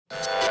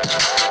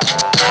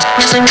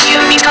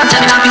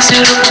content may not be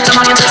suitable to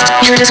some audiences.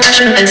 Your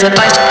discretion is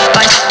advised.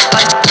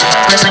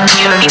 Wrestling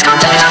POV's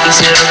content may not be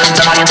suitable to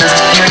some audiences.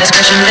 Your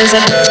discretion is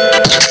advised.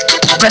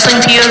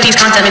 Wrestling POV's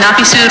content may not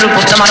be suitable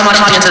to modern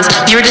audiences.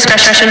 Your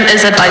discretion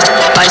is advised.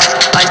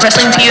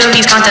 Wrestling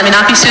POV's content may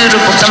not be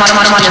suitable to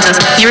modern audiences.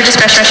 Your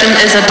discretion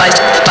is advised.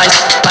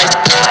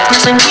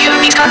 Wrestling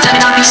POV's content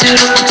may not be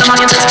suitable to some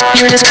audiences.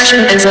 Your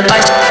discretion is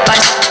advised.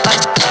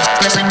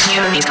 Wrestling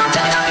POV's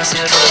content may not be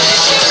suitable.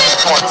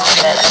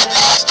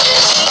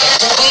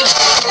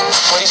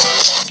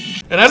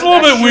 And that's a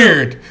little bit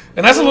weird.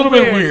 And that's a little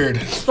bit weird.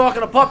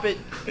 Stalking a puppet.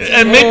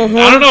 And maybe,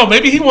 I don't know,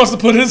 maybe he wants to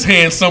put his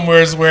hand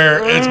somewhere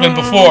where it's been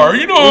before.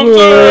 You know what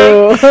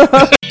I'm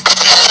saying?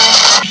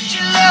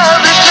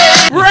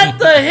 Bret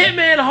the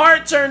Hitman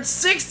Hart turned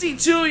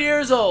 62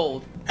 years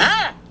old.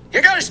 Huh?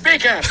 You got a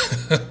speaker.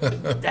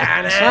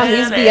 Wow,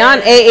 he's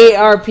beyond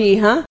AARP,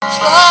 huh?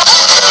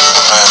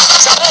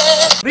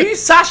 Leave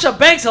Sasha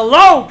Banks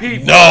alone,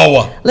 people.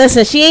 No.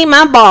 Listen, she ain't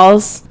my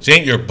boss. She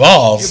ain't your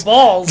balls. Your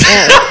balls.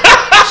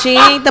 She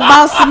ain't the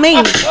boss of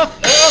me.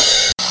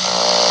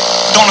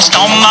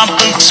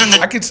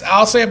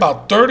 I'll say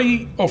about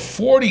 30 or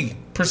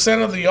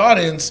 40% of the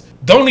audience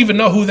don't even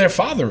know who their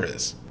father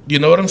is. You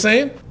know what I'm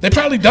saying? They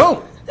probably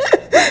don't.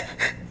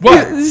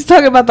 What? He's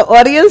talking about the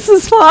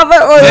audience's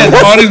father? Or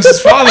the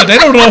audience's father. They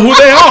don't know who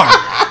they are.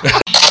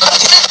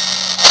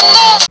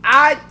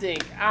 I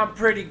think I'm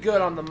pretty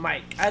good on the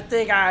mic. I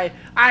think I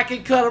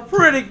can cut a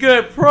pretty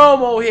good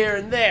promo here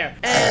and there.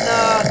 And,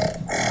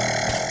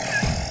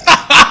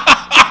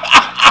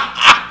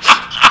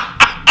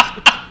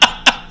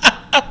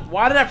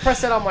 why did I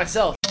press that on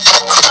myself?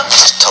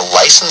 To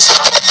license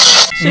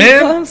it. Man,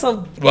 call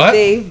himself what?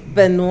 Dave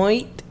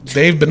Benoit.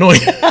 Dave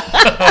Benoit.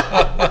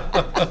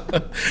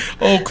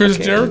 Oh, Chris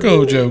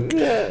Jericho joke.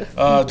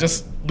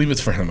 Just leave it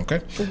for him,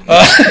 okay? Here's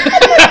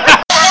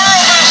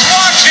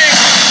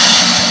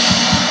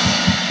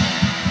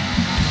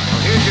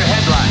your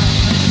headline.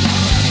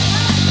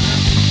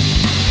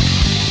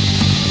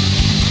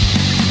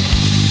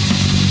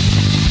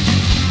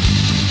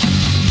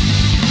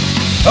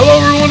 Hello,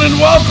 everyone, and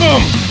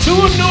welcome to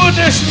a new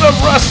edition of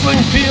Wrestling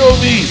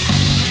POV.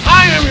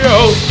 I am your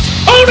host,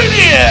 Tony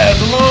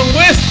Diaz, along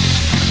with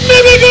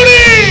Mimi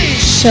Goody.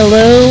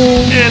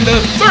 Shalom. And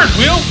the third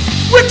wheel,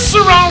 Rick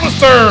Serrano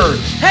III.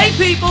 Hey,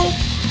 people.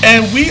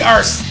 And we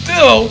are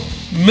still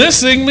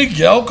missing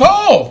Miguel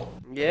Cole.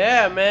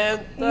 Yeah,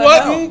 man.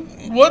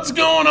 What's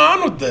going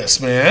on with this,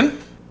 man?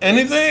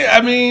 Anything? I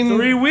mean,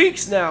 3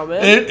 weeks now,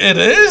 man. It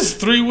is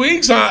 3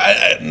 weeks.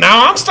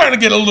 Now I'm starting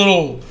to get a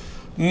little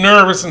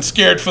nervous and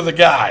scared for the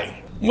guy.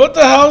 What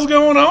the hell's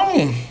going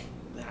on?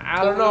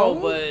 I don't know,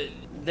 but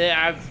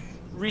I've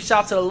reached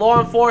out to the law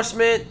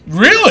enforcement.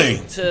 Really?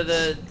 To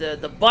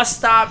the bus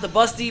stop, the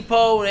bus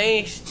depot. They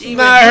ain't even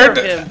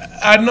him.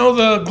 I know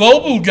the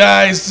global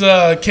guys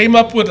came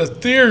up with a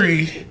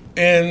theory,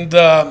 and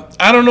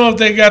I don't know if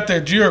they got their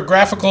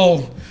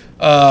geographical,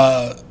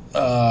 what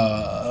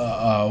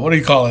do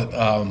you call it?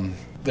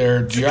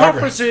 Their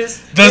geography.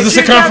 The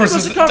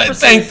circumferences.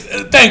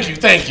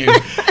 Thank you.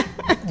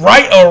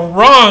 Right or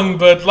wrong,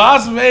 but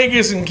Las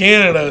Vegas and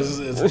Canada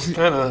is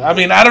kind of. I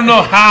mean, I don't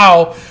know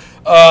how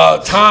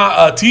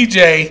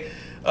TJ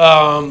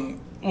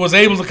was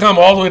able to come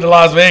all the way to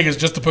Las Vegas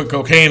just to put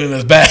cocaine in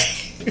his bag.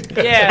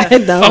 Yeah,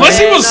 unless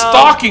he was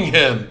stalking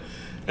him,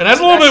 and that's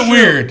a little bit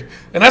weird.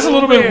 And that's a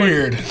little bit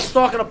weird.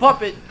 Stalking a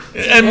puppet.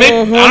 And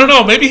maybe, I don't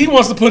know, maybe he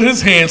wants to put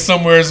his hand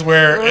somewhere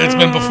where it's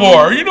been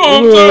before. You know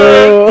what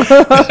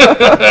I'm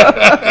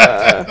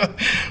saying?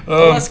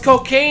 Unless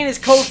cocaine is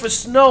code for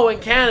snow in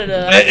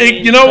Canada.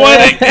 You know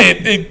what?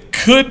 It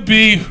could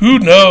be. Who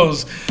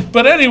knows?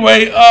 But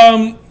anyway,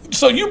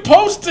 so you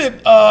posted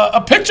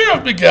a picture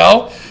of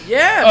Miguel.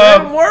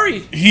 Yeah, I'm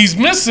worried. He's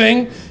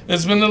missing.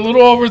 It's been a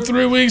little over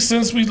 3 weeks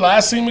since we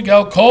last seen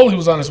Miguel Cole. He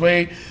was on his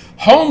way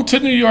home to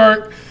New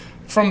York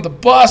from the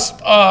bus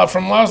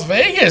from Las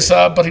Vegas,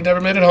 but he never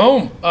made it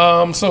home.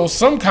 So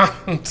some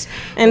comments.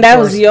 And that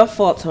was your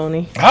fault,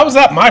 Tony. How was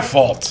that my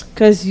fault?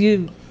 Because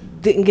you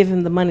didn't give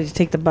him the money to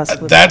take the bus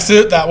with That's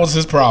it. That was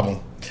his problem.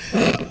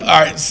 All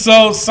right.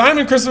 So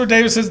Simon Christopher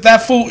Davis says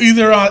that fool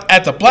either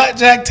at the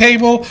blackjack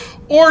table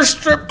or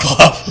strip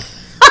club.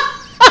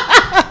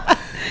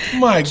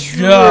 My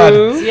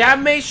God. See, I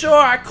made sure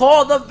I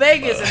called up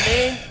Vegas and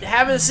they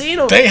haven't seen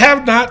him. They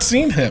have not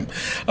seen him.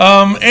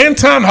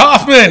 Anton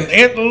Hoffman,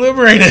 Ant the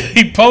Liberated,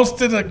 he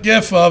posted a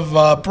gif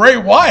of Bray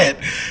Wyatt,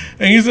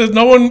 and he says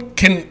no one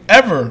can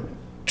ever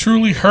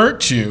truly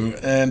hurt you.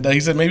 And he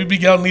said maybe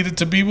Miguel needed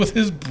to be with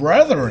his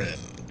brethren.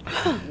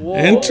 Whoa,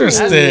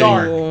 interesting. That's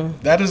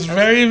dark. That is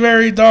very,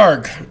 very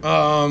dark.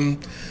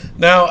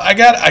 Now I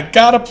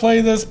gotta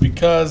play this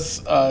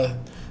because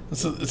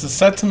it's a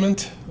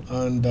sentiment.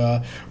 And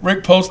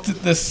Rick posted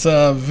this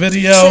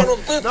video, so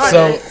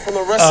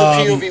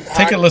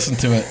take a listen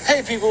to it.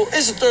 Hey people,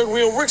 it's the third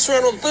wheel, Rick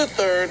Serrano the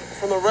third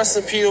from the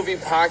Wrestling POV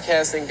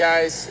podcast. And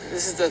guys,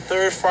 this is the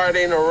third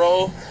Friday in a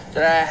row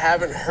that I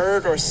haven't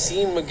heard or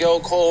seen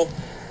Miguel Cole.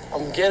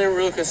 I'm getting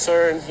real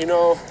concerned. You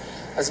know,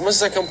 as much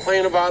as I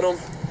complain about him,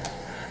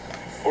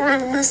 we're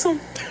gonna miss him.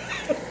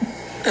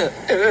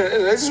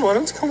 And I just want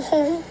him to come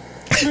home.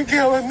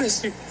 Miguel, I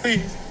miss you,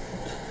 please.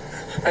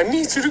 I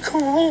need you to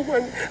come home.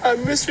 I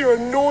miss your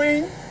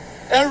annoying.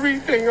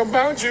 Everything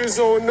about you is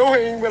so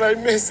annoying, but I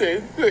miss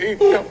it. Please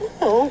come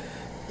home.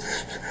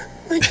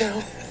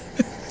 Miguel,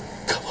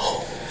 come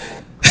home.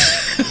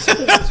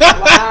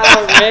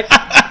 Wow, Rick.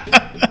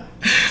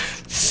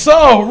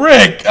 So,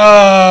 Rick,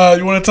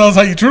 you want to tell us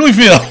how you truly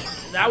feel?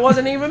 That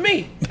wasn't even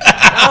me.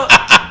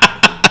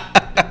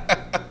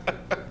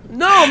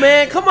 No,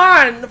 man, come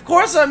on. Of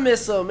course I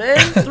miss him, man.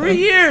 3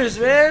 years,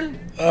 man.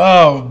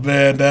 Oh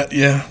man,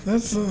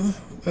 that's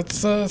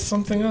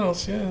something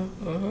else. Yeah.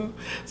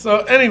 So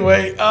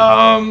anyway,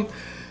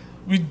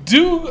 we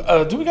do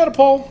we got a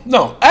poll?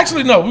 No,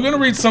 actually no. We're gonna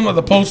read some of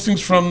the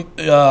postings from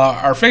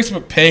our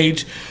Facebook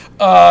page.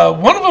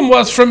 One of them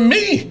was from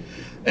me.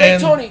 Hey,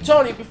 And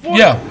Tony,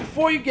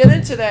 before you get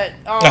into that,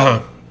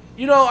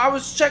 you know, I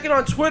was checking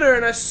on Twitter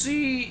and I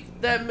see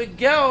that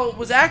Miguel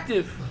was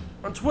active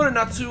on Twitter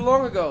not too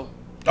long ago.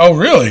 Oh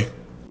really?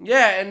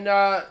 Yeah, and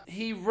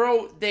he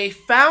wrote, "They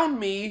found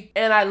me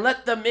and I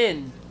let them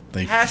in."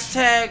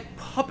 Hashtag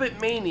Puppet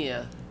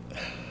Mania.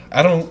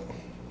 I don't.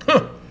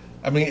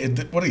 I mean,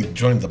 what, he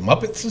joined the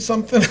Muppets or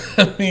something?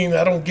 I mean,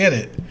 I don't get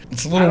it.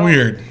 It's a little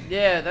weird.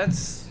 Yeah,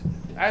 that's.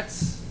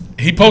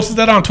 He posted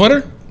that on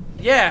Twitter?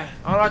 Yeah,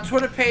 on our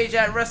Twitter page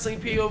at Wrestling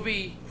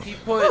POV, he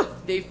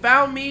put, "They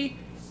found me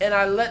and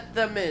I let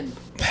them in."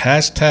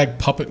 Hashtag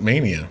Puppet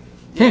Mania.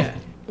 Yeah.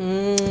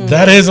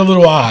 That is a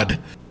little odd.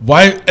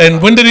 Why?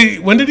 And when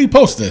did he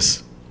post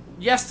this?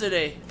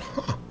 Yesterday.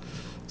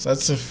 So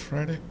that's a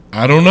Friday.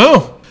 I don't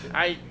know.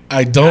 I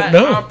don't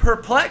know. I'm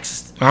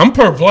perplexed. I'm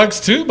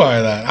perplexed too by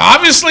that.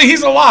 Obviously,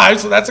 he's alive,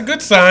 so that's a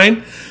good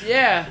sign.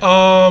 Yeah.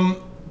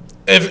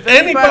 If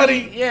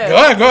anybody, yeah.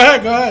 Go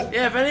ahead.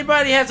 Yeah, if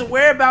anybody has a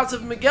whereabouts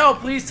of Miguel,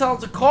 please tell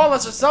him to call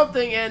us or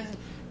something and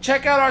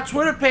check out our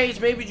Twitter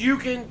page. Maybe you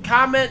can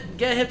comment,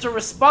 get him to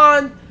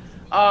respond.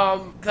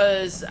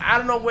 Because I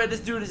don't know where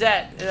this dude is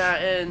at.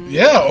 And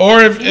yeah,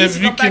 or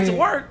if you can, back to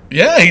work.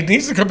 Yeah, he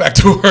needs to come back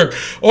to work.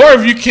 Or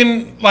if you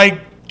can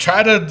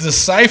try to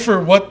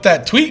decipher what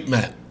that tweet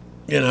meant.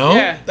 You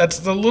know,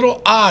 that's a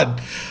little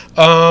odd.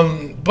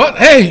 But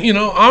hey,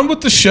 on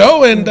with the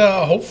show, and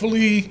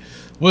hopefully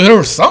we'll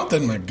hear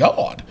something. My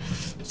God.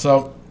 So,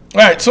 all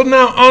right. So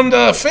now on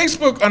our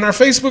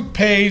Facebook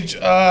page,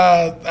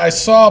 I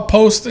saw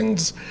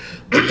postings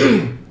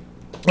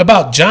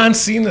about John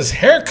Cena's new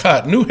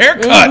haircut.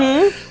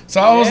 Mm-hmm. So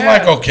I was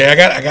like, okay,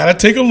 I gotta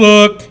take a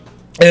look.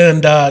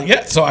 And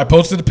so I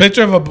posted a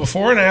picture of a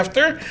before and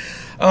after.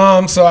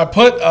 So I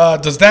put,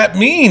 does that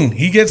mean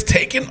he gets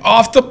taken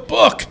off the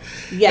book?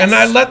 Yes. And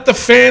I let the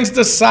fans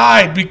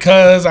decide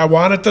because I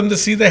wanted them to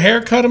see the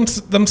haircut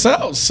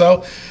themselves.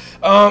 So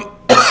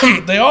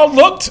they all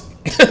looked,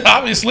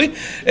 obviously.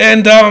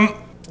 And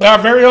our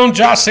very own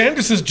Josh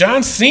Sanders says,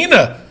 John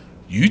Cena,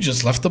 you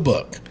just left the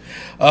book.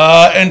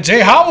 And Jay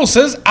Howell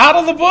says, out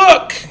of the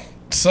book.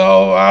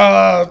 So,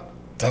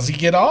 does he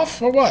get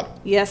off or what?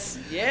 Yes.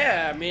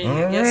 Yeah, I mean, All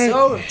yes, right.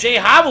 so. If Jay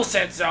Howell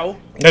said so.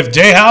 If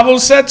Jay Howell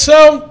said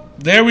so,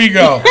 there we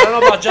go. I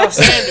don't know about Josh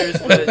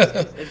Sanders, but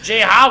if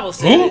Jay Howell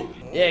said it.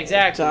 Yeah,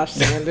 exactly. Josh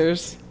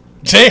Sanders.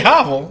 Jay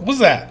Howell? What's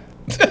that?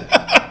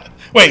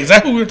 Wait, is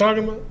that who we were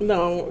talking about?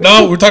 No.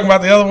 No, we're talking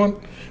about the other one?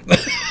 The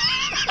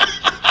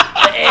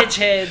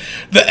Edgehead.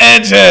 The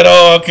Edgehead.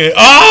 Oh, okay.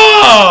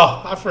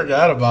 Oh, I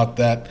forgot about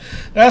that.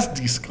 That's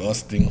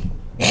disgusting.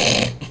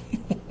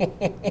 All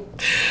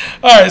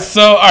right,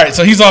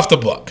 so he's off the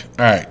book.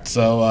 All right,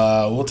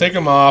 so we'll take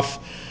him off.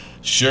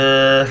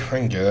 Sure,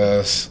 I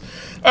guess.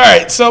 All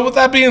right, so with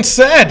that being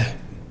said,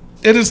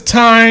 it is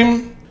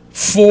time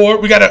for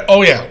we got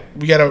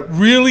a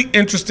really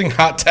interesting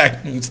hot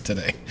tag news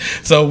today.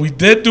 So we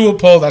did do a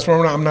poll. That's why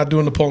I'm not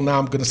doing the poll now.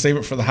 I'm going to save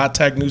it for the hot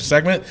tag news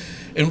segment.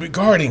 And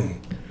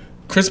regarding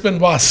Chris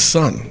Benoit's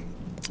son,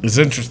 is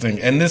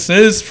interesting, and this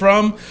is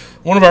from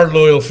one of our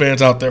loyal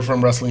fans out there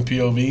from Wrestling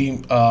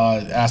POV.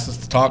 Asked us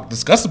to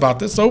discuss about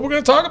this, so we're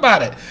going to talk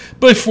about it.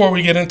 Before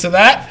we get into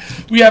that,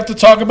 we have to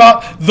talk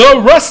about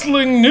the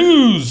wrestling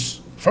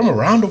news from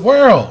around the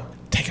world.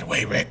 Take it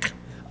away, Rick.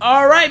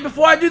 All right,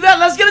 before I do that,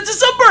 let's get into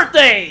some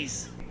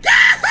birthdays.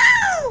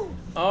 Yahoo!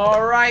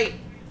 All right.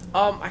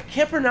 I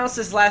can't pronounce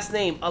his last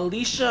name.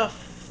 Alicia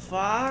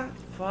Fox?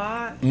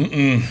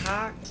 No.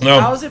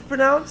 How is it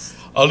pronounced?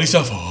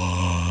 Alicia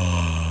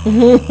Fox.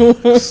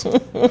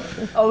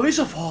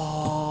 Alicia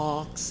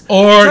Fox.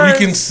 Or you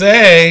can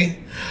say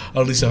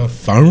Alicia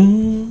Fox.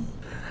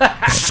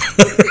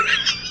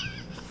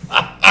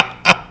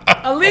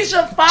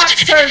 Alicia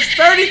Fox turns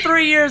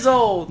 33 years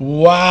old.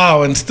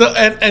 Wow,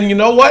 and you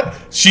know what?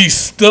 She's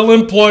still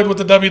employed with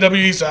the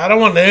WWE, so I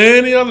don't want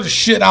any other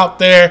shit out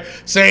there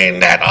saying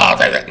that. Oh,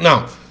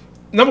 no.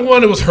 Number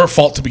one, it was her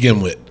fault to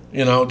begin with.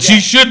 She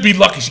should be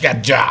lucky she got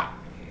a job.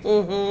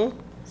 Mm-hmm.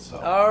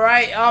 All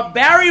right,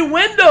 Barry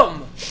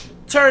Windham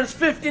turns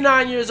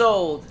 59 years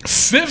old.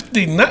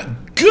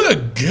 59?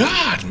 Good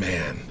God,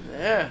 man.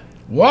 Yeah.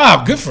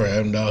 Wow, good for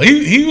him though.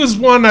 He was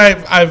one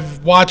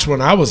I've watched when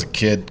I was a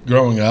kid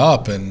growing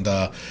up and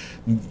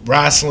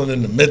wrestling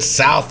in the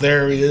Mid-South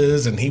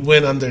areas, and he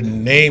went under the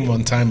name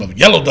one time of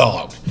Yellow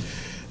Dog.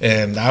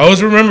 And I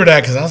always remember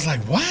that because I was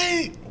like,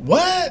 why?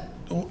 What?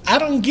 I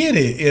don't get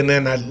it. And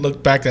then I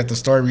looked back at the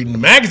story reading the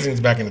magazines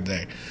back in the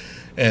day,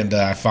 and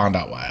I found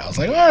out why. I was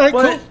like, all right,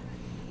 cool.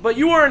 But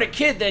you weren't a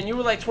kid then. You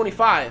were like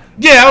 25.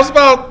 Yeah, I was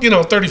about,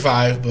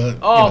 35,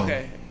 but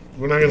Okay.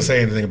 We're not going to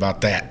say anything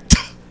about that.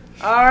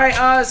 All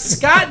right.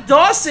 Scott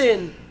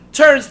Dawson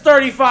turns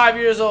 35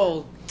 years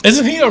old.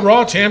 Isn't he a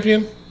Raw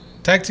champion?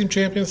 Tag team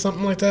champion?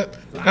 Something like that?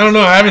 I don't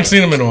know. I haven't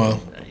seen him in a while.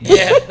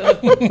 Yeah.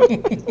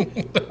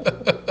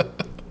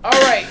 All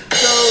right.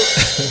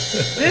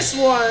 So this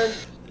one,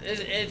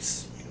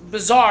 it's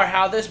bizarre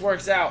how this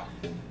works out.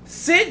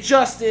 Sid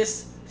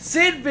Justice,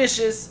 Sid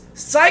Vicious,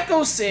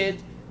 Psycho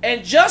Sid,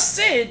 and Just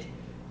Sid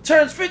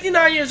turns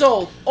 59 years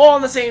old, all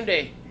on the same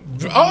day.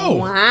 Oh.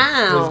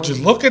 Wow. Would you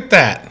look at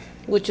that?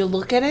 Would you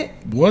look at it?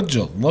 Would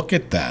you look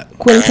at that?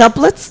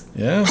 Quintuplets?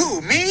 Yeah.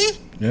 Who, me?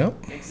 Yep.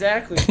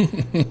 Exactly.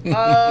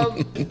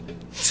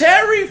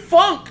 Terry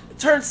Funk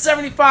turns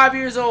 75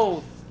 years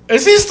old.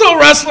 Is he still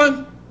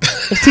wrestling?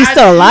 Is he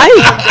still alive?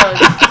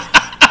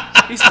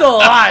 He's still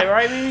alive,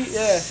 right, Mimi?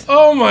 Yeah.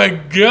 Oh my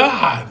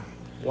God.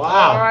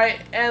 All right.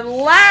 And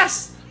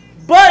last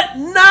but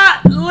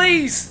not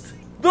least,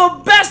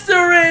 the best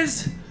there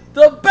is,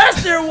 the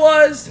best there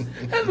was, and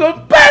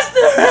the best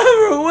there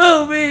ever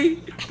will be.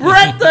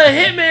 Bret the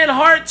Hitman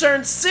Hart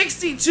turns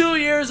 62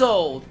 years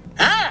old.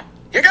 Huh?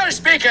 You gotta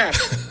speak up.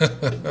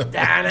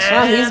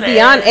 Well, he's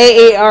beyond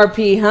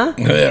AARP, huh?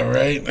 Yeah,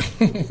 right.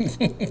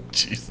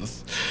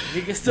 Jesus.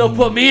 You can still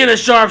put me in a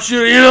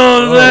sharpshooter, you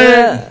know what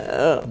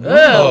I'm saying?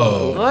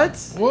 Whoa. What?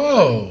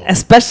 Whoa.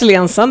 Especially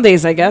on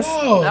Sundays, I guess.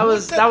 Whoa. That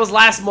was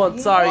last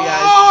month. Sorry,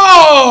 guys.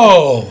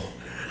 Oh.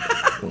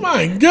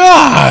 My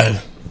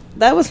God.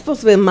 That was supposed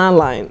to be my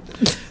line.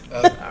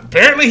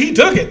 Apparently he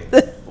took it.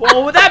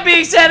 Well, with that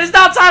being said, it's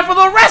now time for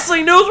the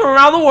wrestling news from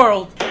around the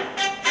world.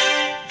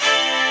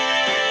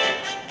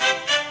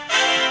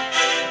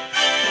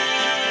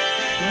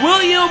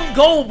 William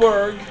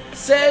Goldberg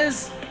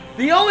says,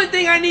 the only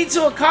thing I need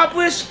to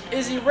accomplish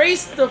is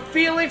erase the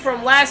feeling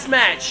from last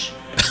match.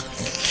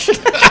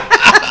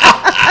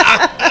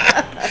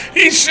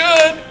 He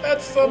should.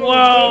 That's so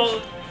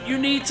Well, you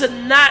need to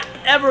not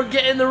ever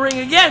get in the ring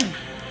again,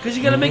 because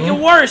you're going to make it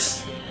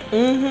worse.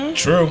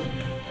 True.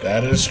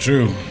 That is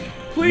true.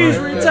 Please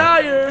My God.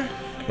 retire.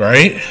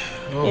 Right?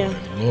 Oh, Yeah.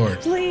 my Lord.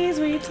 Please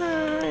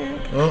retire.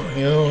 Well,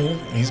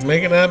 he's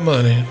making that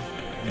money.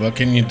 What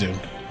can you do?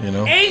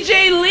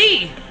 AJ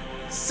Lee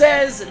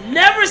says,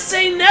 never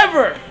say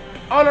never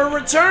on a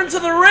return to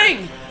the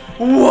ring.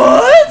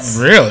 What?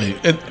 Really?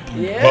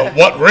 Yeah. But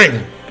what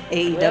ring?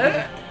 AEW.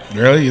 Yeah.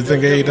 Really? You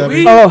think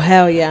AEW? Oh,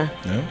 hell yeah.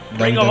 Yeah.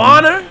 Ring of WWE?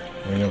 Honor.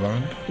 Ring of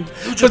Honor.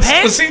 New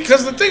Japan. But see,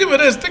 because the thing of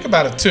it is, think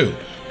about it too.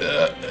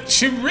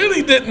 She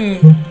really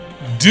didn't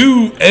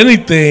do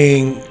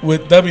anything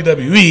with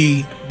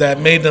WWE that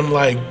made them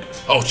like,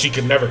 oh, she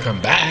can never come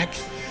back.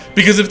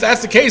 Because if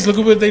that's the case, look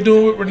at what they're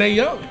doing with Renee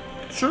Young.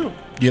 True.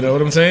 You know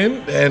what I'm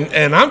saying?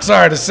 And I'm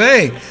sorry to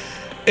say,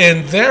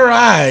 in their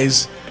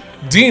eyes,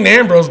 Dean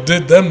Ambrose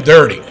did them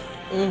dirty.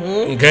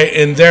 Mm-hmm.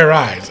 Okay, in their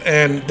eyes,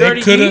 and they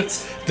Dirty could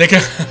deeds?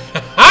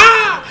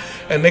 have,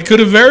 and they could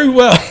have very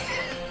well,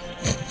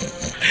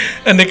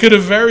 and they could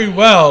have very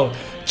well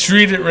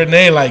treated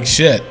Renee like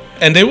shit,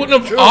 and they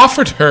wouldn't have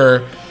offered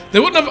her. They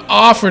wouldn't have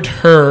offered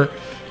her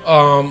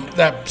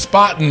that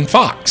spot in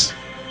Fox.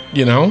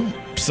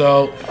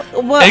 So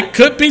Well, it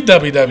could be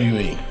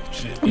WWE.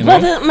 You know?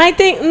 But my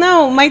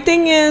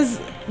thing is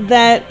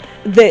that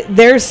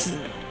there's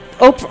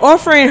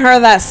offering her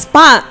that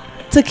spot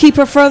to keep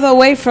her further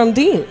away from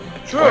Dean.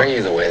 Why are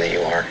you the way that you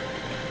are?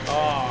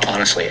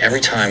 Honestly, every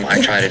time I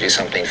try to do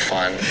something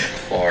fun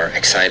or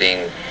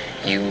exciting,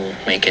 you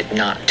make it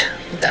not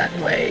that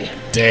way.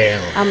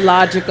 Damn. I'm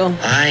logical.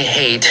 I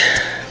hate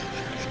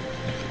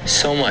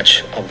so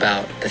much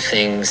about the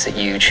things that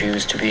you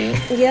choose to be.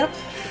 Yep,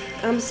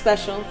 I'm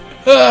special.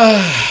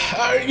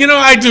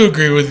 I do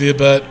agree with you,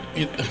 but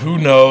who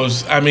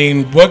knows? I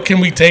mean, what can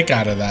we take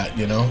out of that,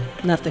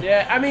 Nothing.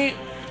 Yeah, I mean,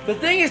 the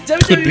thing is, be.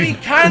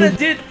 WWE kind of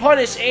did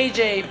punish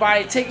AJ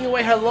by taking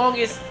away her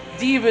longest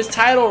Divas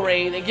title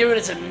reign and giving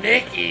it to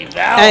Nikki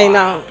Bella. I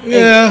know.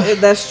 Yeah.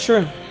 That's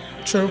true.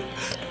 True.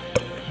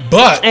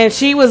 But And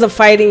she was a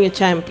fighting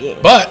champion.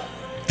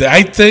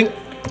 I think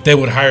they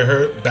would hire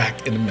her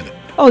back in a minute.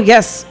 Oh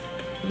yes,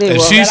 they And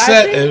will. she That I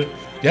said, think?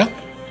 yeah,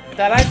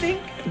 That I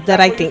think. That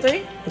That's I what you think.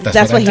 That's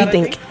That's what what I he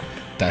think.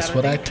 think. that's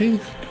what I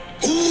think.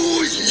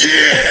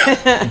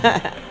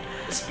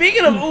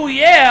 Speaking of ooh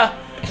yeah,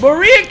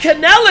 Maria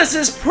Kanellis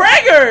is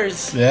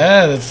preggers.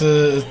 Yeah, that's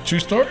a true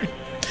story.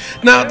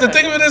 Now, the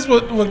thing of it is,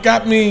 what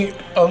got me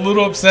a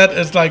little upset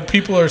is like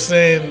people are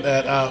saying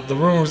that the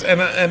rumors,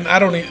 and I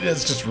don't,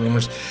 it's just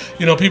rumors.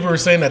 People are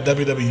saying that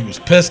WWE was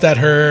pissed at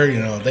her.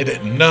 They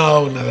didn't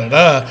know,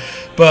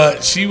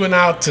 But she went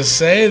out to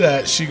say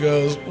that she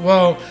goes,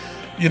 well,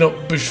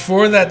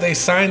 before that they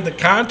signed the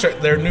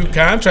contract, their new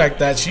contract,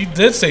 that she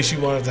did say she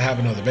wanted to have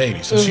another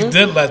baby. So she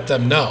did let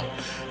them know.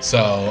 So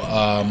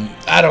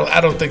I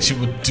don't think she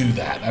would do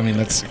that. I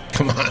mean,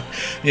 come on,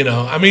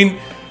 I mean,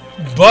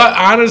 but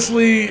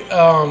honestly,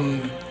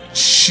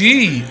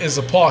 she is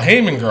a Paul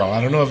Heyman girl. I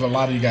don't know if a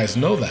lot of you guys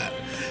know that.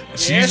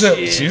 She's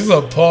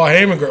a Paul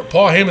Heyman girl.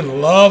 Paul Heyman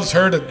loves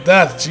her to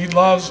death.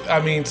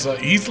 So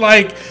he's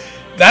like,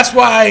 that's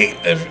why,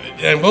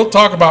 and we'll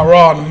talk about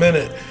Raw in a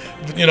minute.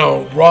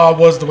 Raw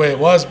was the way it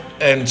was,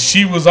 and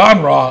she was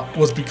on Raw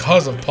was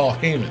because of Paul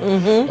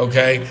Heyman.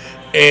 Okay,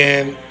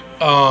 and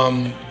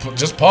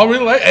just Paul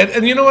really liked,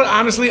 and you know what?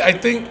 Honestly, I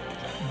think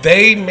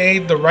they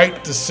made the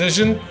right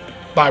decision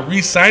by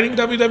re-signing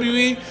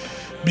WWE,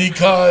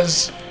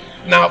 because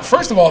now,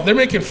 first of all, they're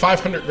making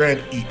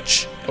 $500,000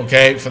 each.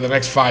 Okay, for the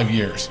next 5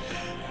 years.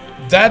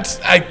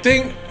 I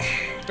think,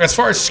 as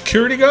far as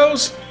security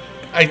goes,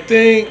 I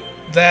think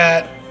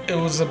that it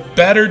was a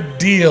better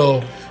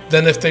deal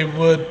than if they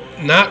would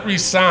not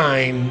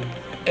resign,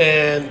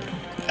 and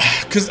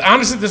because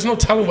honestly, there's no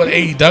telling what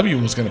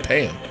AEW was going to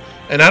pay him,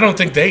 and I don't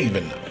think they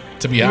even know,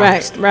 to be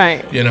honest.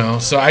 Right.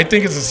 So I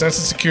think it's a sense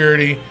of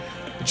security.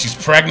 She's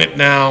pregnant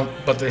now,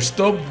 but they're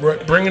still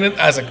bringing it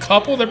as a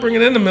couple. They're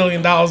bringing in $1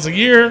 million a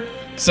year.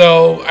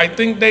 So I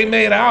think they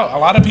made out. A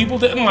lot of people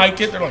didn't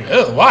like it. They're like,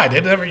 oh, why?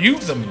 They never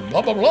use them,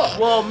 blah, blah, blah.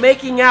 Well,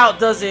 making out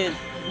doesn't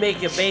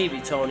make a baby,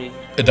 Tony.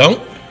 It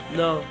don't?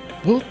 No.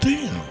 Well,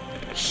 damn.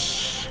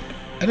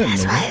 I didn't know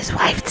that. His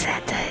wife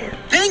said to him.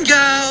 Bingo!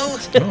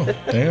 Oh,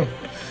 damn.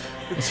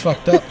 It's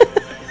fucked up.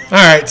 All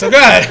right, so go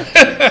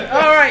ahead.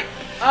 All right.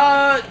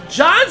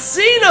 John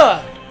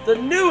Cena, the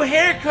new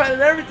haircut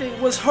and everything,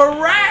 was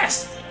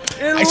harassed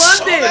in I London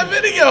saw that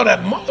video, that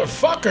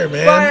motherfucker,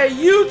 man. by a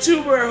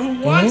YouTuber who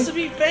wants to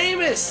be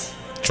famous.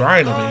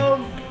 Trying to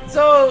be.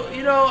 So,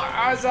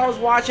 as I was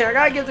watching, I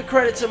gotta give the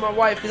credit to my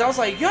wife, because I was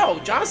like, yo,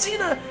 John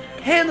Cena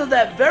handled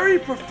that very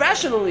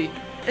professionally.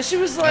 And she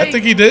was like, I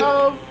think he did.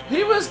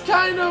 He was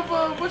kind of,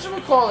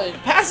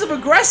 passive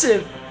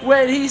aggressive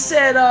when he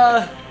said,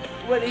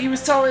 when he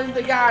was telling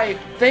the guy,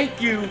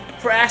 thank you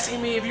for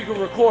asking me if you could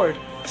record.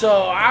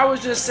 So I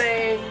was just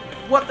saying,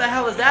 what the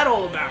hell is that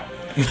all about?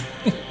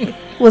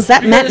 Was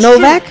that Because Matt it's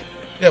Novak? true.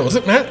 Yeah, was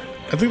it Matt?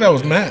 I think that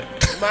was Matt.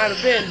 Might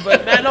have been,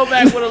 but Matt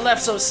Novak would have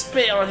left some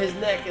spit on his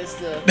neck and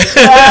stuff.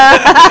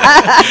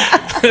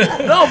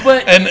 No,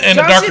 but And a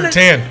John darker Cena,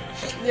 tan.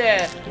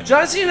 Yeah,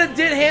 John Cena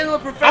did handle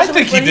it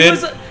professionally. I think he but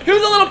did. He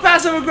was a little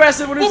passive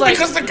aggressive when he was like,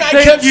 because the guy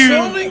 "Thank kept you."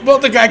 filming. Well,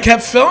 the guy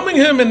kept filming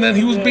him, and then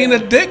he was being a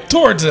dick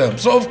towards him.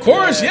 So of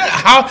course,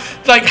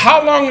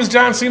 how long is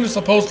John Cena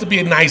supposed to be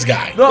a nice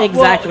guy? No,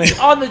 Exactly.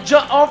 Well,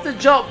 off the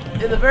jump,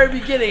 in the very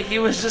beginning, he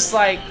was just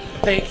like,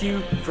 "Thank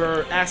you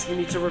for asking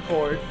me to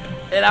record,"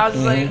 and I was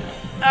just like,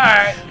 "All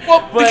right."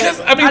 Well, But because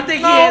I mean, think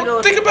he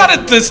handled think about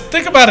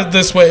it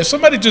this way: if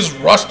somebody just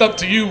rushed up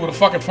to you with a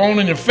fucking phone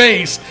in your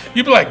face,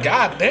 you'd be like,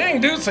 "God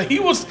dang, dude!" So he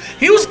was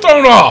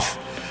thrown off.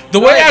 The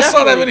way Right, I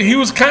saw that definitely. video, he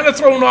was kind of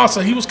thrown off. So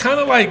he was kind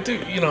of like,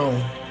 dude,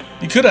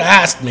 you could have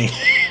asked me.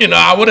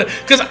 I would have,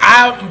 because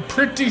I'm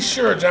pretty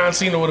sure John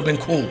Cena would have been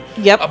cool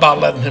about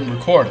letting him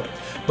record it.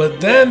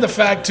 But then the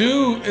fact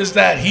too is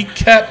that he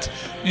kept,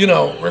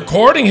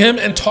 recording him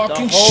and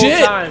talking The whole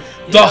shit time.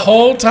 the Yep.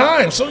 whole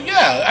time. So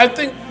yeah, I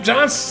think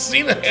John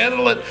Cena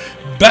handled it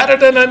better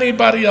than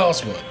anybody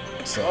else would.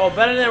 So Oh,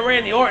 better than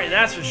Randy Orton,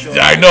 that's for sure.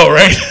 yeah, I know,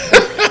 right?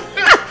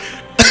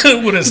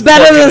 With his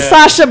Better fucking than ass.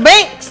 Sasha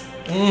Banks.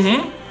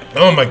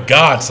 Oh my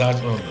God,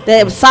 Sasha. Oh, no.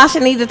 That Sasha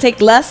need to take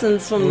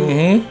lessons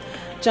from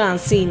John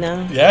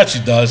Cena. Yeah, she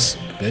does,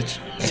 bitch.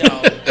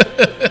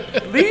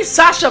 Leave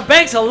Sasha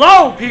Banks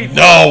alone, people.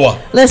 No,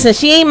 Listen,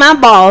 she ain't my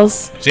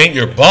boss. she ain't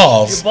your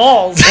balls.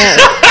 Balls.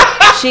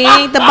 She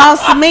ain't the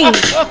boss of me.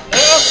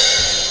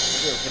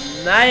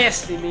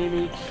 Nasty,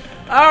 Mimi.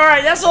 All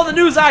right, that's all the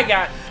news I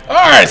got. All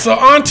right, so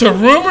on to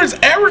rumors.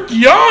 Eric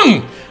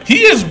Young,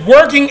 he is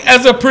working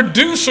as a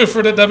producer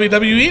for the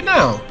WWE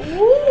now.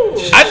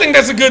 I think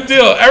that's a good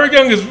deal. Eric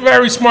Young is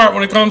very smart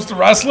when it comes to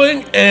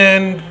wrestling,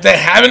 and they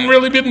haven't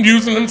really been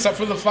using him except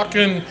for the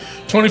fucking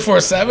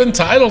 24/7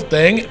 title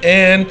thing,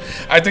 and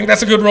I think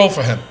that's a good role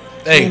for him.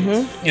 Hey,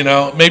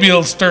 maybe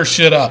he'll stir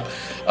shit up.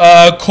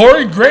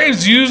 Corey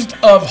Graves used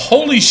of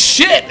holy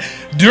shit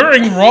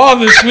during Raw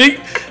this week.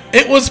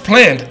 It was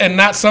planned and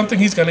not something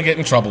he's going to get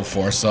in trouble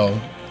for. So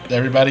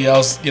everybody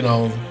else,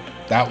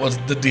 that was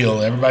the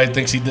deal. Everybody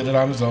thinks he did it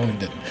on his own. He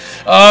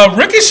didn't.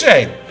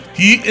 Ricochet.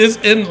 He is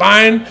in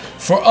line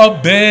for a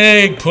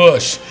big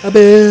push. A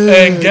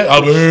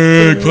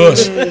big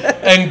push.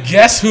 And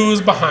guess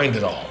who's behind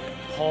it all?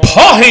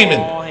 Paul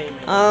Heyman.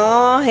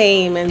 Oh,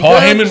 Heyman. Paul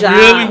Good Heyman job.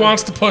 really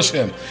wants to push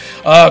him.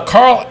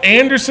 Carl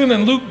Anderson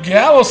and Luke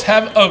Gallows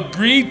have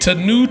agreed to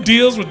new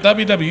deals with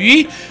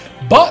WWE,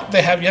 but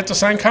they have yet to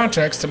sign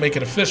contracts to make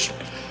it official.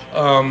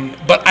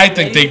 But I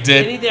think they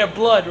did. They need their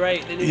blood,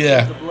 right? They need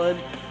Yeah. the blood.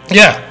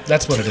 Yeah,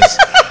 that's what it is.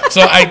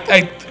 So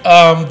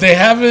they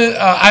haven't.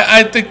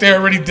 I think they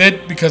already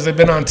did because they've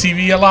been on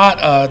TV a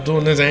lot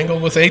doing this angle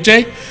with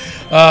AJ.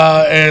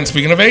 And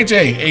speaking of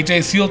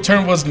AJ's heel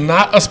turn was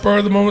not a spur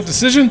of the moment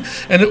decision,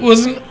 and it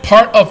wasn't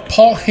part of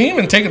Paul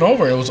Heyman taking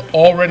over. It was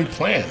already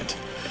planned.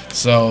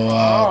 So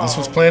this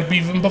was planned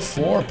even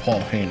before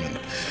Paul Heyman.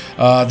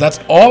 That's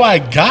all I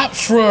got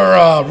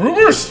for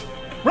rumors.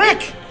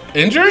 Rick,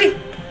 injury?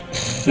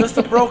 Just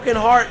a broken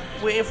heart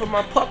waiting for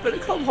my puppet to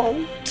come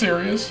home.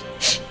 Serious?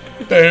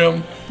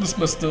 Damn,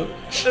 dismissed it.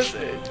 That's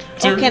it.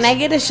 Oh, can I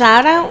get a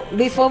shout out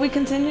before we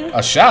continue?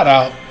 A shout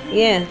out?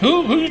 Yeah.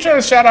 Who you trying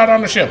to shout out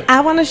on the show?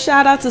 I want to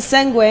shout out to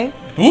Sengwe.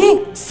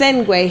 Who?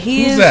 Sengwe.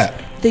 He Who's is that?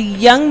 the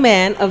young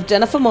man of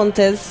Jennifer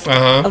Montes,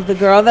 Uh-huh. of the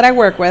girl that I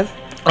work with.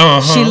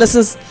 Uh-huh. He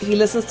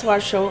listens to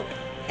our show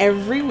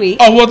every week.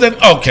 Oh, well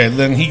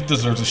then he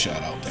deserves a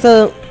shout out. Then.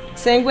 So,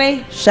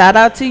 Sengwe, shout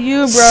out to you,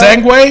 bro.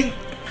 Segway?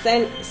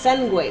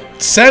 Sengwe.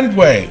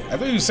 Sendway. I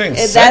thought you were saying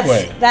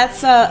Segway.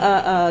 That's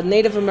a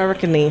Native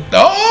American name.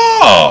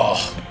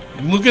 Oh,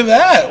 look at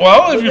that.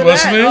 Well, if you're Look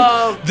at listening,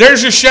 that.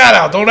 there's your shout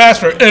out. Don't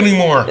ask for it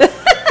anymore.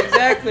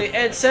 Exactly.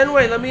 And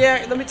Senway, let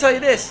me tell you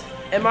this.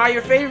 Am I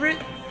your favorite?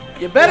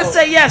 You better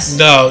say yes.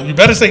 No, you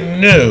better say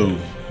no.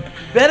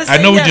 Better say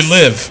I know yes. where you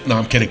live. No,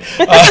 I'm kidding.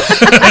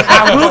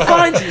 I will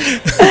find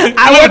you.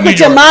 I work with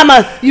your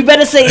mama. You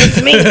better say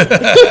it's me.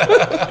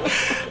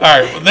 All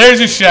right, well, there's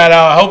your shout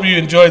out. I hope you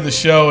enjoyed the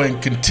show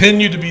and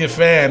continue to be a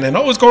fan. And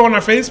always go on our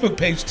Facebook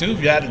page too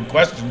if you had any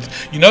questions.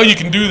 You know you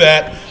can do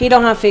that. He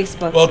don't have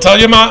Facebook. Well, tell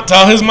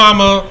his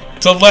mama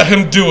to let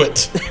him do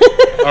it.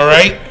 All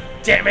right.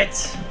 Damn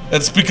it.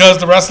 It's because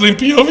the wrestling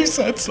POV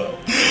said so.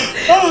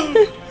 All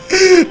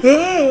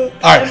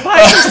right.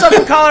 Buy some stuff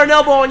from Collar and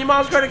Elbow on your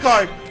mom's credit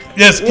card.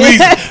 Yes, please.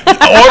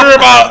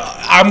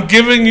 I'm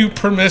giving you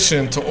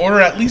permission to order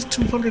at least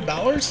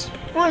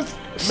 $200 worth.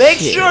 Make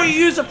sure you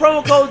use the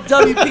promo code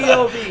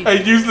WPOV. I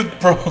used the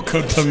promo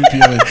code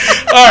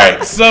WPOV. All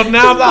right, so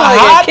now the Oh, yeah,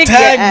 hot kick your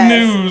tag ass.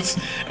 news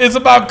is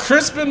about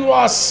Chris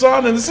Benoit's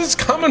son, and this is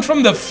coming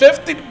from the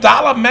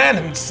 $50 man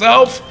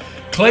himself,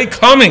 Clay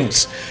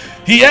Cummings.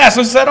 He asked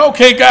and said,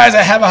 okay, guys,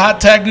 I have a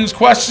hot tag news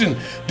question.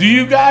 Do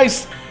you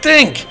guys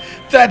think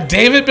that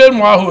David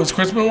Benoit, who is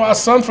Chris Benoit's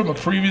son from a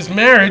previous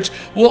marriage,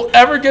 will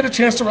ever get a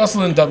chance to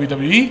wrestle in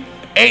WWE,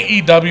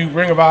 AEW,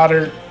 Ring of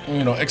Honor,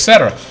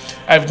 etc.?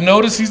 I've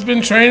noticed he's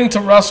been training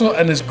to wrestle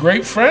and is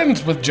great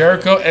friends with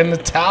Jericho and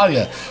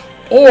Natalya.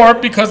 Or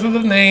because of the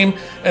name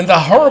and the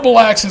horrible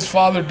acts his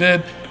father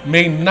did,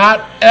 may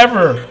not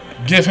ever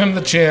give him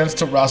the chance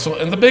to wrestle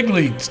in the big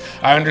leagues.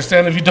 I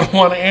understand if you don't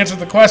want to answer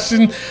the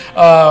question.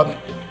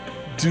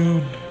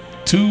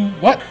 To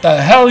what the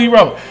hell he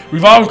wrote.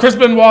 Revolving Chris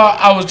Benoit,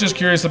 I was just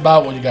curious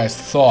about what you guys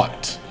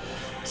thought.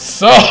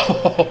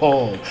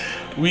 So,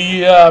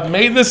 we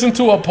made this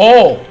into a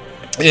poll.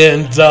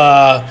 And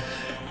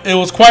it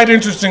was quite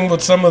interesting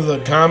with some of the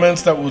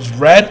comments that was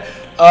read.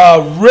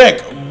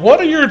 Rick, what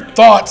are your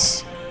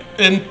thoughts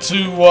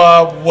into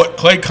what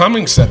Clay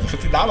Cummings said, the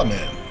 $50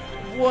 man?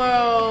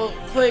 Well,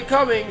 Clay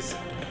Cummings,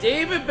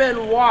 David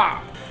Benoit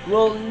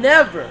will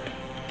never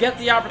get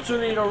the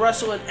opportunity to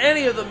wrestle in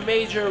any of the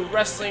major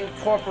wrestling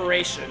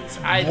corporations.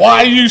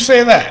 Why do you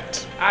say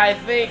that? I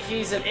think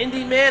he's an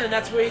indie man, and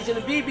that's where he's going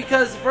to be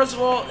because, first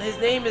of all, his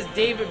name is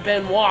David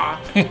Benoit.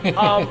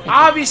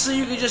 Obviously,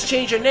 you can just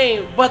change your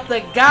name, but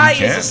the guy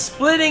is a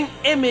splitting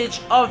image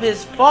of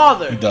his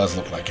father. He does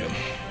look like him.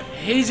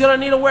 He's going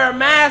to need to wear a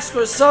mask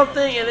or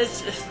something, and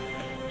it's just...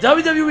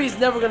 WWE is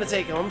never going to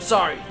take him. I'm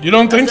sorry. You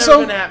don't think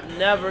so?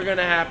 Never going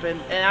to happen.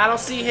 And I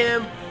don't see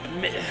him...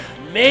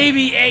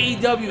 Maybe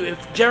AEW,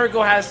 if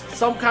Jericho has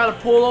some kind of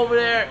pull over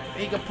there,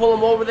 he can pull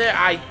him over there.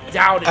 I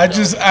doubt it.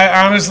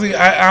 I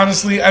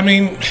honestly, I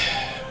mean,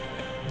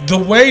 the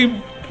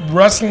way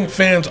wrestling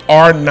fans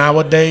are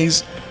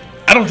nowadays,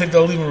 I don't think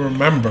they'll even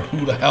remember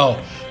who the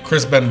hell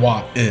Chris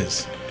Benoit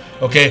is.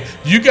 Okay,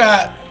 you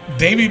got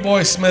Davey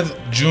Boy Smith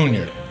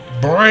Jr.,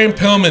 Brian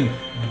Pillman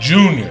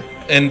Jr.,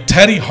 and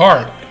Teddy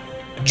Hart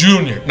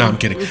Jr. No, I'm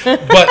kidding.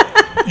 But,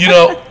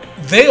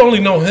 they only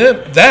know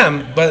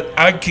them, but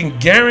I can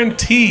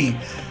guarantee,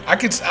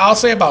 I'll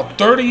say about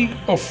 30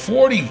 or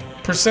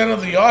 40%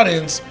 of the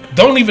audience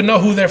don't even know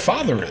who their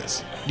father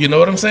is. You know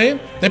what I'm saying?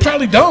 They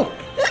probably don't.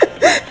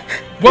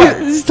 What?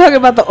 He's talking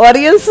about the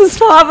audience's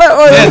father?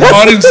 Or the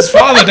audience's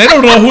father. They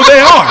don't know who they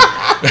are.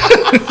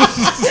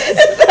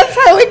 That's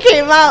how it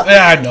came out.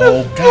 Yeah, I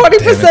know.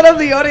 40% of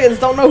the audience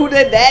don't know who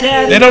their daddy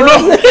is. They don't know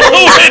who their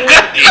daddy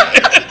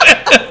is.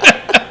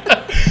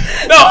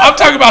 No, I'm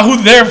talking about who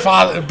their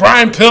father,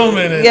 Brian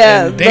Pillman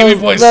and Davey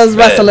Boy Smith. Those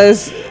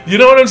wrestlers. You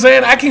know what I'm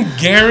saying? I can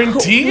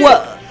guarantee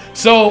it.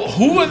 So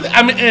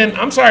and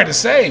I'm sorry to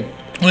say,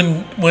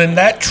 when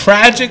that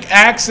tragic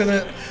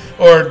accident,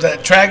 or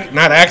that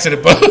not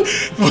accident, but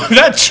when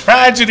that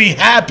tragedy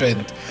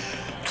happened,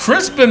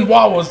 Chris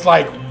Benoit was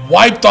like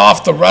wiped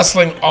off the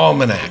wrestling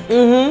almanac.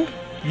 Mm-hmm.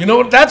 You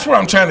know, that's where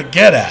I'm trying to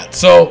get at.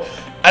 So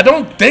I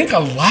don't think a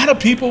lot of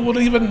people would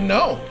even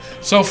know.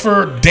 So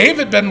for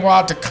David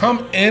Benoit to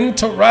come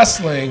into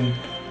wrestling,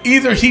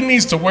 either he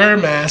needs to wear a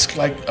mask,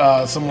 like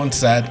someone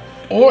said,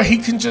 or he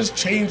can just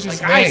change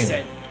his Like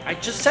name. I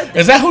just said that.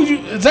 Is that who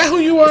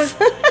you are?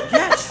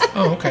 Yes.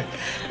 Oh, okay.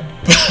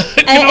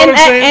 You know what I'm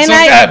saying? So,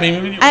 yeah, I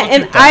mean, what's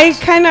your I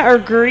thoughts? kind of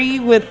agree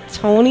with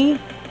Tony.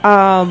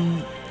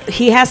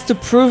 He has to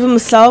prove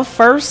himself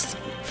first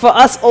for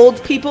us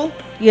old people,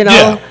 you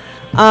know.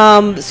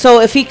 So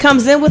if he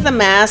comes in with a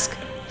mask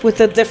with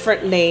a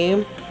different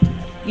name,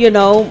 you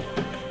know,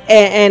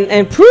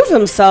 and prove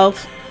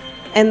himself,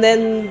 and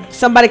then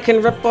somebody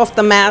can rip off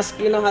the mask.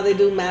 You know how they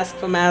do mask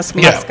for mask,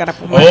 mascara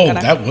for mascara. Oh,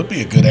 that would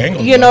be a good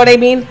angle. You know what I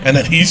mean? And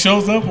then he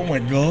shows up. Oh my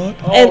god.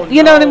 And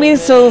you know what I mean?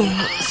 So,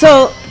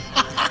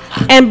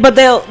 but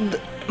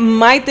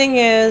my thing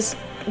is,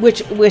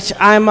 which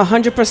I'm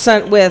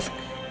 100% with,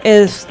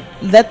 is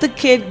let the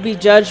kid be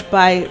judged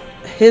by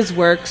his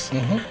works,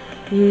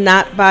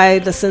 not by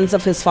the sins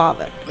of his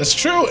father. That's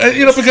true.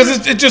 You know,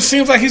 because it just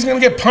seems like he's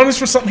going to get punished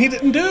for something he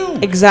didn't do.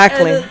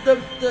 Exactly. And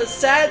the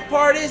sad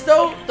part is,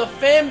 though, the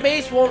fan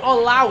base won't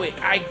allow it.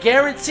 I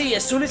guarantee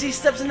as soon as he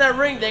steps in that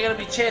ring, they're going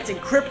to be chanting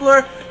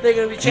Crippler, they're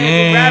going to be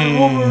chanting Rabbit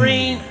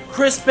Wolverine,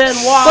 Chris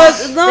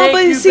Benoit.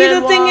 But you see,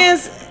 the thing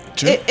is,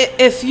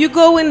 if you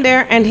go in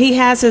there and he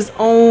has his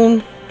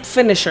own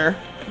finisher,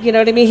 you know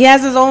what I mean? He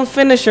has his own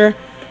finisher,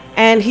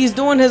 and he's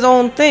doing his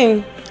own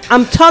thing.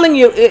 I'm telling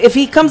you, if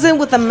he comes in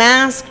with a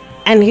mask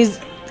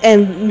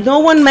and no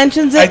one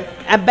mentions it,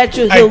 I bet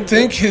you he'll. I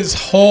think his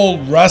whole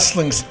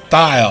wrestling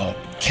style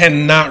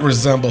cannot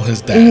resemble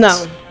his dad's.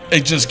 No.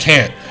 It just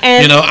can't.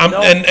 And- you know,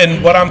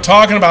 and what I'm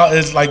talking about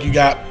is, like, you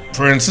got,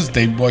 for instance,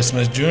 Davey Boy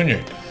Smith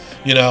Jr.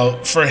 You know,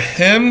 for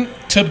him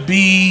to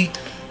be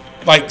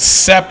like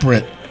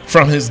separate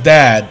from his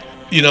dad,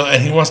 you know,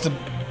 and he wants to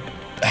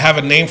have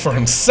a name for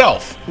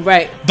himself.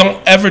 Right.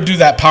 Don't ever do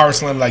that power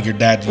slam like your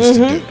dad used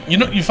to do. You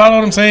know, you follow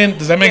what I'm saying?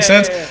 Does that make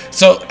sense? Yeah.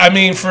 So, I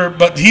mean,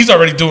 but he's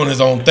already doing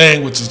his own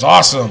thing, which is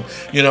awesome.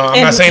 You know,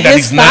 I'm not saying that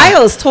he's his not.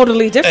 style is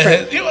totally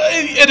different.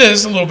 It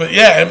is a little bit,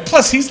 yeah. And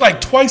plus, he's like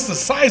twice the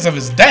size of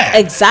his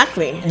dad.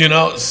 Exactly. You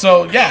know,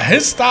 so yeah,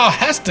 his style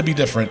has to be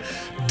different.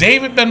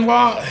 David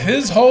Benoit,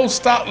 his whole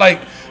style,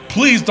 like,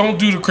 please don't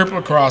do the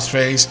crippler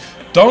crossface.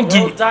 No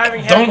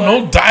diving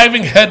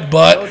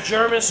headbutt. No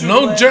German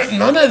suplex.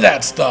 None of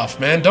that stuff,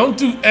 man. Don't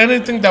do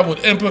anything that would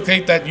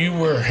implicate that you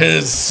were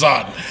his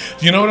son.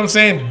 You know what I'm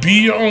saying?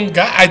 Be your own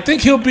guy. I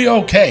think he'll be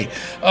okay.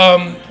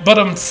 But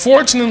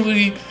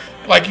unfortunately,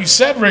 like you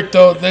said, Rick,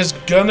 though, there's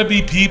gonna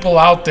be people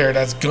out there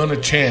that's gonna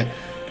chant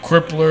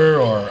Crippler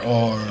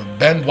or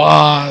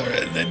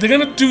Benoit. They're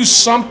gonna do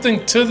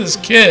something to this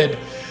kid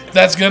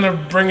that's gonna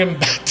bring him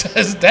back to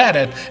his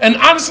dad. And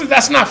honestly,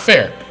 that's not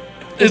fair.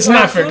 It's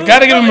not fair. You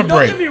gotta give him a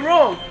break. Don't get me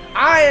wrong.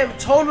 I am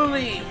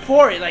totally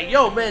for it. Like,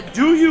 yo, man,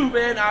 do you,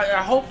 man?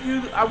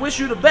 I wish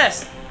you the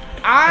best.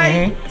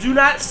 I do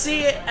not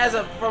see it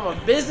from a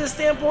business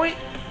standpoint,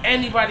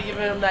 anybody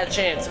giving him that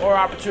chance or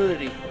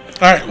opportunity.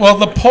 All right. Well,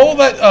 the poll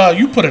that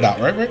you put it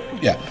out, right, Rick?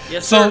 Yeah.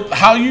 Yes, so sir.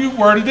 how you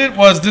worded it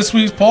was this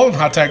week's poll in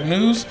Hot Tag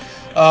News.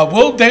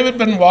 Will David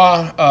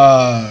Benoit,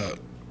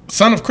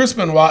 son of Chris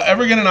Benoit,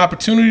 ever get an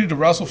opportunity to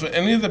wrestle for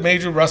any of the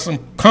major wrestling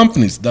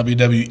companies,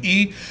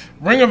 WWE,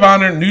 Ring of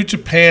Honor, New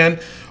Japan,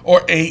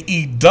 or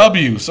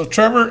AEW? So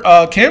Trevor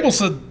Campbell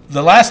said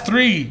the last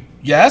three,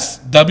 yes.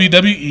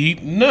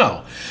 WWE,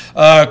 no.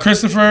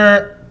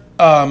 Christopher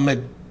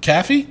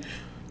McCaffey,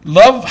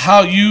 love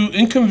how you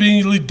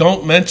inconveniently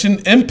don't mention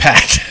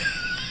Impact.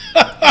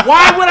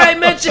 Why would I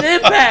mention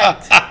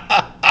Impact?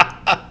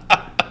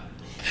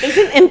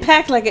 Isn't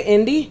Impact like an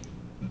indie?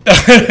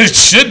 It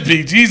should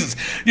be. Jesus.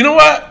 You know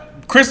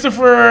what?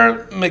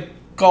 Christopher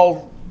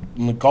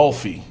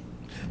McGolfy.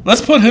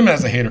 Let's put him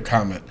as a hater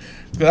comment.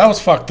 That was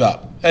fucked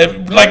up.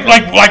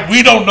 Like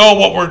we don't know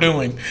what we're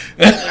doing.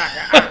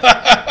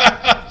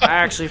 I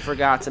actually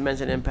forgot to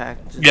mention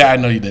Impact. Yeah, I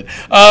know you did.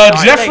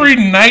 Jeffrey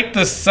Knight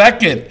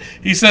II.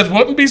 He says,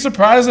 wouldn't be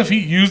surprised if he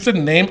used a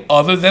name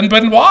other than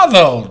Benoit,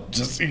 though.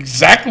 Just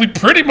exactly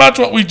pretty much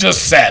what we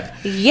just said.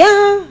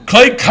 Yeah.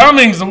 Clay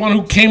Cummings, the one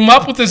who came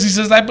up with this, he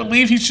says, I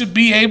believe he should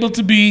be able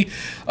to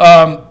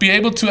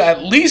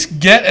at least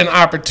get an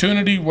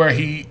opportunity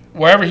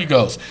wherever he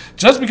goes.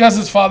 Just because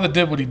his father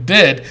did what he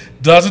did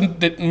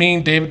doesn't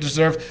mean David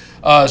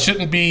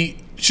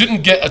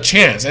shouldn't get a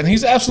chance. And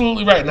he's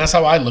absolutely right, and that's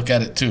how I look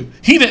at it too.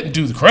 He didn't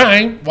do the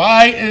crime.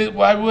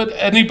 Why would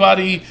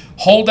anybody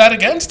hold that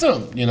against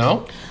him, you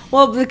know?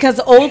 Well, because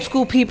old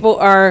school people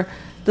are,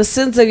 the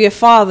sins of your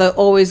father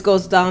always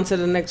goes down to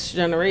the next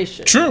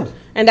generation. True.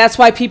 And that's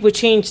why people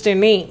change their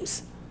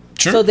names.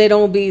 True. So they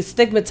don't be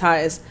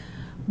stigmatized.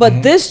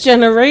 But this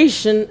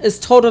generation is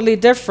totally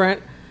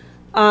different,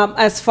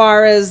 as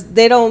far as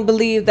they don't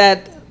believe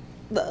that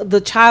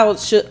the child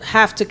should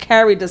have to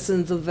carry the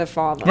sins of their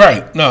father.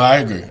 Right. No, I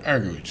agree. I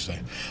agree with what you're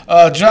saying.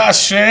 Josh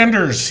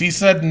Sanders, he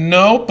said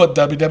no, but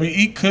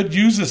WWE could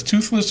use this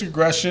toothless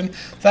aggression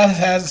that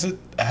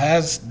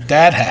has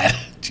Dad had.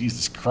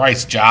 Jesus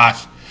Christ,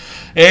 Josh.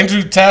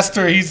 Andrew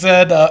Tester, he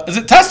said, is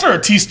it Tester or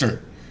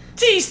Teaster?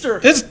 Teaster.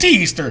 It's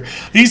Teaster.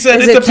 He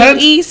said Is it it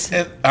depends. two E's?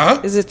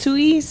 Huh? Is it two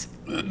E's?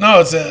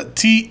 No, it's a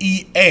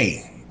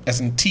TEA,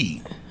 as in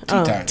T.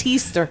 Oh, time.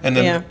 Teaster. And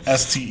then Yeah.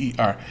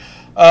 STER.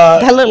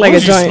 That looked like a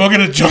was you joint.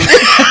 smoking a joint?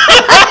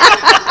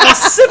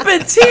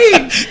 Sipping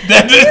tea.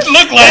 That didn't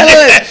look like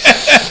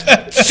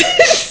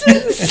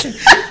it.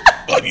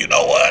 Well, you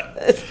know what?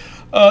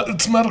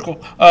 It's medical.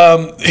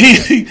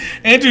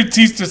 Andrew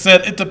Teester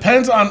said it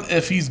depends on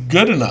if he's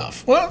good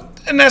enough. Well,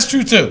 and that's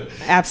true too.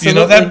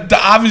 Absolutely. You know that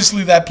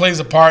obviously that plays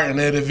a part in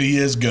it. If he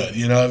is good,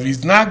 you know, if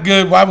he's not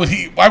good, why would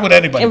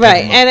anybody?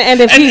 Right, pick him up?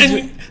 and if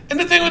he's and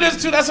the thing with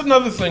this too, that's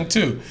another thing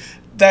too,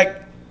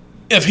 that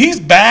if he's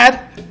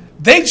bad,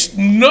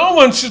 no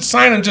one should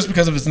sign him just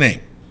because of his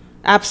name.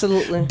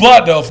 absolutely.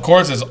 But though, of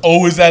course, there's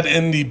always that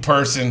indie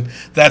person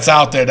that's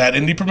out there, that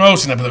indie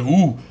promotion that be like,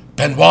 ooh,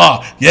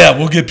 Benoit, yeah,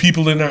 we'll get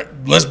people in there.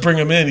 Let's bring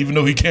him in, even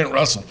though he can't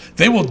wrestle.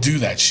 They will do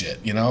that shit,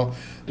 you know,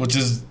 which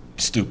is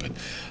stupid.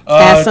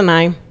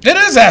 Asinine. It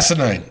is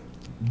asinine.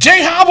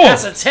 Jay Hobble.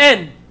 That's a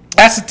 10.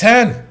 That's a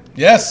 10.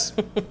 Yes.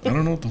 I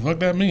don't know what the fuck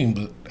that means,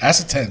 but that's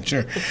a 10,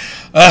 sure.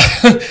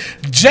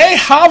 Jay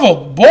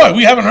Hobble. Boy,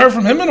 we haven't heard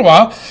from him in a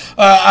while.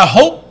 I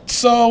hope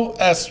so,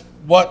 as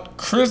what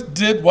Chris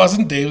did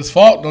wasn't Dave's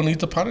fault. No need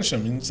to punish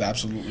him. He's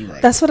absolutely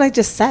right. That's what I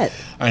just said.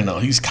 I know.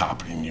 He's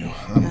copying you.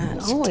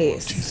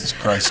 Always. Jesus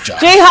Christ,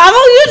 Josh. Jay Hobble,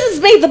 you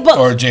just made the book.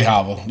 Or Jay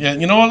Hobble. Yeah,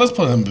 you know what? Let's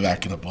put him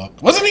back in the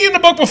book. Wasn't he in the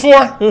book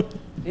before?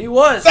 He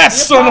was. That He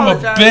son of a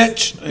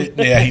apologized. bitch.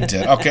 Yeah, he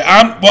did. Okay,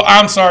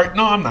 I'm sorry.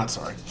 No, I'm not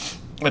sorry.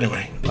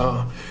 Anyway,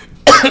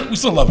 we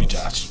still love you,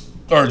 Josh.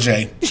 Or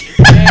Jay.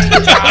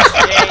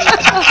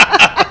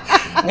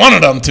 One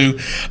of them two.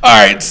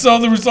 All right, so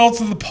the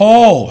results of the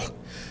poll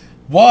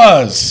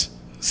was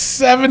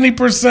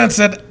 70%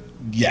 said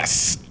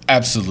yes,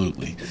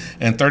 absolutely.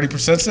 And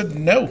 30% said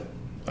no.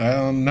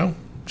 No.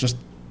 Just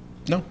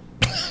no.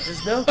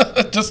 Just no.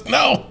 Just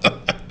no.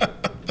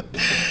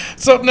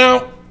 So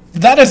now,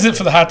 that is it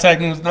for the hot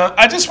tag news. Now,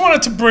 I just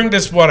wanted to bring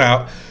this one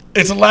out.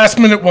 It's a last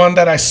minute one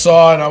that I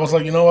saw, and I was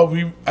like, you know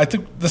what? I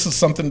think this is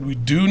something we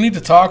do need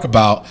to talk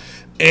about,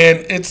 and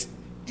it's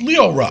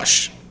Lio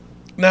Rush.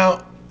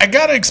 Now, I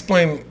gotta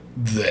explain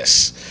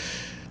this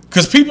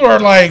because people are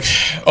like,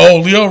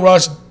 "Oh, Lio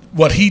Rush,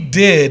 what he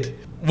did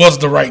was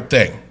the right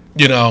thing,"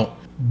 you know.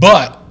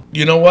 But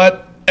you know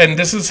what? And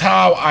this is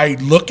how I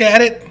look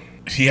at it.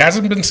 He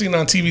hasn't been seen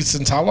on TV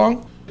since how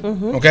long?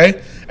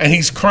 Okay, and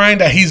he's crying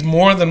that he's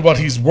more than what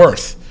he's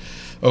worth.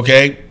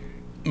 Okay,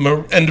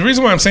 and the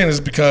reason why I'm saying this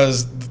is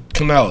because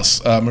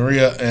Canellis,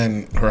 Maria,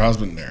 and her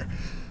husband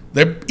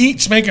they're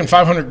each making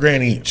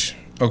 $500,000 each.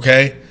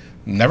 Okay,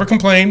 never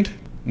complained.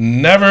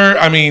 Never.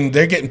 I mean,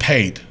 they're getting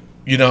paid.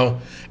 You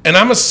know, and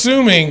I'm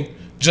assuming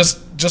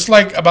just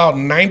like about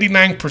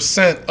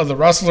 99% of the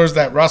wrestlers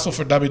that wrestle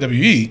for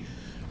WWE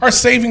are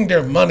saving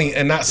their money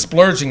and not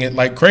splurging it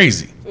like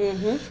crazy.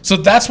 So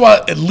that's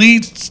what it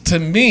leads to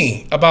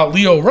me about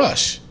Lio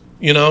Rush.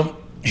 You know,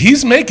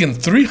 he's making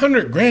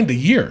 $300,000 a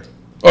year,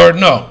 or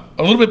no,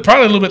 probably a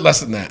little bit less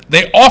than that.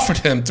 They offered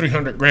him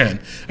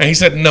 $300,000, and he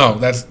said no,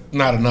 that's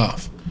not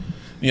enough.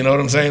 You know what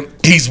I'm saying?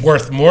 He's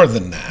worth more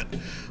than that.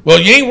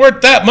 Well, you ain't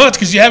worth that much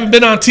because you haven't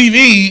been on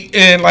TV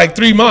in like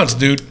 3 months,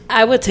 dude.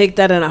 I would take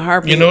that in a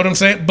heartbeat. You know what I'm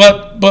saying?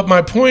 But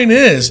my point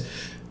is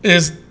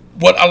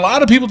what a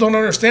lot of people don't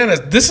understand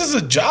is this is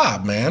a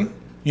job, man.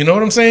 You know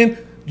what I'm saying?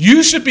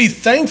 You should be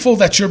thankful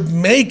that you're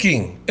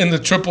making in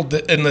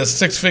the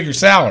six-figure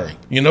salary.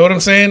 You know what I'm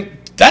saying?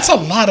 That's a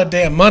lot of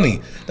damn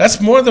money. That's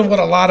more than what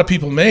a lot of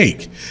people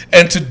make.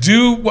 And to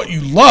do what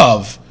you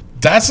love,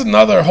 that's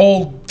another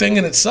whole thing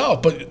in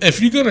itself. But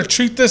if you're gonna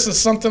treat this as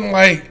something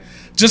like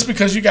just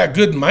because you got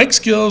good mic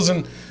skills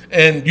and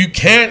you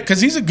can't, because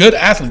he's a good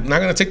athlete, I'm not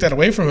gonna take that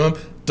away from him.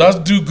 Does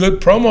do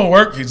good promo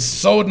work. He's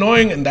so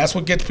annoying, and that's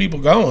what gets people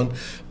going.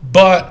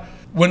 But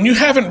when you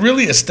haven't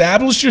really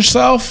established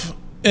yourself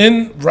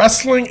in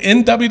wrestling,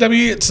 in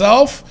WWE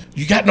itself,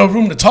 you got no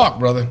room to talk,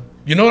 brother.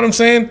 You know what I'm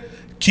saying?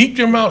 Keep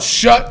your mouth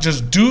shut.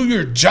 Just do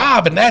your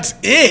job, and that's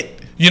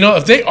it. You know,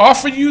 if they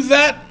offer you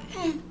that,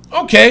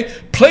 okay,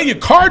 play your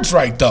cards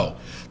right, though.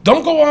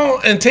 Don't go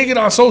on and take it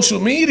on social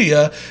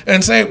media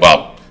and say,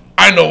 well,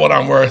 I know what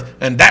I'm worth,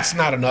 and that's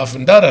not enough,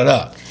 and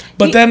da-da-da.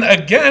 But then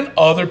again,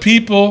 other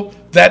people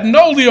that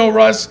know Lio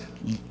Rush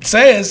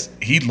says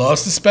he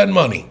loves to spend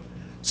money.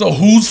 So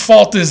whose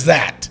fault is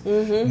that?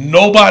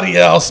 Nobody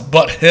else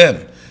but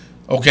him.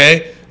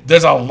 Okay?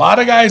 There's a lot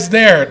of guys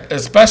there,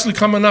 especially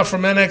coming up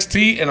from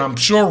NXT, and I'm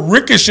sure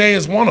Ricochet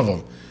is one of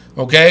them,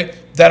 okay,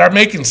 that are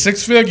making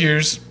six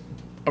figures,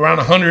 around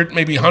 100,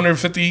 maybe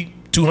 150,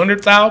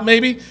 200,000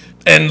 maybe.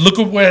 And look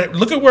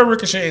at where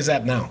Ricochet is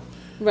at now.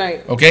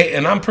 Right. Okay?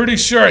 And I'm pretty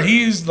sure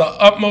he's the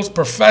utmost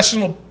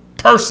professional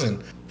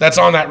person that's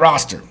on that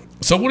roster.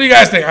 So what do you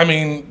guys think? I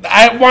mean,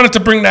 I wanted to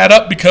bring that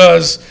up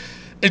because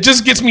it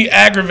just gets me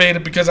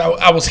aggravated because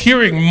I was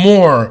hearing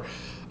more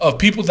of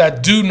people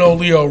that do know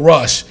Lio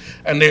Rush,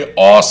 and they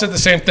all said the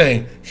same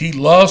thing. He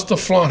loves to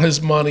flaunt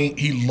his money.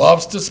 He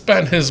loves to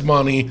spend his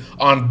money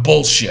on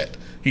bullshit.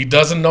 He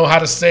doesn't know how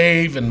to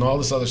save and all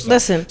this other stuff.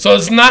 Listen. So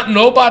it's not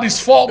nobody's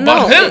fault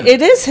but him.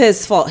 It is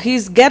his fault.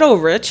 He's ghetto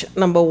rich,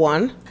 number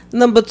one.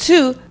 Number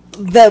two,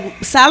 the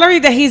salary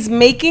that he's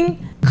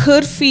making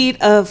could feed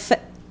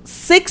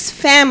 6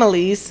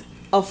 families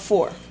of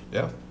 4.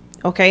 Yeah.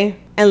 Okay?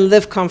 And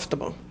live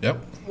comfortable. Yep.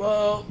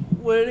 Well,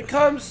 when it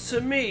comes to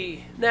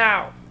me,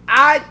 now,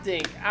 I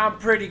think I'm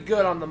pretty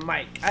good on the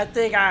mic. I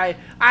think I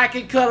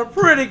can cut a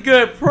pretty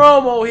good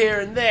promo here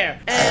and there.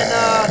 And,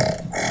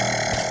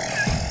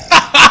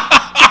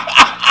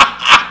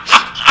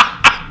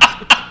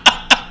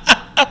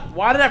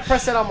 why did I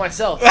press that on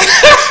myself?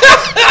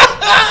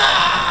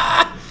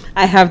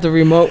 I have the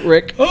remote,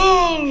 Rick.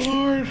 Oh,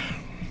 Lord.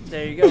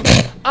 There you go.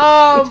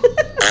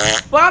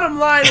 Bottom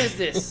line is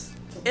this.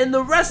 In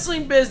the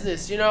wrestling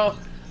business, you know,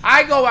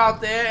 I go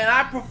out there and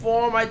I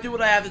perform. I do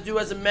what I have to do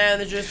as a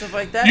manager and stuff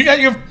like that. You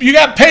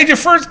got paid your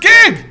first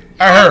gig,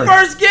 I heard.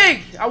 First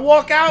gig. I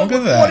walk out Look at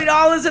with that.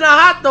 $40 and a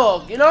hot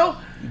dog, you know?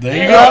 There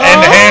you go.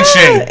 And the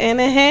handshake. And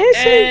a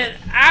handshake. And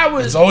I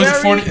was It's always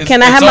very, 40.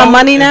 Can I have my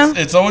money now?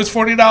 It's always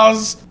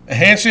 $40, a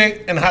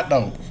handshake, and a hot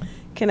dog.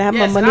 Can I have yes,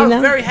 my and money I was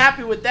now? very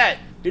happy with that,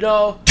 you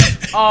know?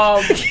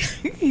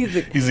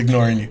 He's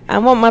ignoring you. I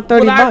want my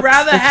 30 Would bucks. I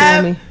rather that you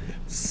have owe me.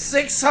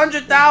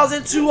 $600,000,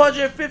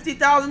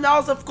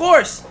 $250,000? Of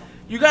course.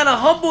 You gotta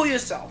humble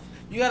yourself.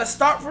 You gotta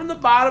start from the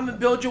bottom and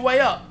build your way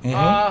up.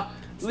 Start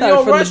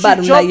Leo from Rush, the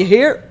bottom, you now jumped, you're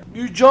here.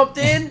 you jumped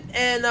in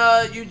and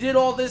you did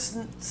all this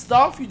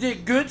stuff. You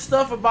did good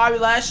stuff for Bobby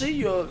Lashley.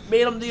 You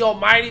made him the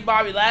almighty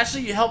Bobby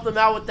Lashley. You helped him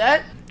out with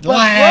that. But bro,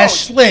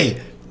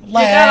 Lashley. you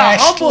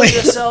gotta humble Lashley.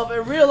 yourself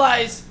and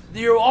realize that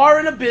you are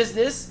in a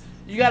business.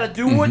 You gotta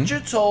do what you're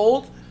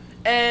told,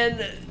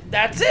 and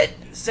that's it.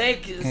 Say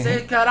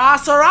cara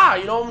sera.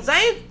 You know what I'm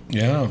saying?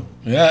 Yeah.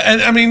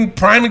 And I mean,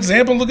 prime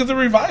example, look at the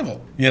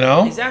Revival, you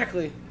know?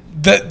 Exactly.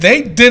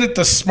 They did it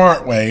the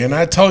smart way, and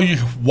I tell you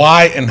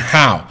why and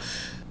how.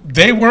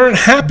 They weren't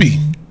happy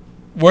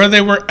where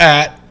they were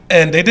at,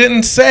 and they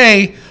didn't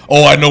say,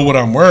 oh, I know what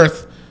I'm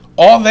worth.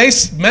 All they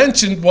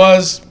mentioned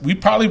was, we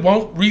probably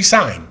won't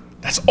re-sign.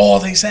 That's all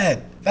they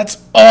said. That's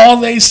all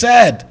they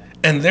said.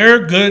 And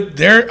they're good.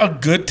 They're a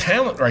good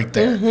talent right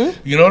there.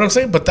 You know what I'm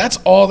saying? But that's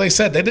all they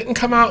said. They didn't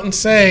come out and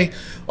say,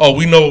 oh,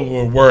 we know what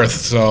we're worth,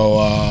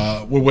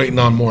 so we're waiting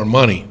on more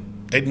money.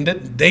 They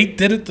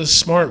did it the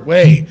smart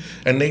way,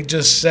 and they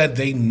just said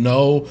they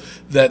know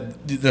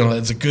that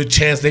there's a good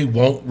chance they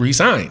won't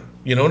resign.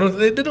 You know,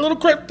 they did a little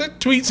cryptic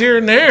tweets here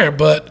and there,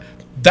 but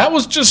that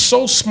was just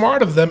so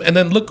smart of them. And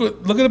then look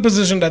at the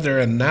position that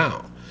they're in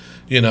now.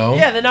 You know,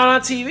 Yeah, they're not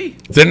on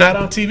TV. they're not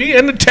on TV,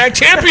 and the tag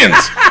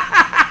champions.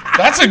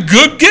 That's a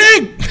good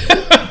gig,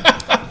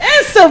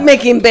 And still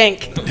making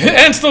bank.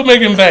 and still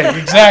making bank.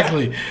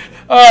 Exactly.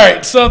 All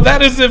right, so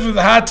that is it for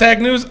the hot tag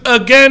news.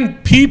 Again,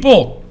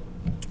 people,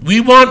 we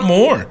want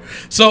more.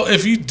 So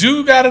if you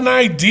do got an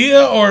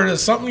idea or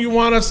there's something you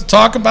want us to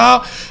talk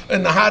about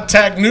in the hot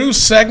tag news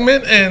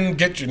segment and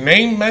get your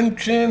name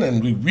mentioned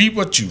and we read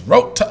what you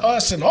wrote to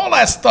us and all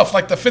that stuff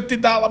like the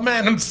 $50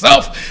 man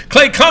himself,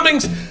 Clay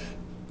Cummings,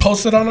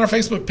 post it on our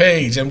Facebook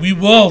page and we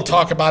will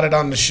talk about it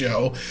on the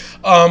show.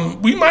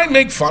 We might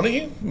make fun of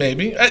you,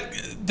 maybe.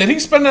 Did he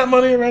spend that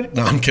money already?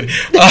 No, I'm kidding.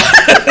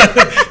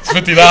 It's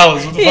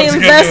 $50. What the fuck's he gonna do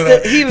with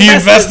that? He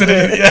invested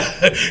in it.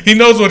 Yeah. He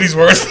knows what he's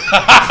worth.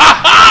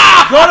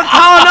 Go to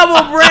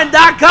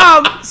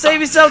collardoublebrand.com. Save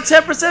yourself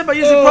 10% by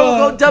using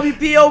promo code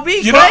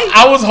WPOV. You know,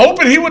 I was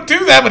hoping he would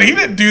do that, but he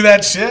didn't do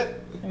that shit.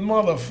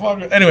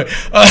 Motherfucker. Anyway,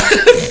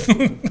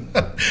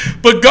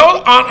 but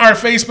go on our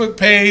Facebook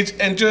page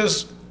and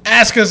just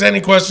ask us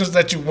any questions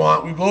that you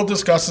want. We will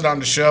discuss it on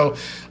the show.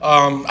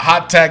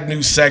 Hot tag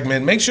news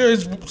segment. Make sure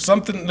it's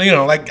something, you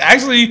know, like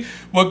actually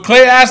what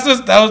Clay asked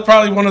us, that was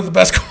probably one of the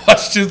best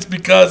questions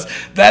because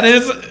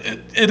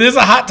it is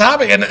a hot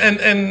topic. And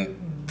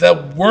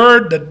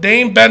the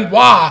name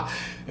Benoit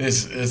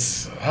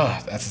is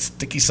that's a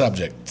sticky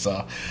subject.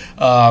 So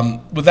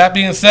with that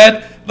being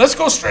said, let's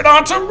go straight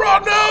on to Raw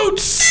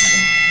Notes.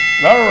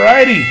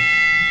 Alrighty.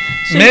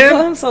 Should you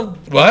call him so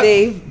What?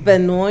 Dave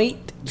Benoit?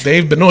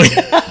 Dave Benoit.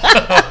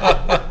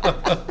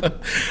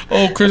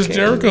 Oh, Chris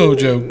Jericho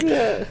joke.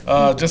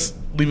 Just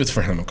leave it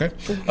for him, okay?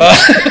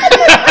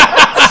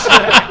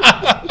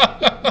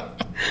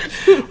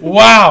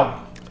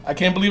 Wow. I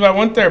can't believe I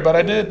went there, but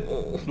I did.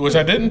 Which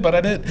I didn't, but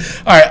I did.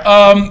 All right.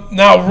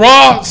 Now,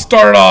 Raw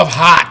started off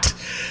hot.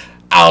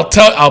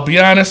 I'll be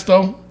honest,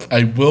 though.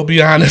 I will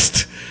be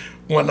honest.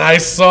 When I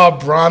saw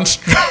Braun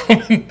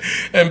Strowman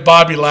and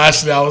Bobby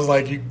Lashley, I was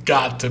like, you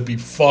got to be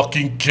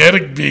fucking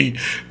kidding me.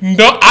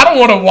 No, I don't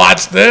want to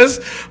watch this.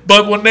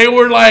 But when they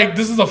were like,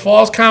 this is a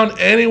Falls Count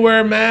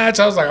Anywhere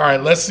match, I was like, all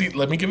right, let's see.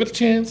 Let me give it a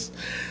chance.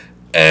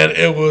 And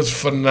it was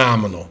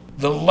phenomenal.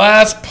 The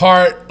last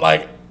part,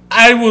 like,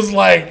 I was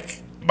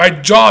like, my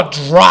jaw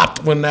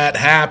dropped when that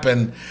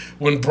happened,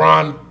 when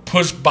Braun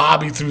pushed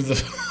Bobby through the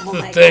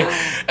thing.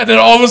 God. And then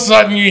all of a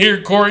sudden you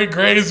hear Corey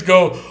Graves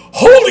go,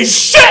 holy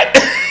shit!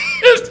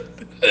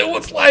 It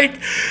was like,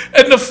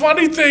 and the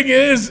funny thing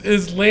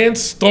is Lance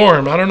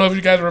Storm. I don't know if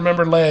you guys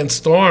remember Lance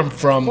Storm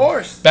from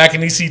back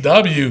in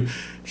ECW.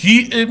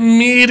 He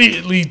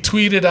immediately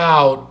tweeted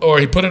out, or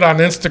he put it on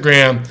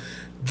Instagram,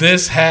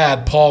 this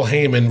had Paul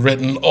Heyman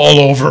written all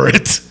over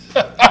it.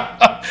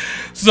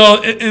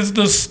 So it is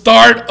the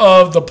start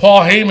of the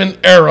Paul Heyman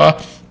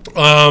era.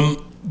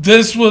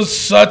 This was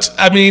such.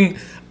 I mean,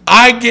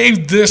 I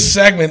gave this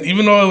segment,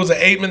 even though it was an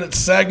 8-minute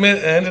segment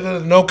and ended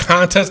in a no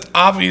contest,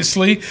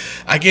 obviously,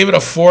 I gave it a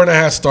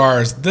 4.5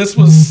 stars. This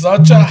was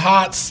such a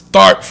hot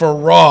start for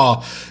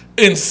Raw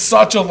in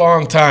such a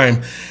long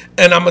time.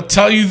 And I'm going to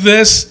tell you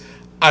this,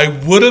 I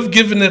would have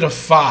given it a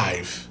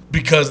 5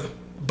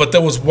 but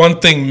there was one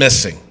thing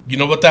missing. You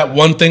know what that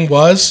one thing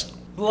was?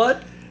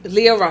 Blood?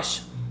 Leo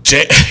Rush.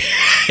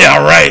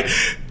 Yeah, right.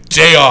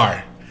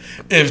 JR.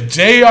 If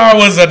JR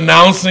was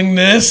announcing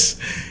this,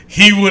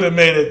 he would have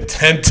made it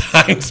 10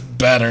 times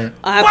better.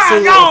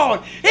 Absolutely. My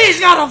God, he's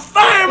got a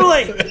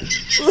family.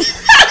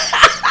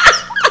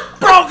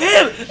 Broke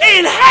him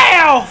in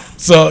half.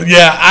 So,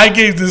 yeah, I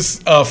gave this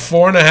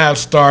 4.5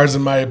 stars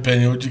in my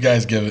opinion. What'd you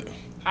guys give it?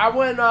 I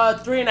went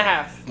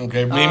 3.5.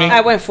 Okay, Mimi?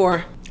 I went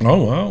 4.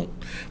 Oh, wow.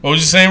 What was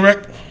you saying,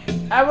 Rick?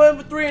 I went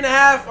with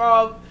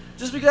 3.5.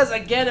 Just because,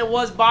 again, it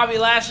was Bobby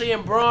Lashley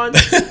and Braun.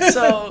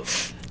 So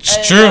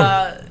It's true.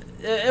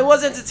 It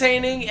was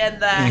entertaining,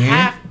 and the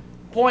half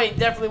point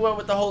definitely went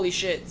with the holy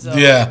shit. So.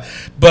 Yeah,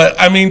 but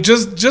I mean,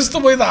 just the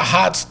way the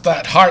hot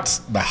start. Heart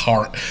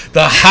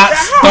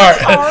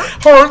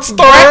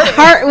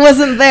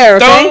wasn't there,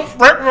 okay? Don't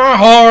break my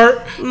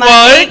heart.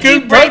 My achy,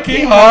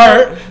 breaky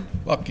heart.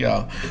 Fuck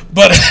y'all.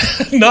 But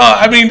no,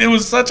 I mean, it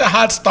was such a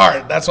hot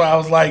start. That's why I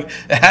was like,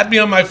 it had me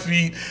on my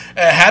feet.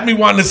 It had me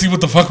wanting to see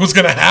what the fuck was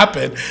gonna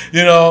happen,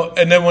 you know.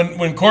 And then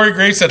when Corey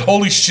Graves said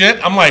 "holy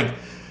shit," I'm like,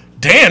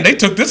 damn, they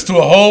took this to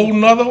a whole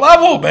nother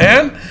level,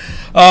 man.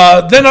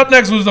 Then up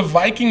next was the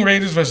Viking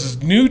Raiders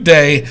versus New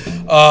Day.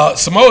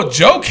 Samoa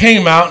Joe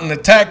came out and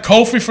attacked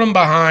Kofi from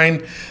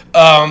behind.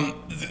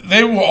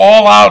 They were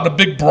all out in a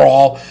big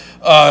brawl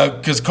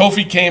because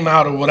Kofi came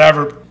out or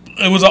whatever.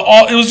 It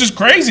was just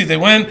crazy. They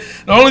went.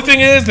 The only thing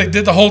is they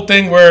did the whole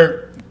thing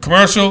where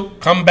commercial,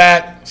 come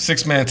back,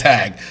 6-man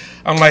tag.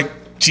 I'm like,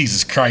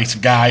 Jesus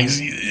Christ, guys.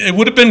 It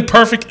would have been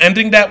perfect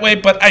ending that way,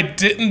 but I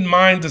didn't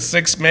mind the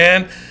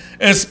 6-man,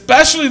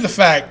 especially the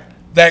fact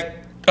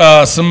that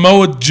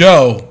Samoa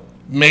Joe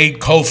made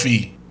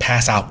Kofi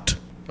pass out.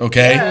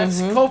 Okay? Yeah, that's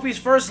Kofi's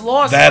first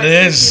loss. That in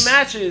is. 50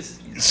 matches.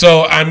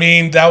 So, I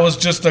mean, that was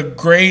just a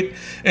great...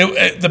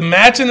 the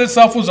match in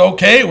itself was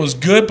okay. It was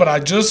good, but I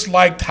just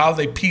liked how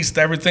they pieced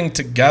everything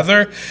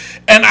together.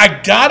 And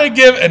I got to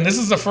give... And this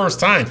is the first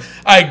time.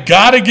 I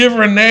got to give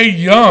Renee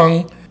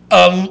Young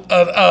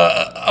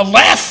a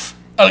laugh.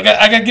 I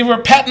got to give her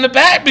a pat in the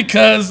back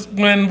because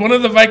when one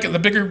of the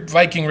bigger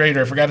Viking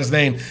Raider, I forgot his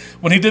name,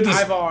 when he did this...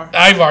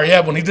 Ivar, yeah.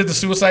 When he did the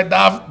suicide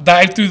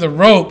dive through the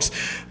ropes,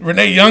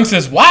 Renee Young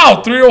says,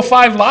 wow,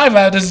 305 Live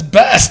at his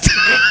best.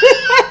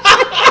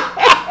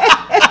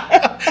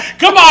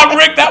 Come on,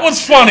 Rick, that was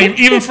funny,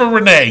 even for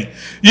Renee.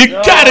 You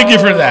gotta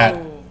give her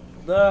that.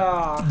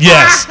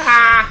 Yes.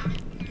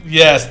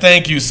 Yes,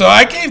 thank you. So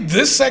I gave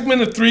this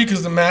segment a 3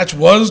 because the match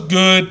was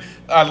good.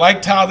 I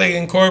liked how they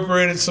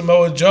incorporated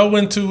Samoa Joe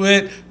into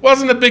it.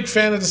 Wasn't a big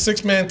fan of the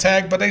 6-man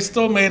tag, but they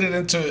still made it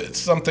into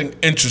something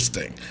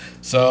interesting.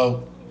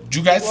 So,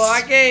 you guys... Well,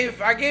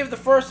 I gave the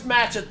first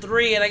match a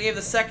 3, and I gave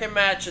the second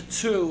match a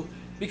 2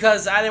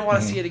 because I didn't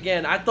want to see it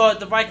again. I thought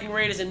the Viking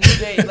Raiders and New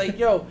Day, like,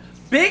 yo,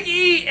 Big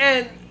E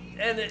and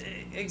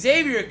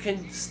Xavier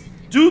can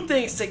do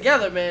things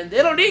together, man.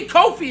 They don't need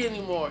Kofi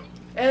anymore.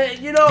 And,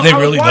 you know,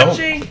 I was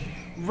watching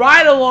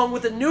Ride Along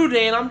with the New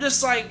Day, and I'm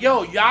just like,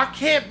 yo, y'all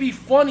can't be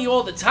funny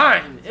all the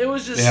time. It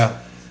was just,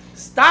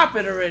 stop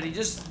it already.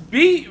 Just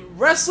be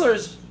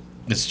wrestlers.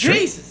 It's true.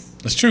 Jesus.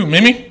 It's true.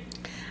 Mimi?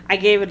 I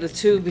gave it a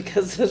 2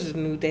 because of the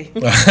New Day.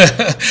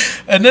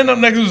 And then up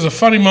next was a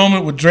funny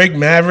moment with Drake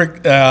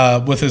Maverick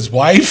with his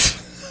wife.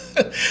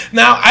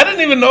 Now, I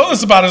didn't even know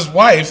this about his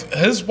wife.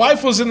 His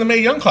wife was in the Mae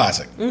Young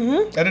Classic.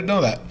 Mm-hmm. I didn't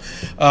know that.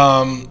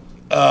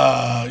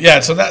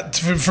 So that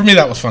for me,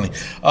 that was funny.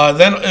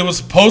 Then it was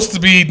supposed to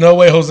be No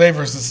Way Jose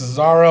versus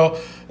Cesaro.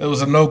 It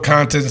was a no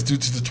contest due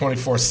to the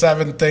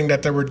 24/7 thing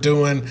that they were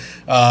doing.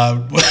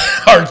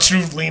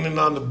 R-Truth leaning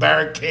on the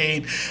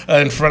barricade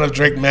in front of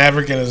Drake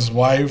Maverick and his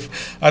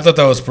wife. I thought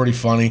that was pretty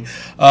funny.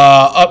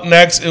 Up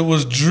next, it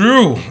was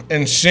Drew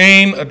and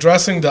Shane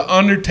addressing The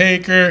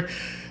Undertaker.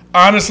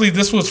 Honestly,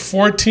 this was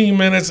 14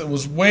 minutes. It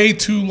was way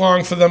too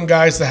long for them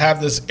guys to have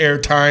this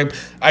airtime.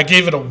 I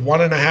gave it a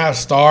 1.5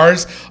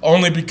 stars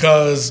only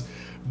because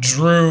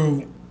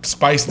Drew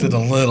spiced it a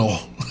little,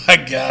 I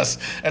guess.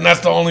 And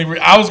that's the only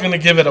I was going to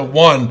give it a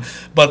 1,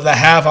 but the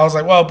half, I was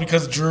like, well,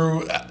 because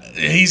Drew,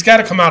 he's got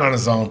to come out on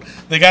his own.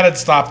 They got to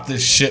stop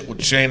this shit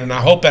with Shane, and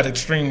I hope at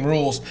Extreme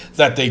Rules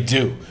that they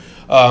do.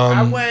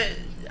 I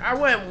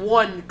went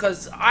 1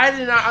 because I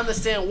did not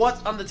understand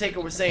what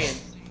Undertaker was saying.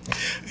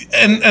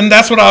 And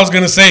that's what I was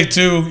going to say,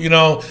 too. You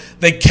know,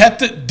 they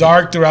kept it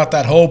dark throughout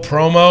that whole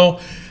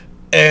promo,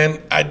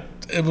 and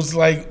it was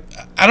like,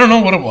 I don't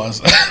know what it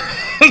was.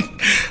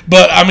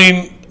 But, I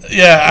mean,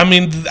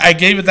 I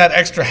gave it that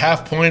extra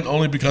half point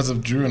only because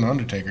of Drew and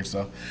Undertaker,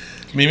 so.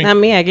 Mimi? Not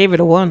me, I gave it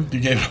a 1. You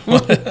gave it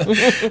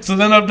 1. So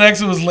then up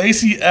next, it was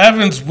Lacey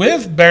Evans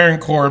with Baron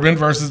Corbin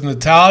versus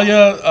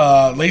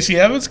Natalya. Lacey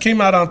Evans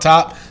came out on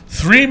top.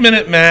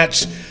 3-minute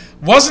match.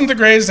 Wasn't the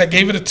greatest. I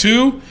gave it a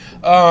 2.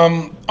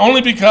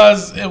 Only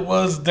because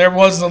there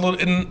was a little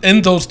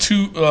in those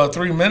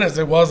 3 minutes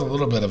there was a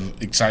little bit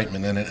of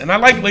excitement in it, and I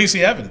like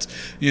Lacey Evans.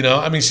 You know,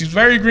 I mean, she's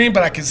very green,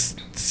 but I can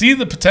see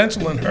the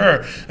potential in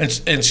her,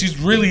 and she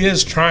really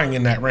is trying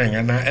in that ring,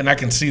 and I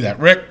can see that.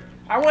 Rick,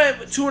 I went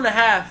with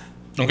 2.5.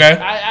 Okay.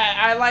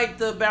 I like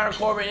the Baron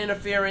Corbin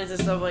interference and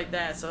stuff like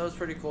that, so it was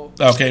pretty cool.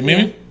 Okay,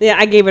 Mimi? Yeah,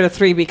 I gave it a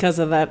 3 because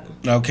of that.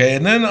 Okay,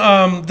 and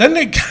then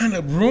they kind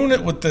of ruin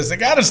it with this. They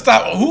got to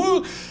stop.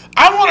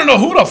 I want to know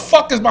who the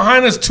fuck is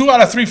behind this 2 out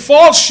of 3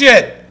 false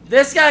shit.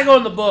 This got to go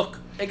in the book.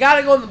 It got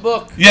to go in the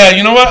book. Yeah,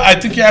 you know what? I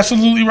think you're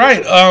absolutely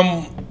right.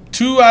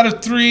 2 out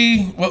of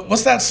 3.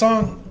 What's that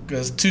song?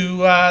 Because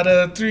 2 out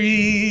of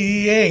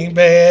 3 ain't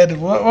bad.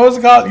 What was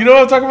it called? You know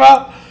what I'm talking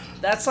about?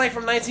 That's like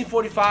from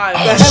 1945.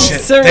 Oh, That's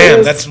shit. serious.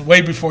 Damn, that's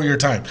way before your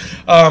time.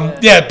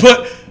 Yeah,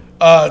 put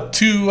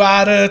 2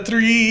 out of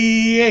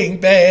 3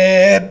 ain't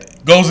bad.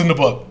 Goes in the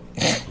book.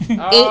 Ain't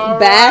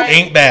bad.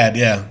 Ain't bad,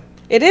 yeah.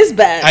 It is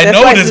bad. I That's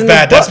know why it it's is in the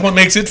bad. That's book. what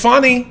makes it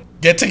funny.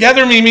 Get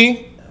together,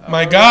 Mimi.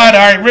 My God. All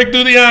right, Rick,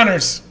 do the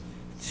honors.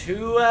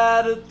 2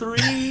 out of 3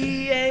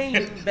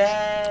 ain't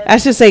bad. I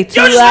should say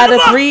 2 Yo, just out in of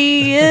the book.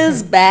 3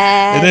 is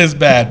bad. It is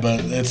bad,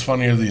 but it's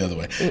funnier the other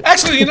way.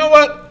 Actually, you know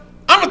what?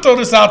 I'm going to throw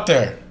this out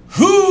there.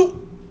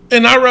 Who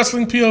in our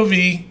wrestling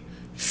POV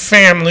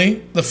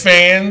family, the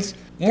fans,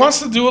 wants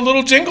to do a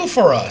little jingle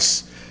for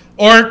us?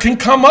 Or can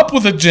come up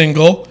with a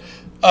jingle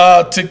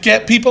to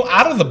get people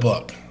out of the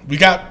book? We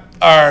got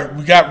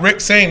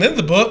Rick saying in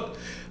the book,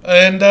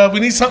 and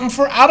we need something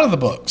for out of the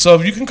book. So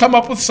if you can come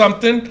up with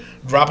something,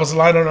 drop us a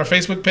line on our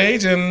Facebook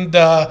page, and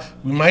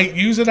we might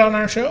use it on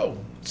our show.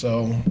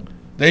 So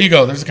there you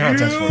go. There's a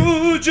contest for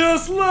you. You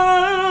just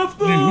left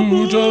the You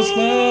book. just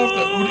left.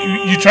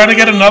 You trying to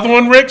get another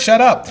one, Rick?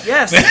 Shut up.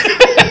 Yes.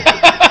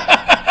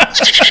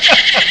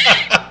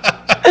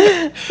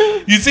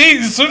 You see,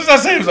 as soon as I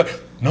say it, it was like,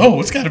 no,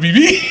 it's got to be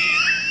me.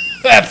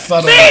 That son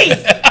of Me!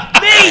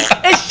 Me!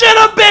 It should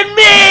have been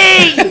me!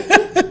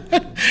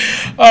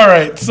 All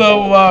right,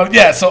 so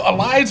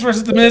Elias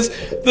versus The Miz.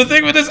 The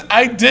thing with this,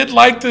 I did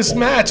like this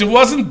match. It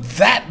wasn't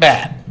that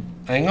bad.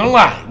 I ain't gonna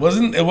lie.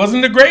 It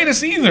wasn't the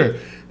greatest either.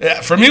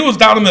 For me, it was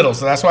down the middle,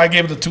 so that's why I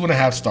gave it a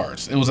 2.5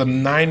 stars. It was a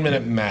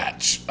 9-minute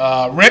match.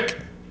 Rick,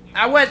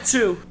 I went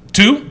 2.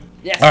 2.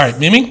 Yes. All right,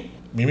 Mimi.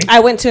 I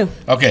went 2.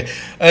 Okay,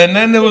 and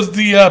then there was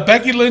the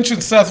Becky Lynch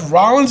and Seth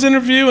Rollins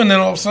interview, and then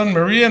all of a sudden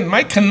Maria and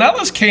Mike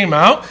Kanellis came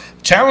out,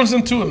 challenged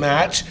them to a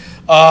match.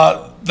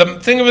 The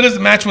thing of it is, the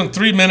match went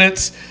 3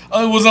 minutes.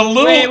 It was a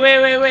little. Wait.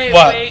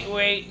 What?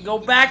 Wait. Go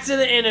back to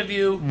the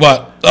interview.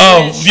 What?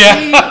 Oh, And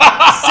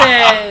yeah. She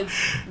said,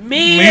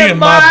 me and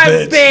my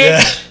bitch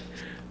Yeah.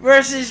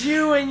 versus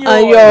you and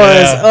yours. Yours.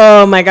 Yeah.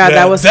 Oh my God, Yeah,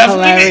 that was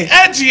definitely hilarious.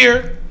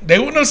 edgier. They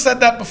wouldn't have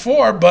said that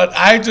before, but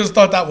I just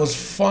thought that was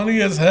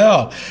funny as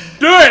hell.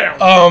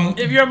 Damn.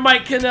 If you're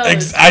Mike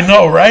Kanellis. I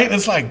know, right?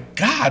 It's like,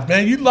 God,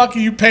 man, you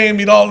lucky you paying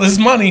me all this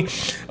money.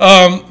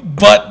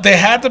 But they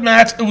had the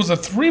match. It was a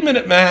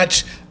 3-minute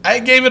match. I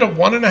gave it a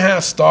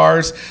 1.5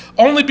 stars,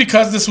 only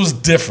because this was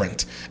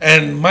different.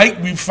 And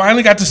we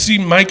finally got to see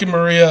Mike and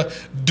Maria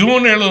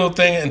doing their little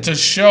thing and to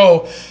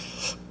show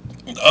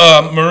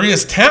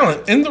Maria's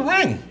talent in the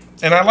ring.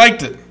 And I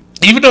liked it.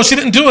 Even though she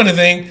didn't do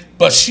anything,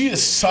 but she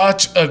is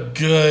such a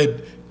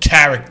good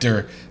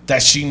character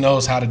that she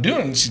knows how to do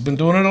it. And she's been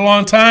doing it a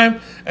long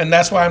time, and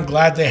that's why I'm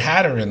glad they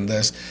had her in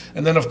this.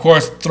 And then, of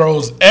course,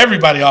 throws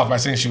everybody off by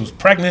saying she was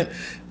pregnant.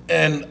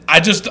 And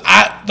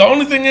the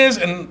only thing is,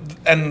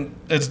 and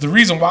it's the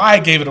reason why I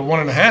gave it a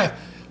 1.5,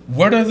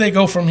 where do they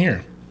go from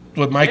here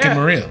with Mike and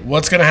Maria?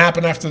 What's going to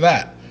happen after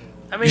that?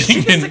 I mean,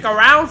 she can stick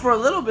around for a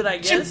little bit, I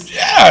guess.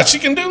 She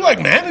can do like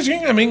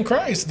managing. I mean,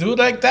 Christ, do it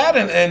like that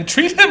and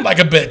treat him like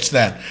a bitch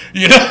then.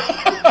 You know?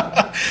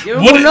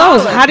 Who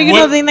knows? How do you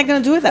know they're not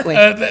going to do it that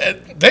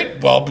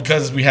way?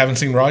 Because we haven't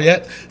seen Raw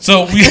yet.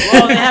 So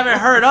Well, they haven't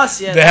heard us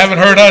yet. They haven't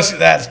heard us.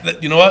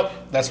 You know what?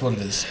 That's what it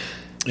is.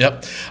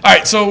 Yep. All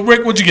right. So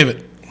Rick, what'd you give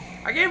it?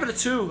 I gave it a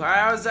 2.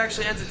 I was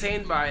actually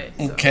entertained by it.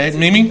 So. Okay,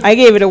 Mimi. I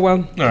gave it a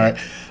 1. All right.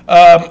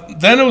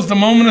 Then it was the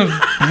Moment of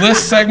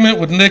Bliss segment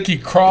with Nikki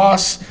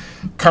Cross.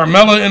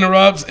 Carmella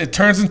interrupts. It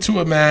turns into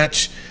a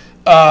match.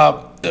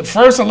 At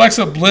first,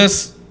 Alexa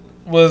Bliss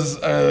was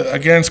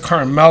against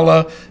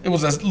Carmella. It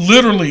was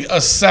literally a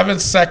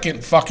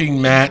 7-second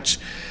fucking match.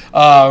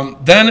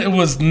 Then it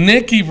was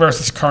Nikki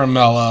versus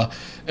Carmella.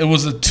 It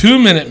was a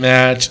 2-minute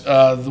match.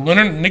 The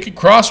winner, Nikki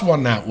Cross,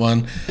 won that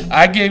one.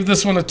 I gave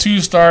this one a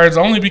 2 stars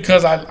only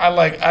because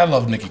I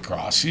love Nikki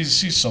Cross.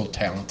 She's so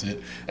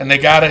talented, and they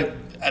got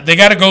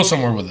to go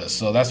somewhere with this.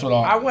 So that's what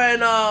I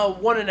went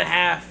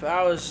 1.5.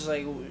 I was just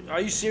like, are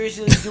you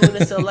seriously doing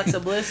this to Alexa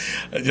Bliss?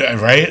 Yeah,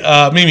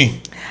 right,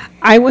 Mimi.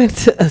 I went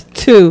to a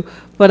 2,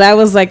 but I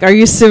was like, are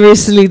you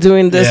seriously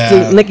doing this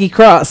to Nikki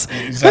Cross?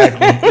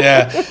 Exactly.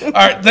 Yeah. All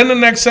right. Then the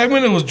next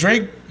segment, it was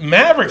Drake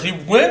Maverick. He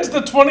wins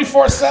the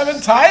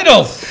 24/7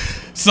 title.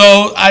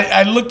 So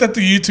I looked at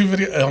the YouTube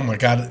video. Oh my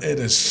God, it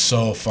is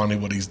so funny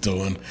what he's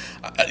doing.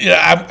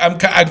 I'm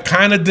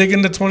kind of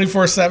digging the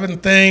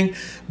 24/7 thing,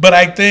 but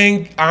I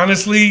think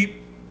honestly,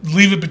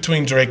 leave it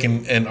between Drake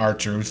and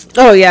R-Truth.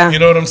 Oh yeah. You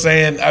know what I'm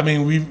saying? I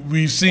mean,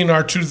 we've seen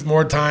R-Truth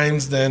more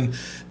times than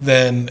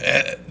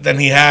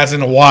he has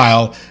in a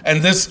while,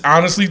 and this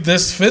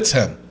fits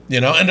him. You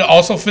know, and it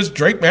also fits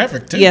Drake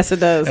Maverick too. Yes, it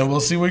does. And we'll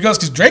see where he goes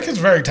because Drake is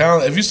very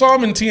talented. If you saw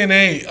him in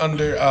TNA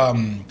under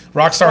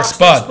Rockstar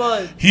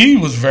Spud, he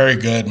was very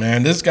good,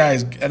 man. This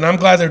guy's, and I'm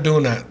glad they're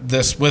doing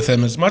this with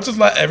him. As much as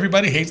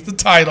everybody hates the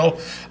title,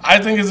 I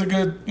think it's a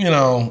good,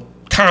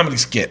 comedy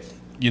skit.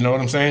 You know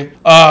what I'm saying?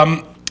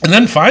 And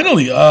then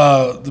finally,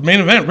 the main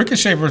event: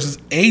 Ricochet versus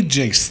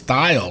AJ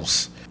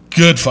Styles.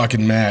 Good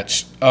fucking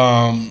match.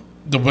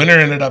 The winner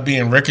ended up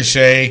being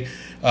Ricochet,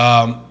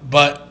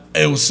 but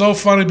it was so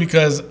funny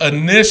because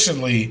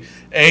initially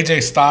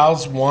AJ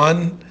Styles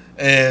won,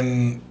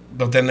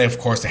 but then they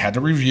had to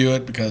review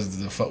it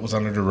because the foot was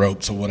under the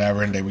ropes or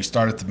whatever, and they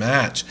restarted the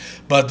match.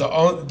 But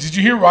did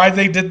you hear why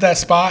they did that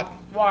spot?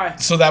 Why?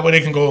 So that way they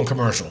can go in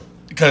commercial.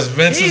 Because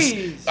Vince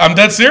I'm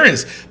dead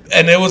serious.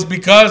 And it was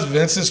because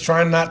Vince is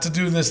trying not to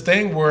do this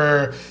thing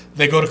where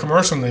they go to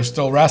commercial and they're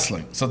still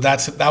wrestling. So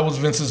that was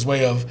Vince's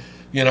way of,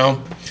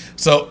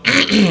 So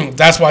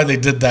that's why they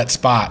did that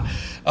spot.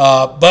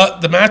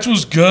 But the match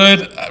was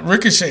good.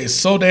 Ricochet is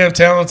so damn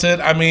talented.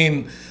 I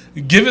mean,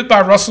 give it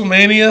by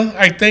WrestleMania.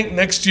 I think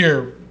next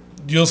year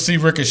you'll see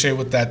Ricochet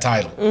with that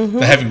title,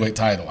 the heavyweight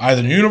title,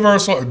 either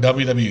Universal or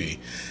WWE.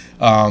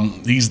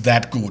 He's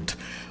that good.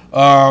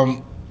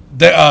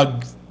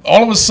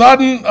 All of a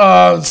sudden,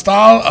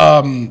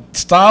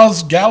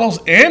 Styles, Gallows,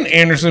 and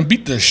Anderson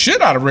beat the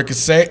shit out of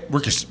Ricochet. They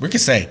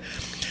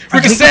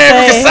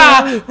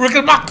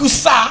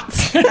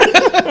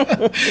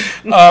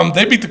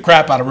beat the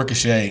crap out of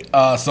Ricochet.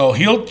 So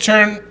heel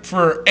turn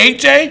for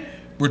AJ,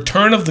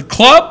 return of the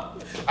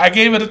club. I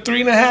gave it a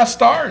 3.5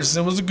 stars.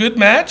 It was a good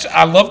match.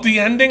 I loved the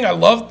ending. I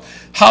loved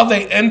how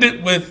they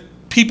ended with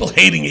people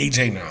hating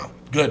AJ now.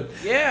 Good.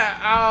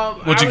 Yeah.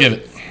 What'd you give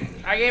it?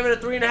 I gave it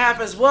a 3.5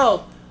 as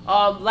well.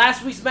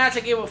 Last week's match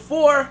I gave it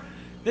 4.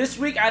 This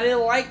week I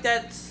didn't like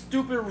that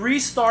stupid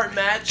restart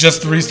match.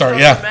 Just the restart,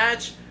 yeah.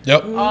 Match.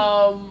 Yep.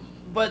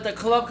 But the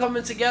club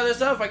coming together and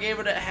stuff, I gave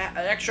it an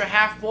extra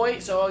half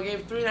point, so I gave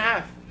it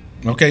 3.5.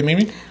 Okay,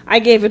 Mimi? I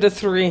gave it a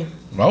 3.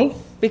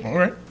 Oh, all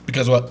right.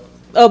 Because what?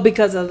 Oh,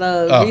 because of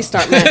the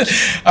restart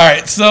match. All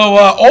right, so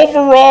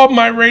overall,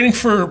 my rating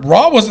for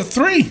Raw was a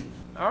 3.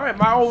 All right,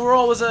 my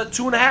overall was a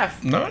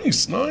 2.5.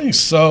 Nice.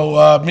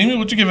 So, Mimi,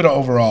 what'd you give it an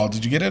overall?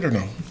 Did you get it or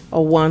no?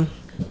 A 1.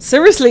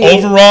 Seriously.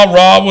 Overall,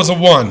 Raw was a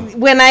 1.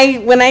 When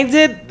I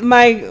did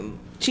my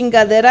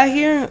chingadera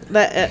here,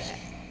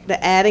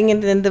 the adding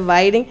and then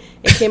dividing,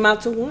 it came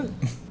out to 1.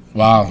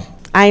 Wow.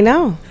 I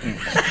know.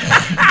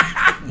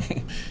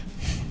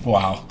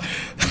 Wow.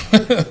 All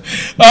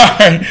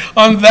right.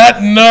 On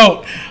that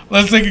note,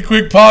 let's take a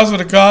quick pause for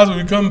the cause. When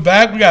we come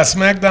back, we got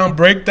SmackDown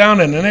Breakdown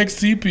and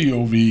NXT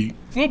POV.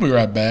 We'll be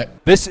right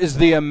back. This is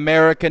the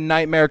American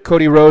Nightmare,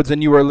 Cody Rhodes,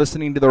 and you are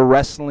listening to the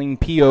Wrestling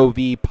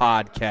POV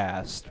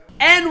podcast.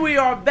 And we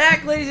are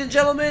back, ladies and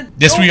gentlemen.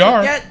 Yes, we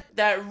are. Don't forget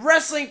that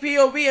Wrestling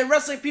POV and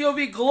Wrestling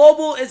POV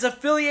Global is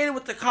affiliated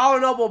with the Collar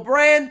Noble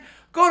brand.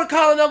 Go to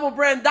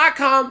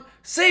collarnoblebrand.com.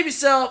 Save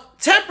yourself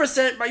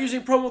 10% by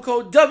using promo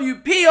code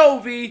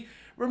WPOV.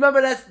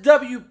 Remember, that's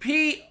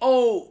WPOV.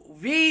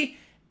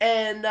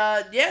 And,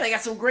 they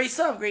got some great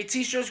stuff. Great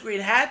t-shirts,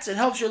 great hats. It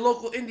helps your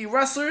local indie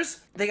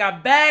wrestlers. They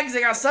got bags,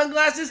 they got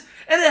sunglasses.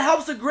 And it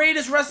helps the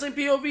greatest Wrestling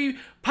POV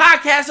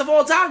podcast of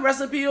all time,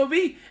 Wrestling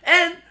POV.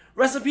 And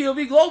Wrestling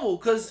POV Global,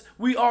 because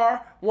we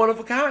are one of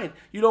a kind.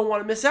 You don't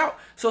want to miss out.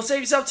 So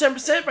save yourself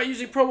 10% by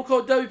using promo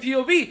code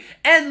WPOV.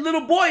 And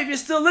little boy, if you're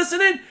still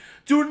listening,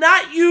 do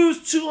not use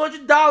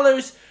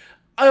 $200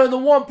 on the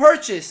one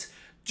purchase.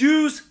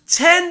 Use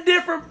 10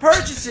 different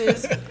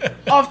purchases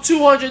of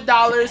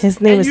 $200.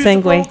 His name is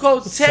Sengwe. Promo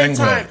code 10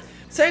 times.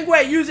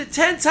 Sengwe, use it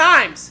 10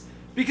 times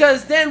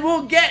because then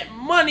we'll get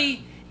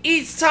money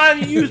each time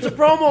you use the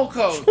promo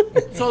code.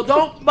 So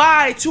don't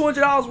buy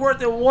 $200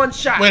 worth in one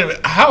shot. Wait a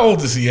minute. How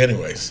old is he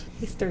anyways?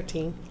 He's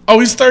 13. Oh,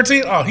 he's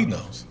 13? Oh, he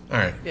knows. All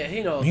right. Yeah,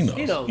 he knows. He knows.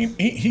 He knows.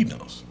 He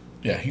knows.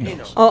 Yeah, he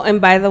knows. Oh, and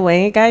by the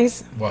way,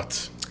 guys.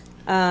 What?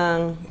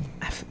 I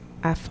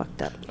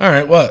fucked up. All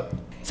right, what?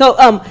 So,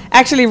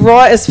 actually,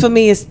 Raw is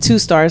 2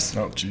 stars.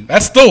 Oh, gee.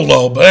 That's still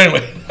low, but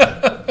anyway.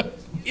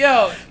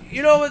 Yo,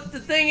 you know what the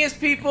thing is,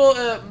 people?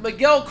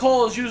 Miguel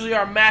Cole is usually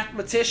our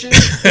mathematician.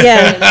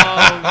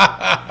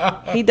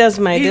 Yeah. He does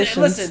my additions.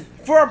 Listen,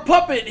 for a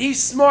puppet,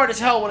 he's smart as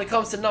hell when it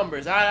comes to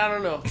numbers. I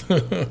don't know.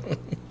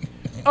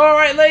 All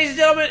right, ladies and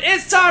gentlemen,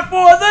 it's time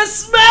for the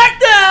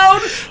SmackDown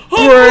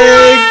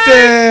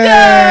Breakdown.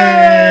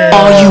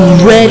 Are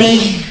you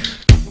ready?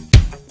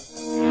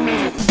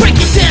 Break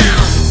it down.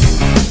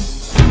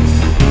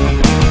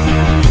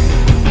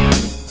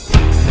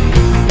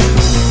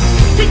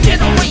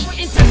 Degenerate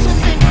into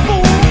something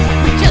fool.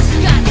 We just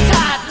got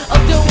tired of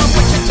doing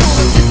what you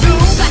told us to do.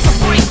 That's a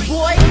break,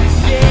 boy.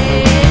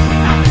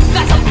 Yeah,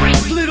 that's a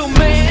break, little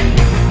man.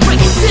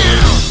 Break it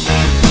down.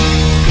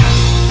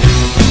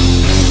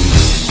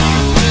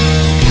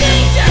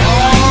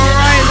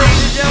 Alright,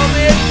 ladies and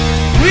gentlemen,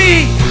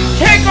 we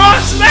kick off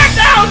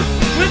SmackDown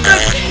with the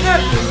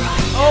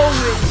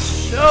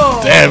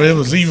but it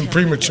was even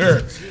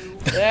premature,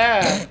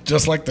 Yeah.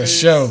 just like the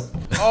show.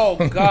 Oh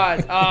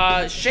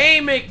God.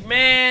 Shane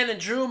McMahon and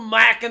Drew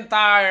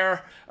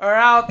McIntyre are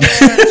out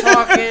there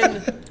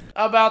talking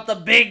about the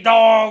big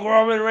dog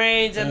Roman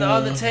Reigns and the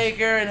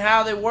Undertaker and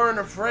how they weren't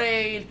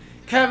afraid.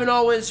 Kevin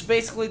Owens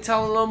basically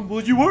telling them,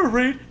 "Well, you were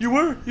afraid. You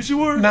were. Yes, you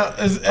were." Now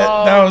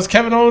is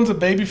Kevin Owens a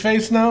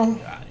babyface now?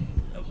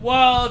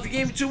 Well, if you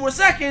gave me 2 more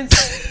seconds,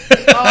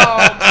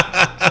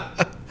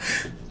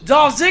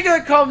 Dolph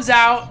Ziggler comes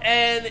out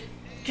and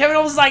Kevin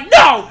Owens is like,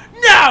 "No,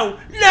 no,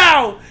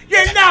 no,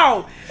 yeah,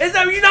 no.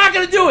 You're not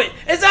gonna do it.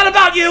 It's not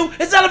about you.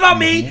 It's not about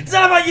me. It's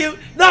not about you.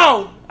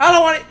 No, I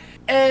don't want it."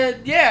 And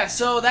yeah,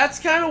 so that's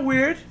kind of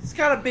weird. It's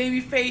kind of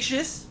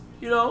baby-facious,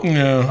 you know.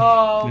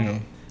 Yeah.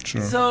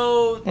 Sure.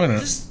 So Why not?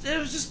 it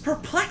was just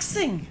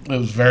perplexing. It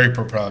was very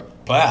perplexing.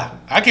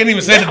 I can't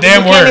even say the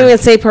damn You can't word. even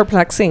say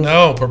perplexing.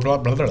 No,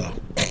 perplexing.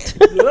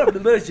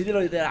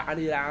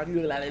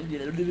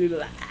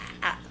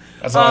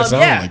 That's all it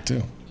sounded yeah. like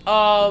too.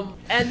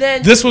 And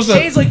then This was a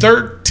Shane's like,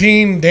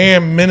 13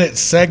 damn minute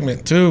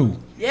segment too.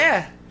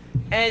 yeah.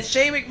 And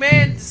Shane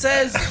McMahon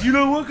says, "You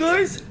know what,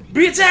 guys?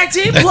 Be a tag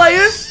team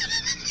players.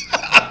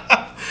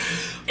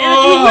 And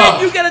if you win,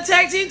 you get a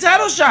tag team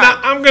title shot." Now,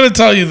 I'm going to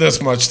tell you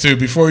this much, too,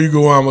 before you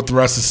go on with the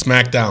rest of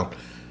SmackDown.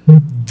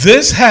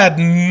 This had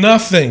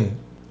nothing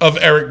of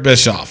Eric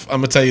Bischoff. I'm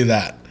going to tell you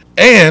that.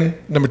 And,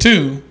 number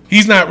 2,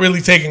 he's not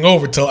really taking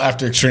over till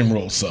after Extreme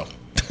Rules, so.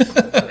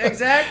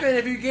 Exactly. And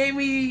if you gave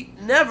me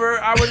never,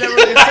 I would never have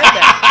said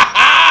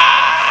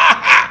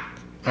that.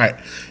 All right.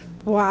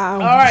 Wow. All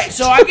right.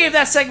 So I gave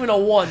that segment a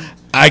 1.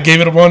 I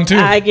gave it a 1, too.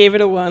 I gave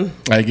it a 1.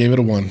 I gave it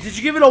a 1. Did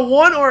you give it a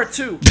 1 or a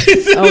 2?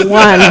 A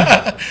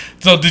 1.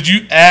 So, did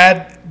you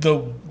add the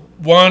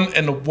 1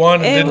 and the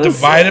 1 and then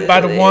divide it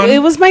by the 1?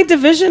 It was my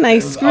division. I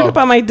screwed up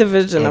on my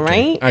division, all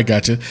Okay, right? I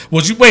got you.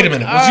 Wait a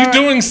minute. Was you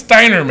doing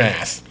Steiner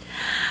math?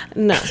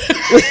 No.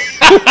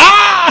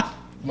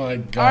 My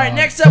God. All right.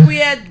 Next up, we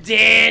had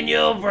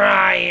Daniel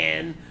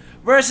Bryan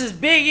versus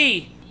Big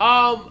E.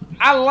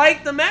 I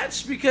like the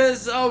match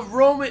because of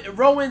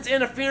Rowan's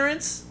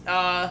interference.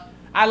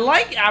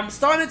 I'm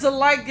starting to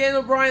like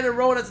Daniel Bryan and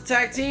Rowan as a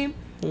tag team.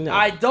 No.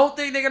 I don't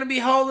think they're going to be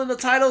holding the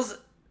titles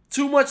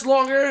too much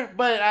longer,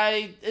 but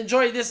I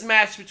enjoyed this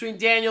match between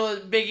Daniel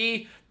and Big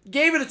E.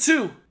 Gave it a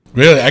 2.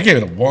 Really? I gave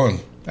it a 1.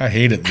 I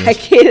hated this. I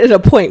gave it a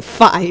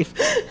 0.5.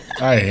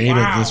 I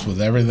hated this with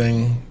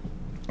everything.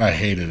 I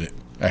hated it.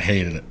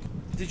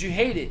 Did you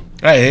hate it?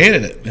 I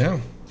hated it, yeah.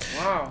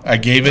 Wow. I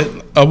gave it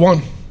a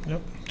 1.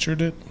 Yep, sure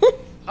did.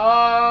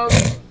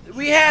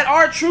 We had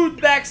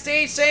R-Truth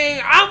backstage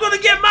saying, "I'm going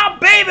to get my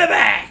baby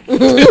back."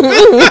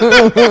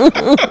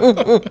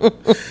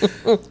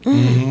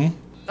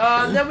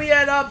 Then we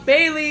had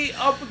Bailey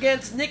up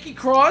against Nikki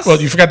Cross.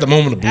 Well, you forgot the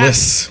moment of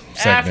bliss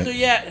segment.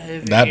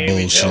 That Give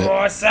me 2 bullshit.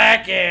 more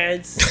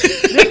seconds.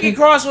 Nikki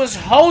Cross was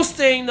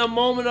hosting the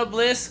moment of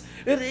bliss.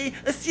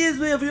 Excuse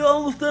me if you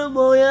understand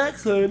my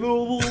accent.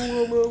 Really?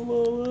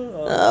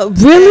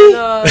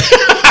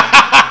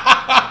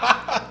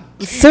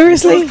 It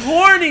Seriously? was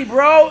corny,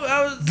 bro.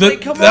 I was like,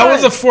 come That on.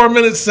 was a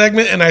 4-minute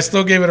segment, and I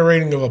still gave it a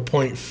rating of a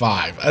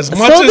 0.5. As much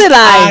So as did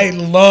I.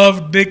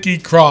 loved Nikki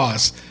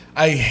Cross,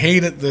 I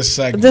hated this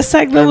segment. This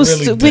segment I was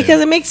really did.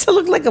 because it makes her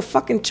look like a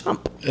fucking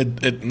chump.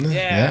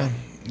 Yeah.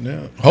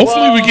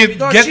 Hopefully we you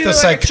thought get she the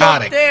looked like a chump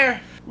psychotic.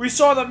 there. We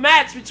saw the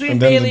match between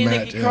And then Bailey the and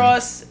match, Nikki yeah.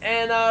 Cross,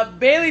 and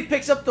Bailey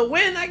picks up the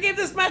win. I gave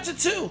this match a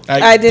 2.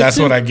 I did That's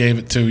too. what I gave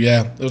it to,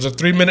 yeah. It was a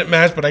 3-minute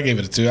match, but I gave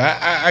it a 2.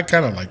 I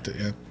kind of liked it,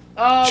 yeah.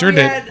 Sure we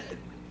did. had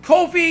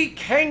Kofi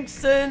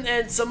Kingston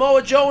and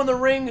Samoa Joe in the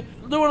ring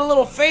doing a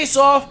little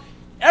face-off.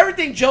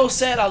 Everything Joe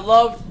said, I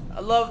loved. I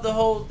loved the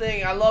whole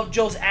thing. I love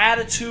Joe's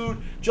attitude,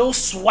 Joe's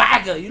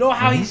swagger. You know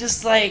how he's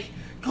just like,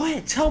 "Go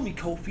ahead, tell me,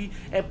 Kofi,"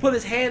 and put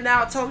his hand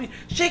out, tell me,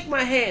 "Shake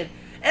my hand,"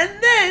 and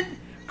then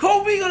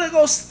Kofi gonna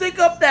go stick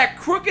up that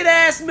crooked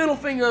ass middle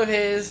finger of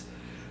his.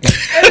 And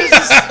it's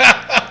just,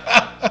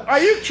 are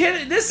you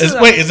kidding? This is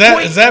a Is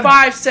that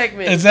 0.5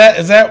 segment. Is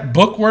that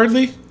book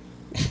worthy?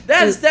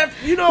 That is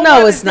definitely, No,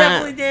 what? it's It not.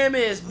 definitely damn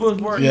is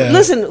bookwork. Yeah.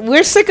 Listen,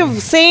 we're sick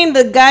of saying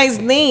the guy's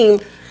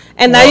name,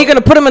 and now you're going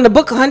to put him in the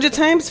book 100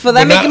 times? For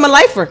that, But make him a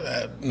lifer.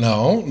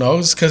 No,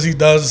 it's because he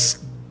does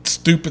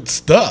stupid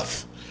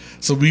stuff.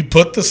 So we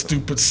put the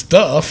stupid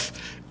stuff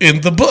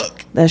in the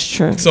book. That's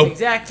true. So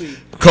Exactly.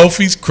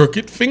 Kofi's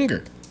crooked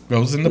finger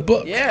goes in the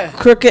book. Yeah.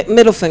 Crooked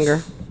middle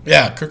finger.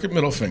 Yeah, crooked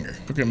middle finger.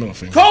 Crooked middle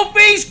finger.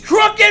 Kofi's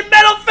crooked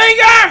middle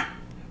finger!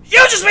 You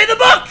just made the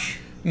book!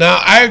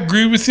 Now, I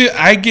agree with you.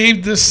 I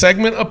gave this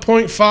segment a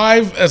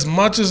 0.5. As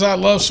much as I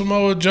love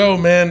Samoa Joe,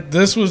 man,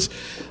 this was,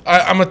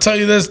 I'm going to tell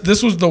you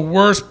this was the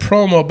worst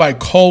promo by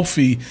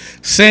Kofi,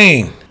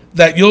 saying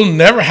that you'll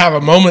never have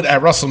a moment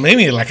at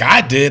WrestleMania like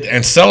I did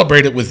and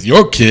celebrate it with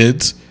your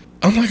kids.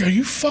 I'm like, are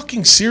you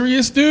fucking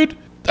serious, dude?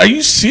 Are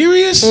you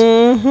serious?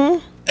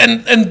 Mm-hmm.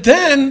 And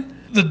then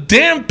the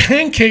damn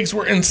pancakes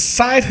were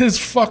inside his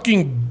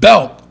fucking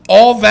belt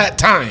all that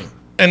time.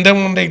 And then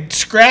when they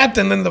scrapped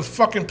and then the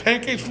fucking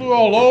pancakes flew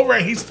all over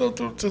and he still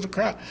threw it to the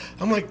crowd.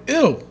 I'm like,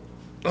 ew.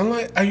 I'm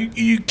like,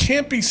 you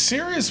can't be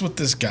serious with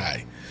this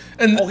guy.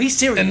 And he's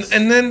serious.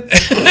 And then,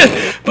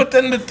 but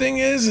then the thing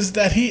is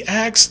that he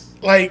acts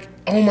like,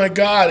 oh my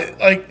God,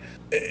 like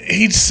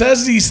he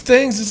says these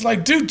things. It's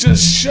like, dude,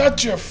 just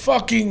shut your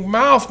fucking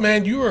mouth,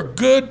 man. You are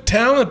good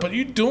talent, but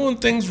you're doing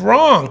things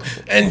wrong.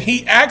 And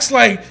he acts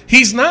like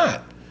he's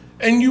not.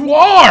 And you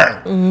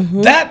are.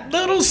 Mm-hmm. That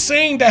little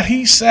saying that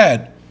he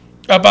said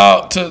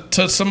about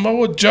to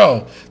Samoa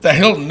Joe, that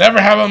he'll never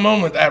have a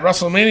moment at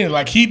WrestleMania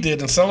like he did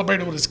and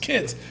celebrated with his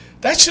kids,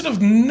 that should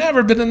have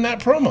never been in that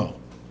promo.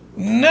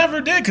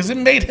 Never did, because it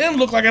made him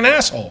look like an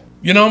asshole.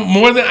 You know,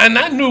 more than, and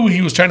I knew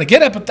he was trying to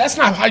get at, but that's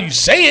not how you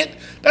say it.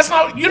 That's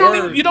not, you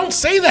don't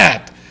say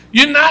that.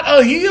 You're not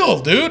a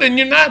heel, dude, and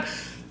you're not,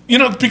 you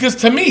know, because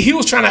to me, he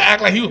was trying to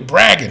act like he was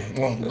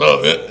bragging. Well,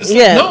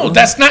 no,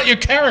 that's not your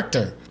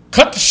character.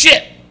 Cut the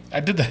shit. I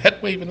did the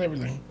head wave and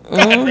everything.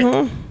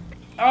 Mm-hmm.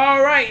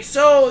 All right,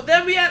 so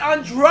then we had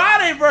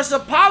Andrade versus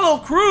Apollo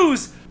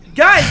Crews.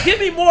 Guys,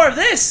 give me more of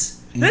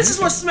this. This is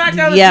what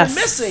SmackDown has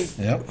been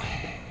missing. Yep.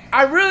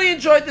 I really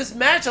enjoyed this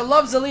match. I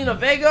love Zelina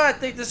Vega. I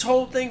think this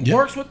whole thing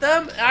works with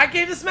them. And I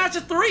gave this match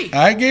a 3.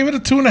 I gave it a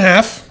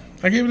 2.5.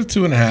 I gave it a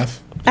 2.5.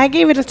 I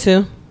gave it a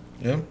 2.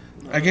 Yeah.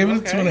 I gave it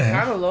a 2.5.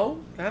 Kind of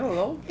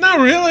low. Not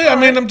really. I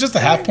mean, I'm just a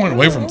half point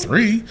away from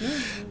 3.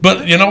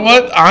 But you know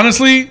what?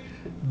 Honestly,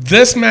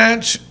 this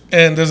match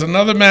and there's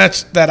another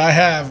match that I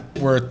have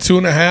were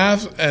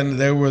 2.5, and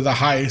they were the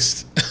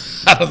highest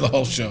out of the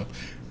whole show.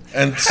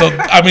 And so,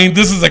 I mean,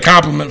 this is a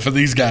compliment for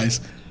these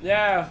guys.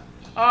 Yeah.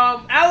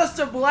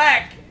 Aleister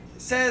Black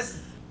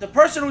says the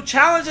person who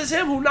challenges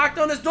him, who knocked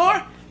on his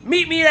door,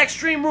 meet me at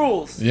Extreme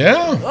Rules.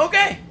 Yeah.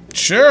 Okay.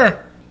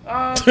 Sure.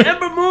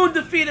 Ember Moon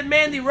defeated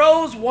Mandy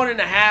Rose,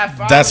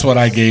 1.5. That's what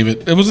I gave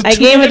it. It was a 2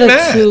 gave it a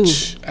match. 2.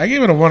 I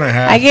gave it a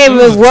 1.5. I gave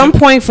it 1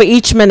 point for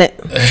each minute.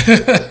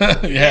 Yeah,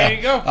 there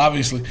you go.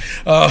 Obviously.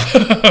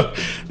 I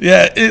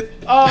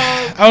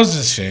was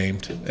just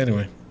shamed.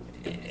 Anyway.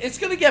 It's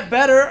going to get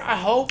better, I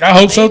hope. I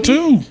hope so,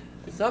 too.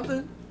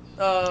 Something.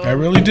 I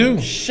really do.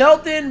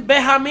 Shelton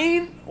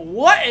Benjamin,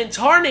 what in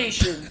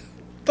tarnation?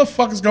 What the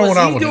fuck is going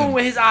on with him? What's he doing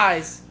with his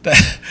eyes?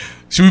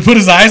 Should we put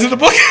his eyes in the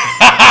book?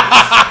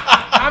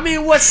 I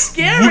mean, what's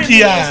scaring me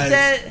is eyes.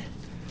 that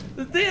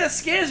the thing that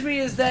scares me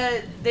is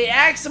that they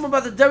asked him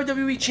about the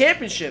WWE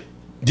Championship.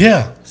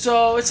 Yeah.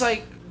 So it's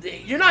like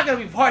you're not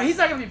gonna be part. He's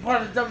not gonna be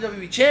part of the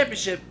WWE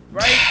Championship,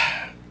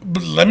 right?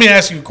 But let me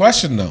ask you a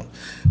question though.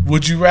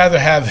 Would you rather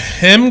have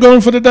him going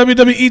for the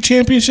WWE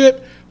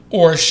Championship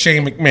or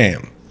Shane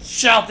McMahon?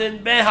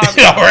 Shelton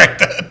Benjamin. All right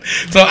then.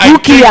 So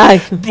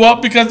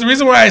because the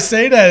reason why I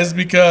say that is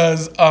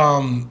because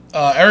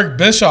Eric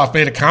Bischoff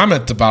made a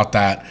comment about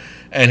that,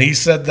 and he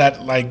said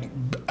that, like,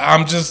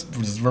 I'm just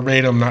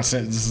verbatim, not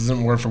saying this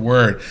isn't word for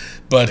word,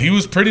 but he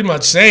was pretty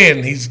much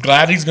saying he's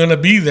glad he's going to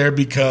be there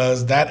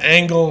because that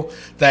angle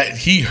that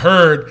he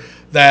heard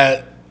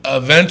that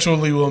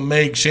eventually will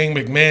make Shane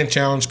McMahon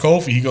challenge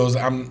Kofi. He goes,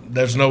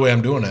 there's no way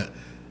I'm doing that.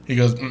 He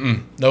goes,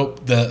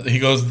 nope.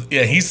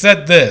 He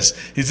said this.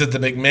 He said the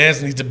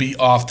McMahons need to be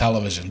off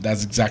television.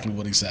 That's exactly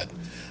what he said.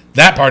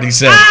 That part he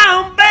said.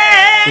 I'm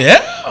back.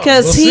 Yeah.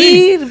 Because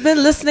he's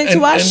been listening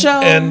to our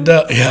show. And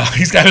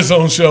he's got his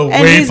own show,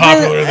 way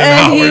popular than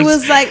ours. And he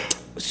was like,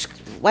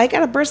 why you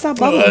got to burst out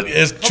bubble?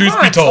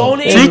 Truth be told.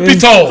 Tony. Truth be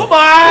told. Come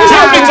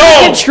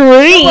on.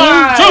 Truth be told. We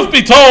could dream. Truth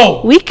be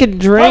told. We could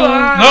dream.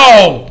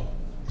 No.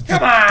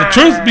 Come on. The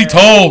truth be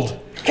told.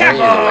 Come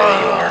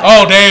on.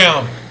 Oh,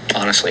 damn.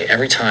 Honestly,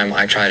 every time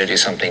I try to do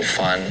something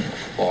fun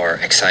or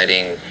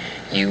exciting,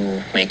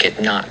 you make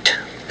it not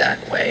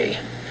that way.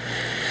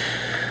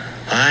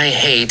 I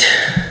hate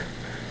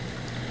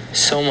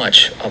so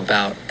much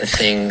about the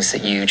things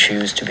that you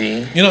choose to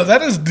be. You know,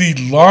 that is the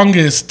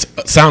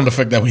longest sound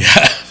effect that we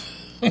have.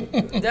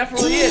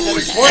 Definitely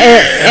is.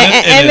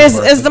 And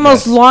it's the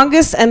most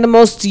longest and the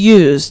most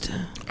used.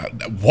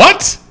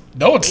 What?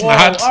 No, it's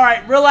not. All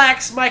right,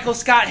 relax, Michael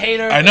Scott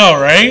hater. I know,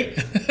 right?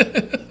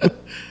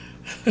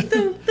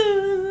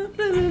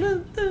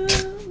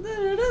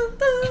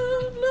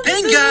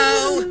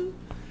 Bingo!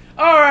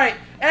 All right,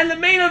 and the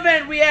main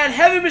event, we had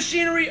Heavy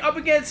Machinery up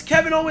against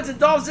Kevin Owens and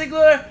Dolph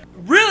Ziggler.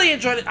 Really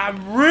enjoyed it.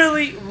 I'm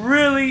really,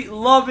 really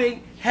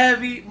loving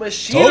Heavy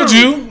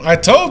Machinery. I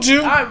told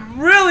you. I'm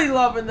really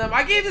loving them.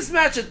 I gave this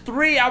match a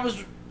 3. I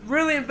was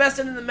really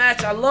invested in the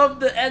match. I loved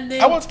the ending.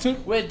 I was too.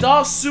 Where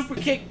Dolph super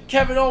kicked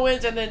Kevin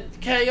Owens and then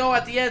KO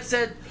at the end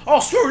said,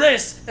 "Oh, screw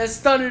this," and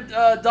stunned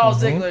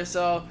Dolph Ziggler.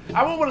 So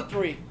I went with a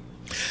 3.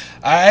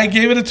 I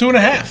gave it a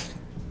 2.5.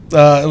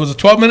 It was a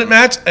 12-minute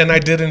match, and I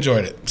did enjoy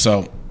it.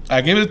 So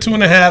I gave it a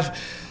 2.5.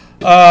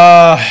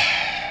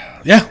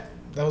 Yeah,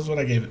 that was what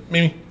I gave it.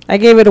 Mimi? I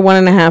gave it a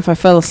 1.5. I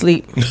fell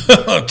asleep.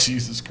 Oh,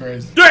 Jesus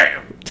Christ.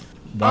 Damn!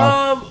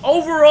 Wow.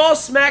 Overall,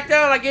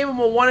 SmackDown, I gave them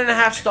a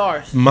 1.5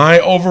 stars. My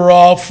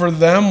overall for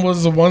them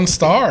was a 1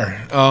 star.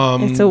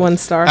 It's a 1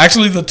 star.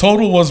 Actually, the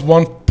total was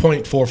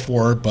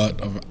 1.44,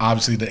 but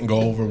obviously didn't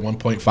go over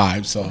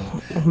 1.5. So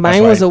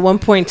mine was a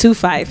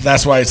 1.25.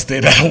 That's why it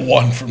stayed at a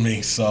 1 for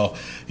me. So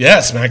yeah,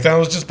 SmackDown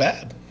was just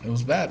bad. It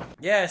was bad.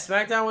 Yeah,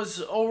 SmackDown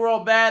was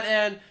overall bad,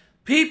 and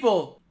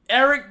People,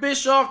 Eric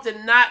Bischoff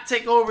did not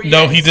take over yet.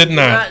 No, he did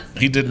not.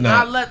 He did Do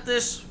not. not let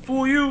this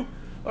fool you.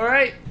 All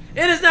right.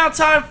 It is now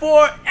time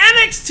for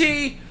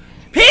NXT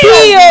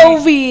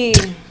POV.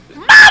 POV.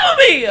 Mamma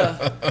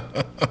Mia!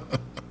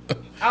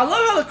 I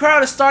love how the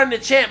crowd is starting to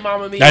chant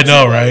Mamma Mia. I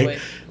know, too, by the right? way.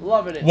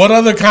 Loving it. What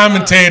other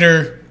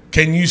commentator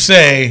can you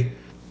say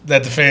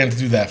that the fans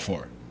do that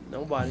for?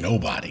 Nobody.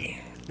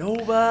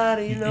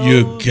 Nobody. knows.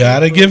 You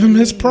gotta give him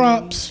his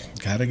props.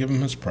 Gotta give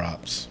him his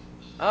props.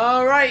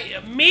 All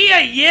right,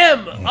 Mia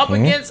Yim up Mm-hmm.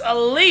 against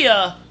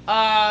Aaliyah,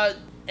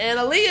 and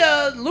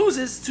Aaliyah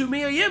loses to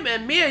Mia Yim,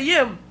 and Mia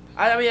Yim.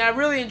 I mean, I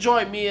really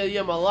enjoy Mia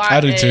Yim a lot. I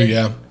do too, and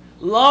yeah.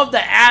 Love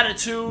the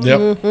attitude.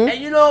 Yep.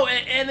 And you know,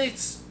 and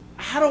it's,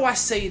 how do I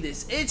say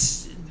this?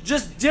 It's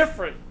just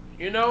different,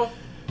 you know,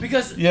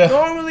 because Yeah.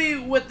 normally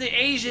with the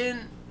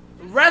Asian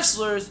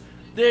wrestlers,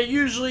 they're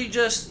usually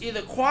just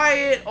either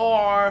quiet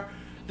or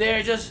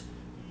they're just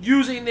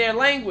using their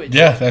language.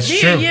 Yeah, that's Mia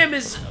true. Yim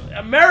is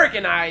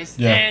Americanized,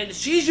 Yeah. and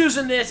she's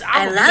using this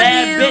I'm a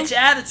bad bitch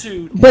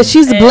attitude. But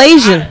she's And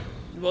Blasian.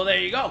 well, there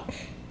you go.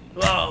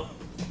 Well,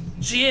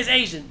 she is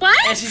Asian. What?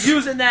 And she's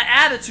using that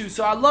attitude.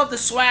 So I love the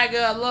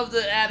swagger. I love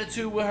the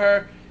attitude with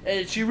her.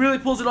 And she really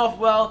pulls it off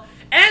well.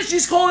 And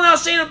she's calling out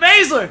Shayna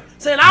Baszler,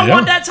 saying, I Yeah.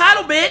 want that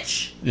title,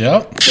 bitch.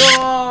 Yep. So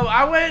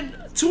I went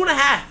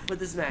 2.5 with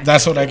this match.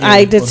 That's what I gave. I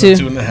it, did was a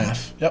too.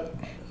 2.5. Yep.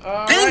 All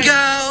right.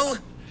 Bingo!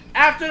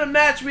 After the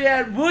match, we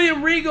had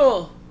William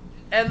Regal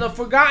and the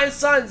Forgotten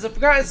Sons. The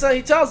Forgotten Son,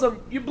 he tells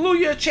them, you blew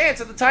your chance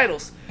at the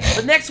titles.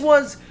 The next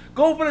ones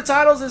going for the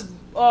titles is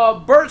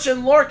Birch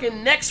and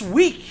Lorcan next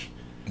week.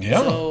 Yeah.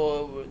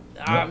 So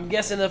I'm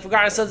guessing the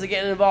Forgotten Sons are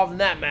getting involved in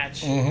that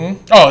match.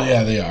 Mm-hmm. Oh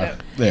yeah, they are.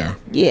 They are.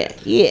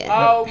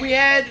 Yeah. We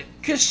had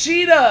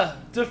Kushida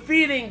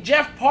defeating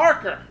Jeff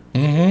Parker.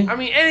 Mm-hmm. I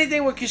mean,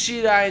 anything with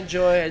Kushida I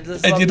enjoy. I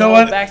just And love you the know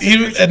whole what? Back to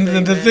Even, Future and the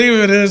man. thing of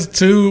it is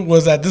too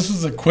was that this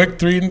was a quick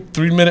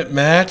three-minute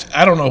match.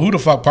 I don't know who the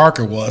fuck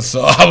Parker was,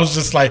 so I was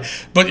just like,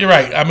 but you're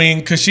right. I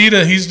mean,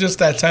 Kushida, he's just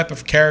that type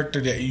of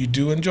character that you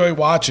do enjoy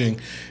watching.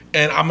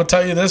 And I'm gonna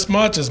tell you this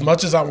much: as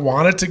I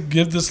wanted to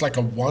give this like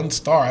a 1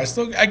 star,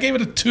 I gave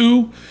it a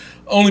 2,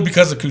 only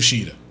because of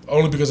Kushida,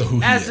 only because of who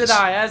he As is. did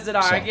I. As did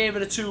I. So. I gave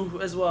it a 2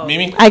 as well.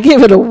 Mimi, I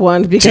gave it a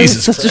 1 because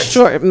Jesus it's such Christ. a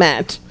short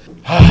match.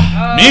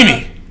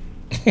 Mimi.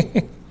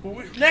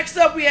 Next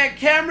up, we had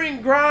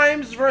Cameron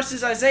Grimes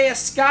versus Isaiah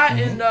Scott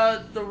in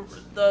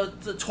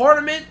the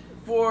tournament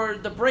for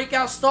the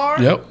Breakout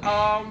Star. Yep.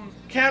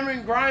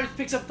 Cameron Grimes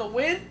picks up the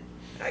win.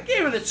 I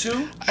gave it a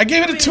 2. I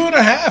gave it a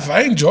 2.5.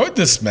 I enjoyed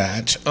this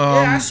match. Yeah,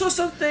 I saw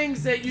some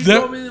things that you the-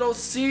 normally don't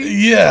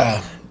see.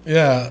 Yeah,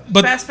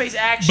 but Fast-paced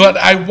action. But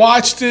I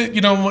watched it,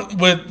 you know,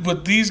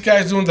 with these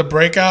guys doing the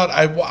breakout.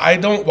 I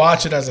don't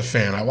watch it as a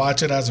fan. I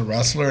watch it as a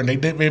wrestler, and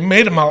they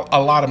made a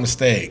lot of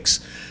mistakes.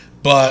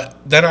 But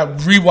then I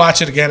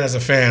rewatch it again as a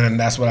fan, and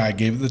that's what I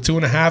gave it the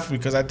 2.5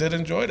 because I did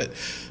enjoy it.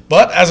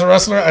 But as a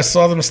wrestler, I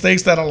saw the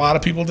mistakes that a lot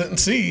of people didn't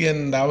see,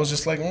 and I was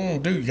just like,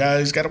 dude, you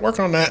guys got to work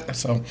on that.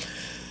 So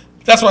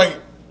that's why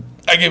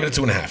I gave it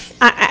a 2.5.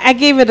 I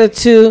gave it a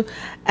 2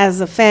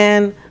 as a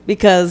fan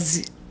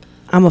because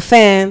I'm a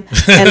fan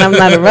and I'm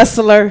not a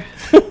wrestler.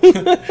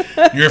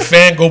 You're a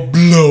fan, go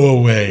blow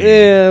away.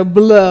 Yeah,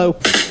 blow.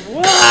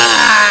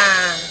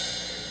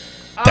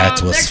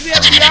 That was next we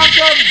have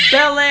Bianca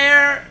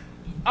Belair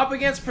up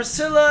against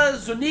Priscilla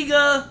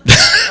Zuniga.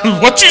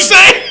 What you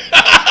say?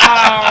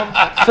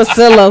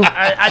 Facillo.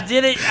 I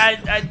did it.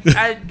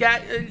 I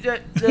got.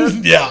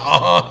 Yeah.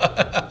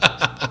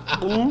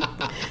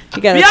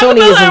 You got a Bianca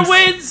Belair Tonyisms.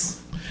 wins.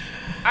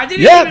 I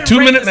didn't Yeah, even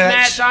 2-minute rate this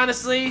match.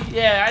 honestly.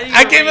 Yeah,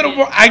 I gave it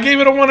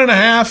a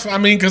 1.5. I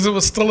mean, because it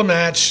was still a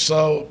match,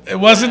 so it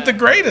wasn't the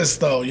greatest,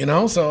 though. You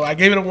know, so I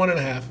gave it a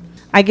 1.5.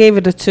 I gave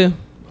it a 2.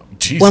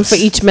 Jesus. 1 for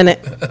each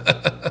minute.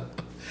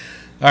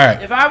 All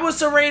right. If I was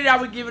to rate it, I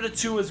would give it a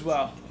 2 as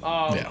well.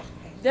 Yeah.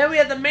 Then we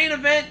had the main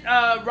event: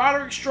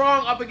 Roderick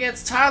Strong up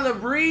against Tyler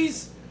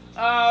Breeze.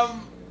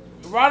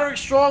 Roderick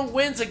Strong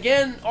wins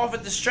again off a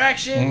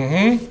distraction.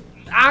 Mm-hmm.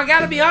 I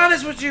gotta be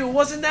honest with you,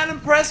 wasn't that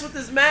impressed with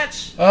this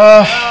match.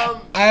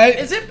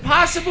 Is it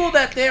possible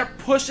that they're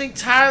pushing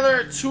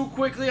Tyler too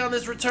quickly on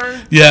this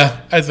return? Yeah,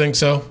 I think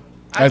so.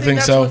 I think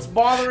that's so. what's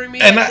bothering me.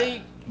 And I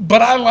think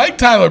but I like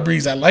Tyler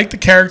Breeze. I like the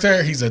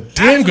character. He's a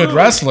damn good Absolutely.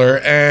 wrestler,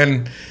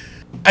 and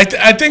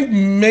I think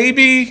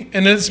maybe,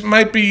 and this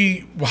might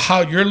be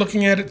how you're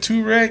looking at it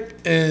too, Rick.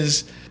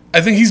 Is I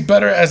think he's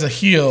better as a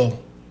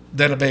heel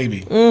than a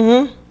baby.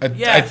 Mm-hmm.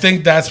 I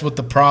think that's what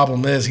the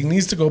problem is. He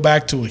needs to go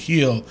back to a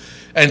heel,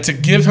 and to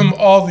give him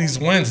all these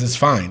wins is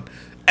fine.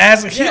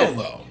 As a heel,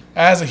 though,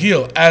 as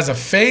a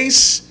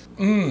face,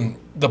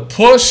 the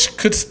push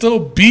could still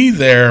be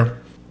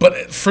there,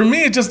 but for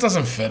me, it just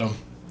doesn't fit him.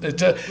 It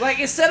just, like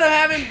instead of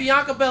having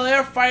Bianca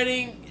Belair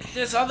fighting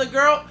this other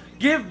girl,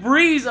 give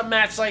Breeze a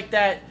match like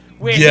that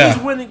where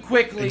he's winning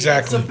quickly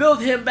Exactly. to build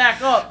him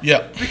back up.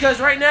 Yeah. Because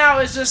right now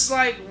it's just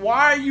like,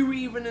 why are you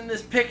even in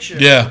this picture?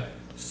 yeah.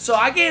 So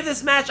I gave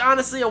this match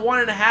honestly a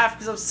 1.5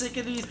 because I'm sick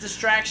of these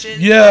distractions.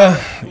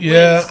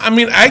 Yeah. I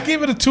mean, I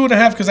gave it a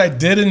 2.5 because I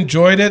did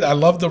enjoy it. I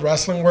love the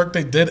wrestling work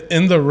they did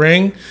in the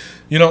ring.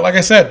 You know, like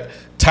I said,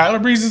 Tyler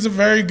Breeze is a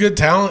very good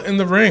talent in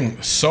the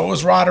ring. So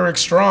is Roderick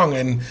Strong.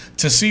 And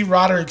to see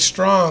Roderick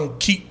Strong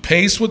keep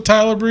pace with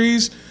Tyler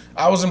Breeze,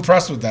 I was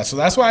impressed with that. So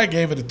that's why I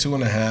gave it a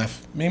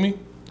 2.5. Mimi?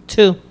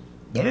 2.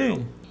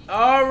 Damn.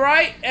 All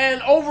right,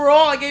 and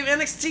overall, I gave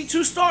NXT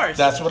 2 stars.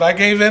 That's what I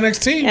gave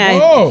NXT. Yeah,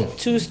 Whoa.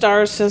 2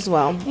 stars as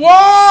well.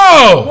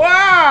 Whoa.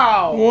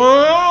 Wow!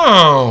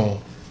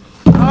 Wow.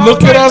 All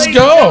Look at us ladies and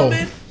go.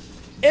 gentlemen,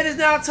 it is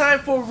now time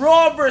for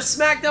Raw vs.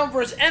 SmackDown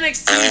vs.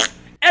 NXT.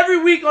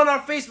 Every week on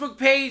our Facebook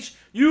page,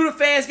 you, the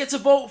fans, get to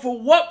vote for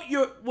what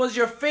was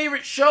your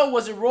favorite show.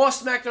 Was it Raw,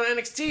 SmackDown,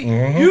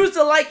 NXT? Use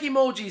the like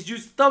emojis.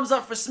 Use the thumbs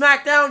up for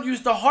SmackDown.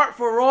 Use the heart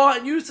for Raw.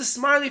 And use the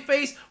smiley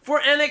face for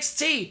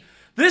NXT.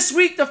 This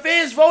week, the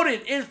fans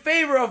voted in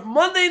favor of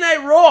Monday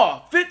Night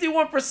Raw,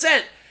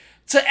 51%,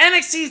 to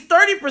NXT's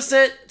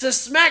 30%, to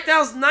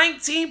SmackDown's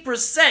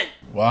 19%.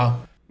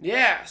 Wow.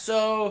 Yeah,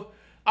 so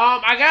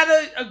I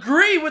gotta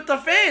agree with the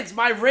fans.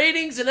 My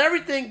ratings and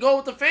everything go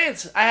with the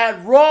fans. I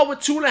had Raw with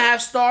 2.5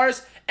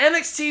 stars,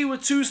 NXT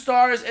with 2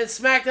 stars, and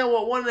SmackDown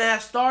with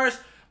 1.5 stars.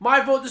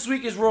 My vote this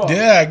week is Raw.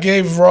 Yeah, I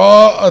gave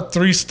Raw a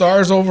 3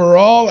 stars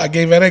overall. I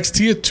gave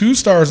NXT a 2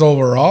 stars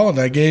overall, and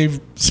I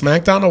gave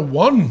SmackDown a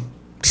 1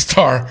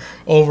 star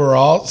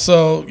overall.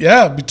 So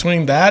yeah,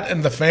 between that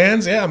and the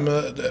fans, yeah,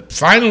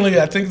 finally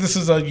I think this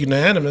is a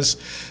unanimous.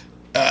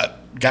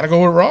 Gotta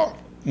go with Raw.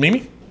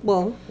 Mimi?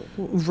 Well,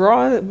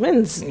 Raw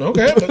wins.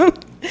 Okay.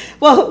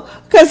 Well,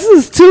 because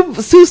this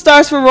is 2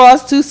 stars for Raw,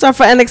 2 stars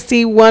for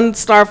NXT, 1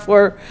 star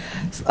for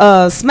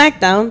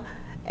SmackDown,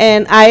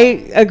 and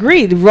I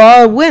agreed.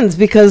 Raw wins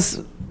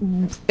because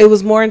it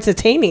was more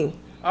entertaining.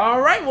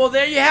 All right, well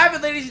there you have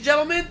it, ladies and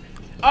gentlemen.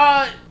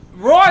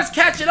 Raw is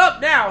catching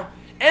up now.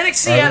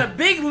 NXT had a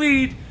big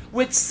lead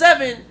with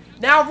 7.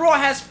 Now Raw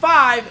has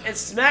 5, and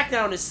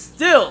SmackDown is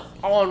still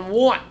on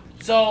 1.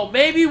 So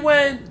maybe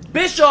when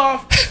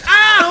Bischoff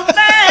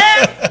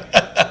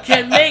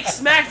can make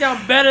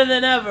SmackDown better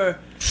than ever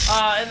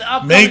in the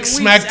upcoming Make weeks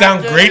SmackDown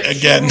after great the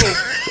again. show.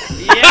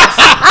 Yes,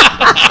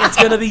 it's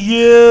gonna be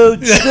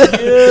huge.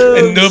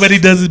 And nobody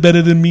does it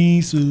better than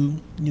me, so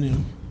you know,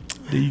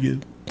 there you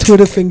go.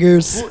 Twitter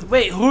fingers.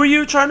 Wait, who are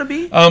you trying to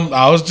be?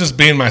 I was just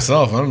being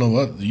myself. I don't know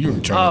what you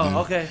were trying to do.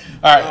 Oh, okay.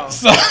 All right.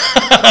 So,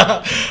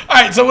 all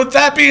right. So with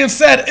that being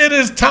said, it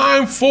is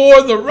time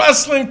for the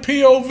Wrestling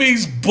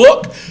POV's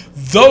book.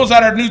 Those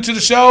that are new to the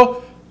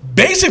show,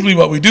 basically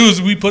what we do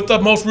is we put the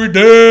most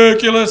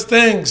ridiculous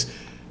things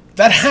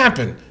that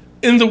happen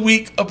in the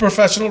week of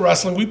professional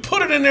wrestling. We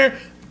put it in there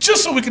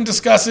just so we can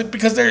discuss it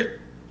because they're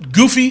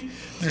goofy,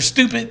 they're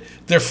stupid,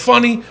 they're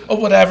funny, or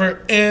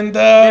whatever, and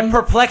They're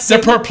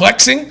perplexing. They're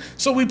perplexing.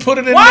 So we put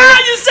it in Wow,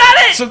 there. you said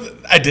it! So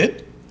I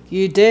did.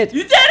 You did.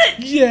 You did it!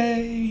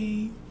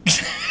 Yay!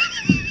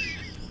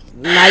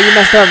 Now you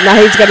messed up.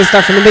 Now he's got to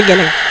start from the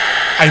beginning.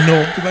 I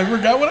know, because I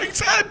forgot what I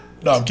said.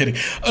 No, I'm kidding.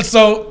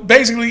 So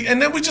basically,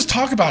 and then we just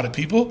talk about it,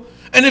 people.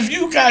 And if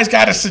you guys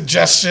got a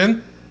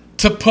suggestion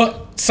to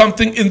put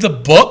something in the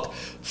book,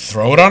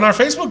 throw it on our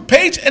Facebook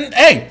page, and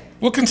hey,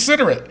 we'll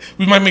consider it.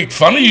 We might make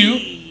fun of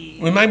you.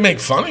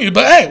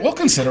 But hey, we'll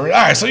consider it.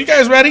 All right, so you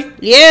guys ready?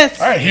 Yes.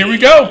 All right, here we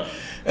go.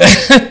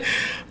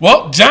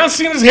 Well, John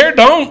Cena's hair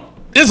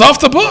is off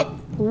the book.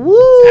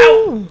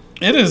 Woo.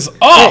 It is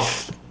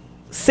off.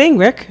 Sing,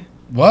 Rick.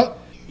 What?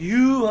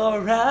 You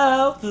are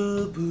out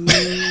the blue.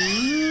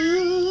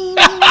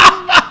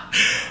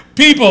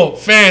 People,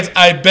 fans,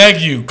 I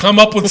beg you, come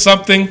up with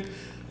something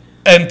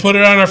and put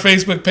it on our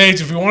Facebook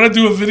page. If you want to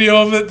do a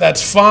video of it,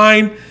 that's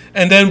fine.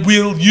 And then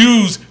we'll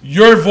use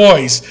your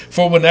voice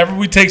for whenever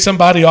we take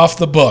somebody off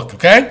the book,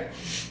 okay?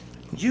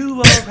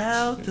 You are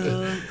out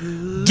the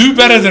blue. Do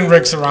better than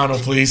Rick Serrano,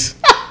 please.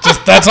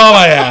 Just that's all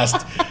I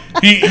asked.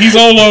 He's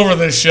all over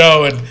this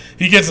show, and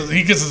he gets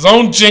his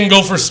own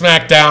jingle for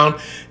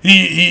SmackDown.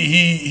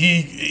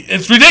 He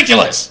it's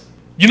ridiculous.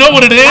 You know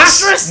what it is?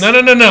 Monstrous?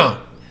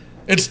 No.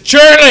 It's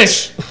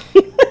churlish.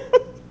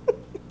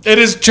 It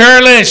is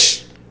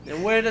churlish.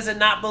 And where does it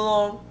not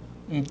belong?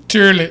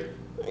 Turlet.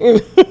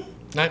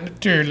 Not in the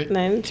turlet.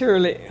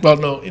 Naturally. Well,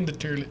 no, in the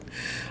turlet.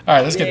 All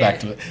right, let's get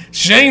back to it.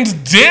 Shane's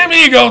damn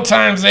ego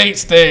times 8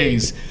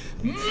 stays.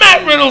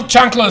 Matt Riddle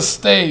Chancla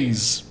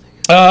stays.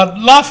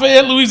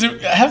 Lafayette,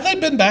 Louisiana. Have they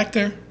been back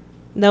there?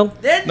 No.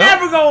 They're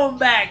never going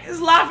back. It's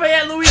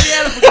Lafayette,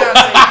 Louisiana, for God's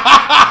sake.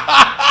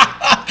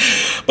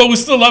 But we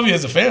still love you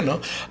as a fan,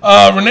 though.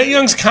 Renee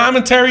Young's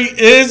commentary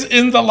is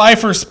in the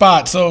lifer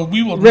spot, so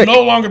we will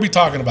no longer be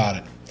talking about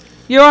it.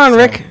 You're on,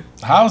 Rick.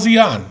 How's he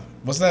on?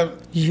 What's that?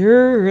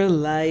 You're a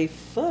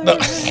lifer. No.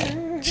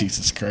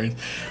 Jesus Christ.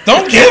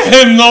 Don't give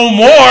him no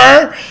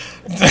more.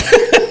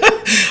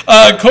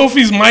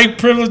 Kofi's mic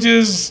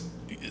privileges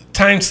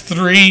times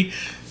 3.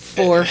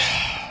 4,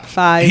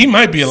 5. He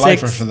might be a 6.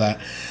 lifer for that.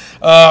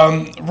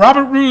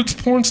 Robert Roode's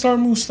porn star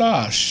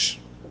mustache.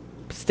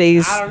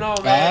 Stays. I don't know,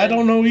 man. I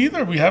don't know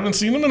either. We haven't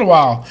seen him in a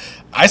while.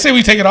 I say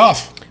we take it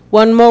off.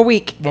 1 more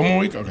week. 1 more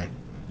week? Okay.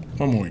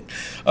 One more week.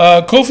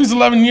 Kofi's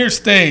 11-year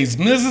stays.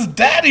 Mrs.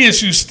 Daddy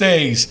Issue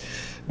stays.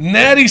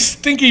 Natty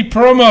Stinky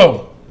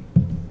promo.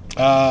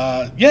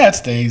 Yeah, it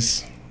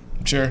stays.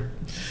 Sure.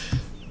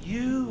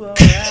 You are out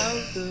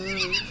the...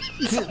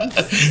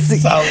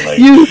 Sound like,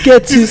 You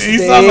get to he stay.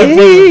 sounds like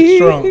President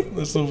Trump.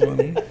 That's so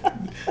funny.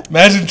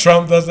 Imagine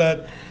Trump does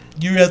that.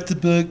 You're at the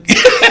book.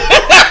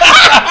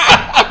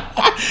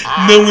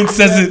 No one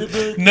says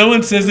it. No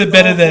one says it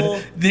better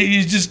than.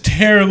 You're just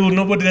terrible.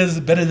 Nobody does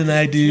it better than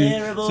I do.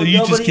 Terrible. So you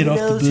Nobody just get off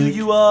the knows book. who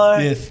you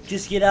are. Yes.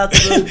 Just get out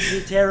the book.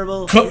 You're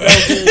terrible.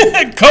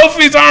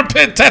 Kofi's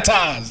armpit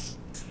tatas.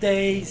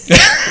 Stays.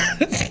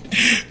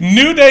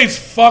 New Day's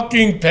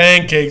fucking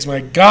pancakes.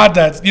 My God,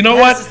 that's. You know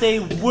what? Has to say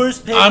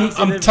worst pancakes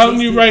I've I'm ever telling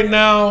you tasted. right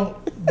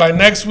now. By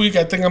next week,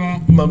 I think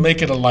I'm gonna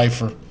make it a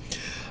lifer.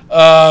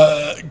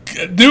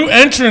 New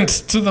entrance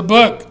to the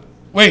book.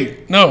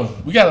 Wait, no,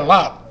 we got a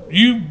lot.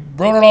 You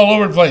wrote it all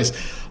over the place.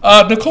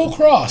 Nicole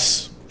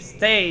Cross.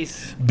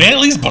 Stays.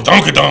 Bailey's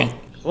badonkadonk.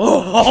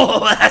 Oh,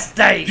 that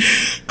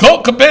stays.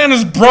 Colt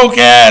Cabana's broke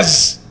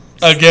ass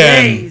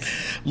again.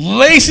 Stays.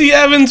 Lacey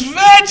Evans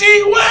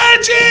veggie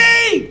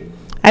wedgie.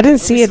 I didn't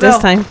see it this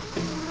time.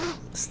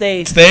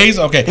 Stays. Stays?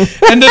 Okay.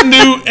 And the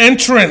new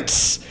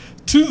entrance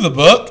to the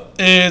book,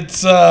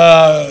 it's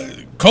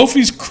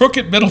Kofi's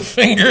crooked middle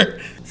finger.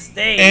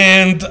 Stays.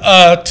 And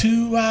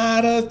 2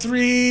 out of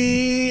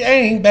 3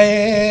 ain't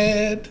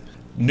bad.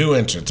 New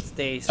entrance.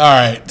 Stays. All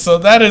right, so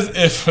that is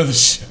it for the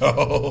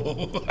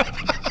show.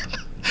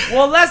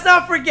 Well, let's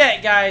not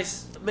forget,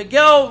 guys.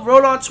 Miguel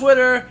wrote on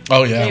Twitter.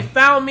 Oh, yeah. They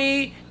found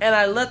me, and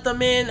I let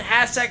them in.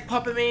 Hashtag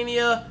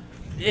Puppetmania.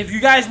 If you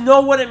guys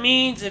know what it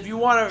means, if you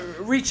want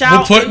to reach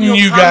out. We're putting and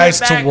you comment guys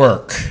back, to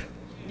work.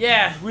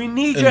 Yeah, we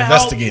need your help. We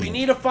Investigating.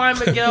 need to find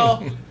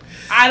Miguel.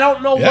 I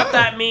don't know Yeah. what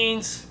that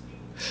means.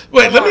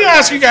 Wait, let me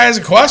ask you guys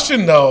a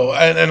question, though,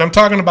 and I'm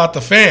talking about the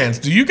fans.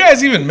 Do you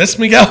guys even miss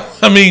Miguel?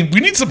 I mean, we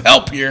need some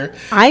help here.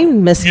 I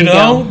miss You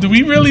Miguel. know, do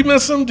we really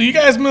miss him? Do you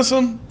guys miss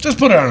him? Just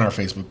put it on our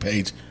Facebook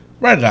page.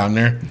 Write it on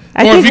there.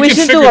 I think we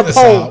should do a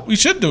poll. We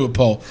should do a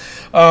poll.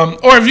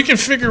 Or if you can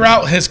figure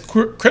out his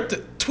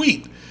cryptic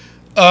tweet,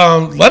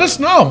 let us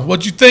know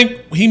what you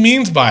think he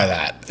means by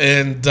that.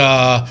 And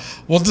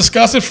we'll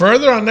discuss it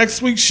further on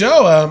next week's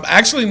show.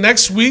 Actually,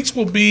 next week's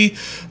will be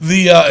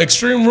the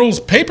Extreme Rules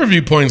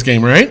pay-per-view points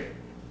game, right?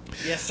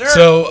 Yes, sir.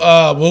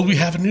 So, will we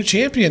have a new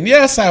champion?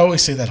 Yes, I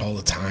always say that all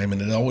the time, and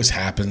it always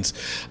happens.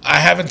 I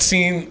haven't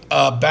seen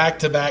a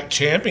back-to-back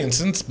champion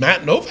since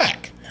Matt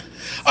Novak.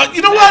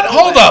 You know what?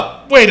 Hold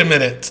up. Wait a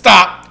minute.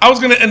 Stop. I was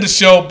going to end the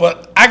show,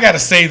 but I got to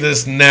say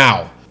this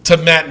now to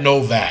Matt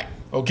Novak,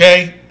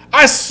 okay?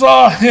 I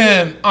saw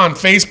him on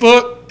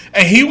Facebook,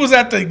 and he was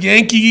at the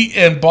Yankee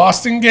and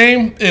Boston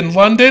game in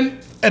London,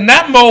 and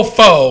that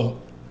mofo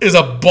is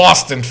a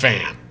Boston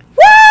fan.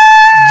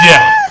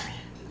 Yeah.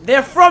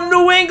 They're from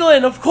New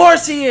England. Of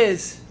course he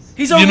is.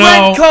 He's a You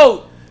know- red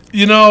coat.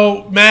 You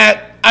know,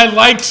 Matt, I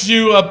liked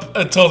you up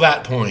until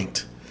that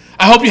point.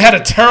 I hope you had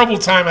a terrible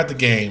time at the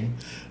game.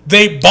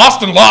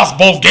 Boston lost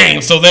both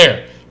games, so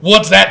there.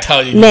 What's that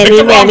tell you? You picked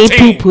Nanny, the wrong nanny,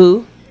 team.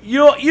 poo poo.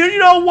 You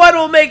know what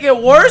will make it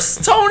worse,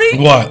 Tony?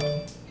 What?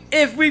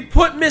 If we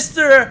put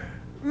Mr.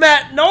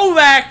 Matt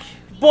Novak,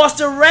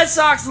 Boston Red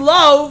Sox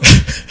love,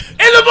 in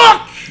the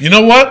book. You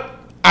know what?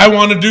 I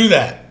want to do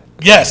that.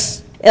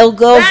 Yes. It'll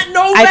go. Matt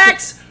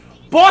Novak's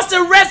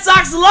Boston Red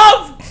Sox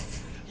love.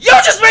 You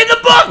just made the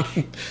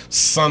book.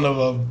 Son of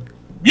a...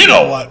 You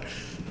know what?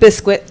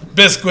 Biscuit.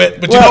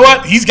 Biscuit. But Well- you know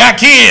what? He's got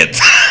kids.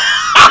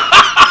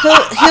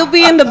 He'll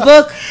be in the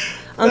book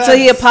until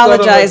he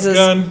apologizes.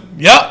 Son of a gun.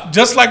 Yep.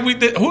 Just like we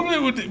did.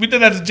 We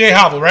did that to Jay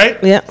Hobble, right?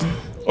 Yeah.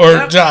 Or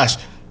Yep. Josh.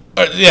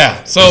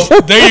 Yeah, so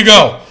there you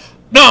go.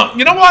 No,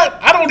 you know what?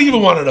 I don't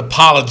even want an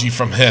apology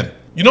from him.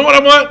 You know what I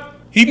want?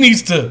 He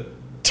needs to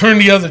turn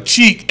the other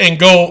cheek and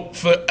go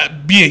for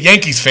be a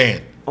Yankees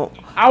fan.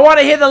 I want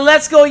to hear the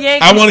Let's Go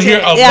Yankees. I want to hear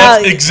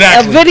chant.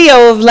 exactly A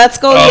video of Let's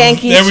Go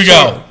Yankees. There we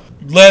go.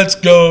 Let's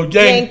go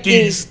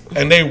Yankees.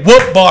 And they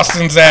whoop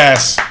Boston's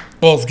ass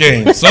both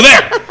games. So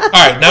there. All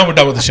right, now we're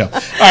done with the show.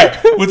 All right,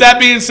 with that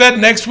being said,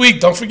 next week,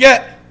 don't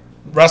forget,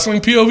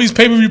 Wrestling POV's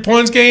pay-per-view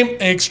points game,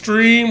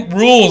 Extreme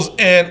Rules.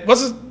 And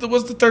what's the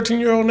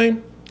 13-year-old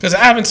name? Because I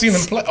haven't seen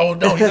him play. Oh,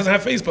 no, he doesn't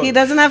have Facebook. He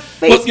doesn't have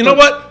Facebook. Well, you know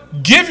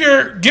what? Give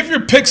your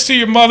picks to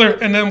your mother,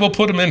 and then we'll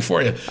put them in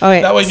for you. All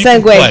right, That way you segue.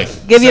 can play.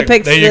 Give your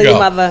picks There to you your go.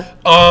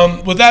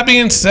 mother. With that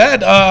being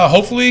said,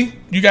 hopefully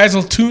you guys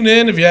will tune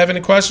in. If you have any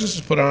questions,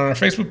 just put it on our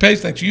Facebook page.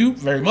 Thank you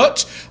very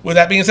much. With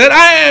that being said,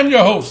 I am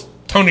your host,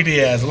 Tony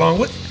Diaz, along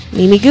with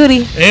Mimi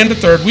Goody. and the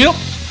third wheel.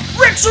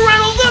 Rick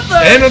Sorrento the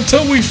third. And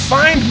until we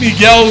find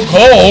Miguel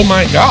Cole,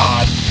 my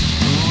God,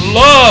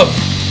 love,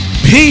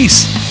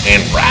 peace,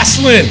 and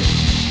wrestling.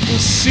 We'll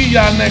see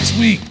y'all next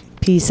week.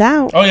 Peace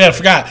out. Oh, yeah, I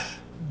forgot.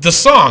 The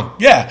song.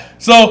 Yeah.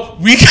 So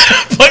we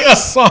got to play a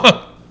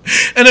song.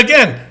 And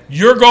again,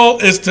 your goal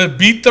is to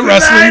beat the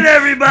wrestling. Good night,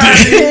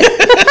 everybody.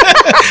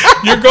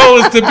 Your goal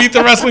is to beat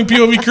the wrestling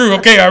POV crew.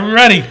 Okay, are we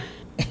ready?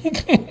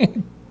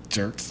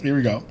 Jerks. Here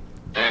we go.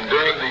 And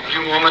during the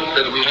few moments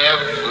that we have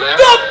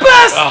left, The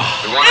best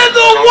we want in to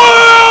the talk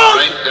world!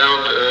 right down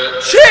to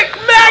earth, Chick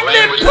a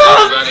Magnet language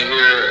Punk! that everybody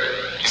here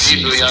can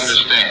easily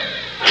understand.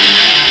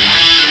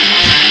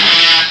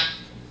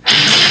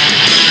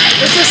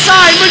 It's a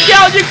sign,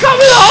 Miguel, you're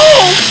coming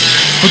home!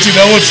 But you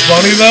know what's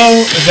funny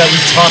though is that we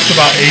talked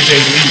about AJ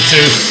Lee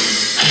too.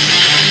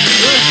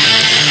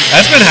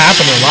 That's been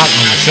happening a lot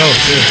on the show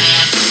too.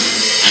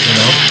 You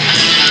know.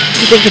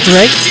 You think it's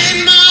right?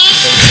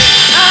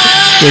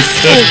 It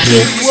could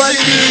be. What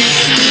do you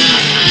see?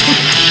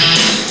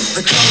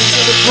 The cult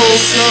of the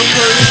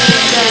personality.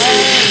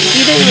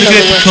 You didn't Look even know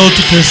at the what. cult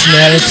of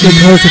personality. The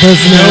cult of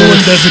personality. No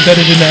one does it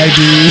better than I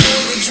do.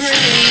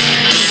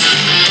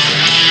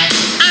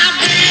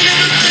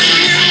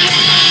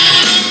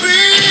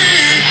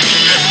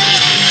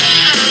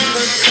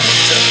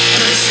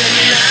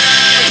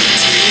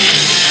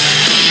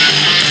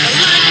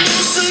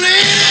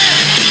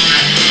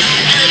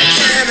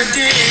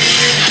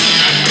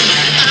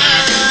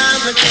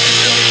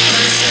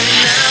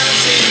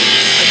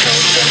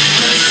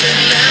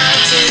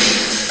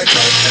 A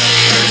cult of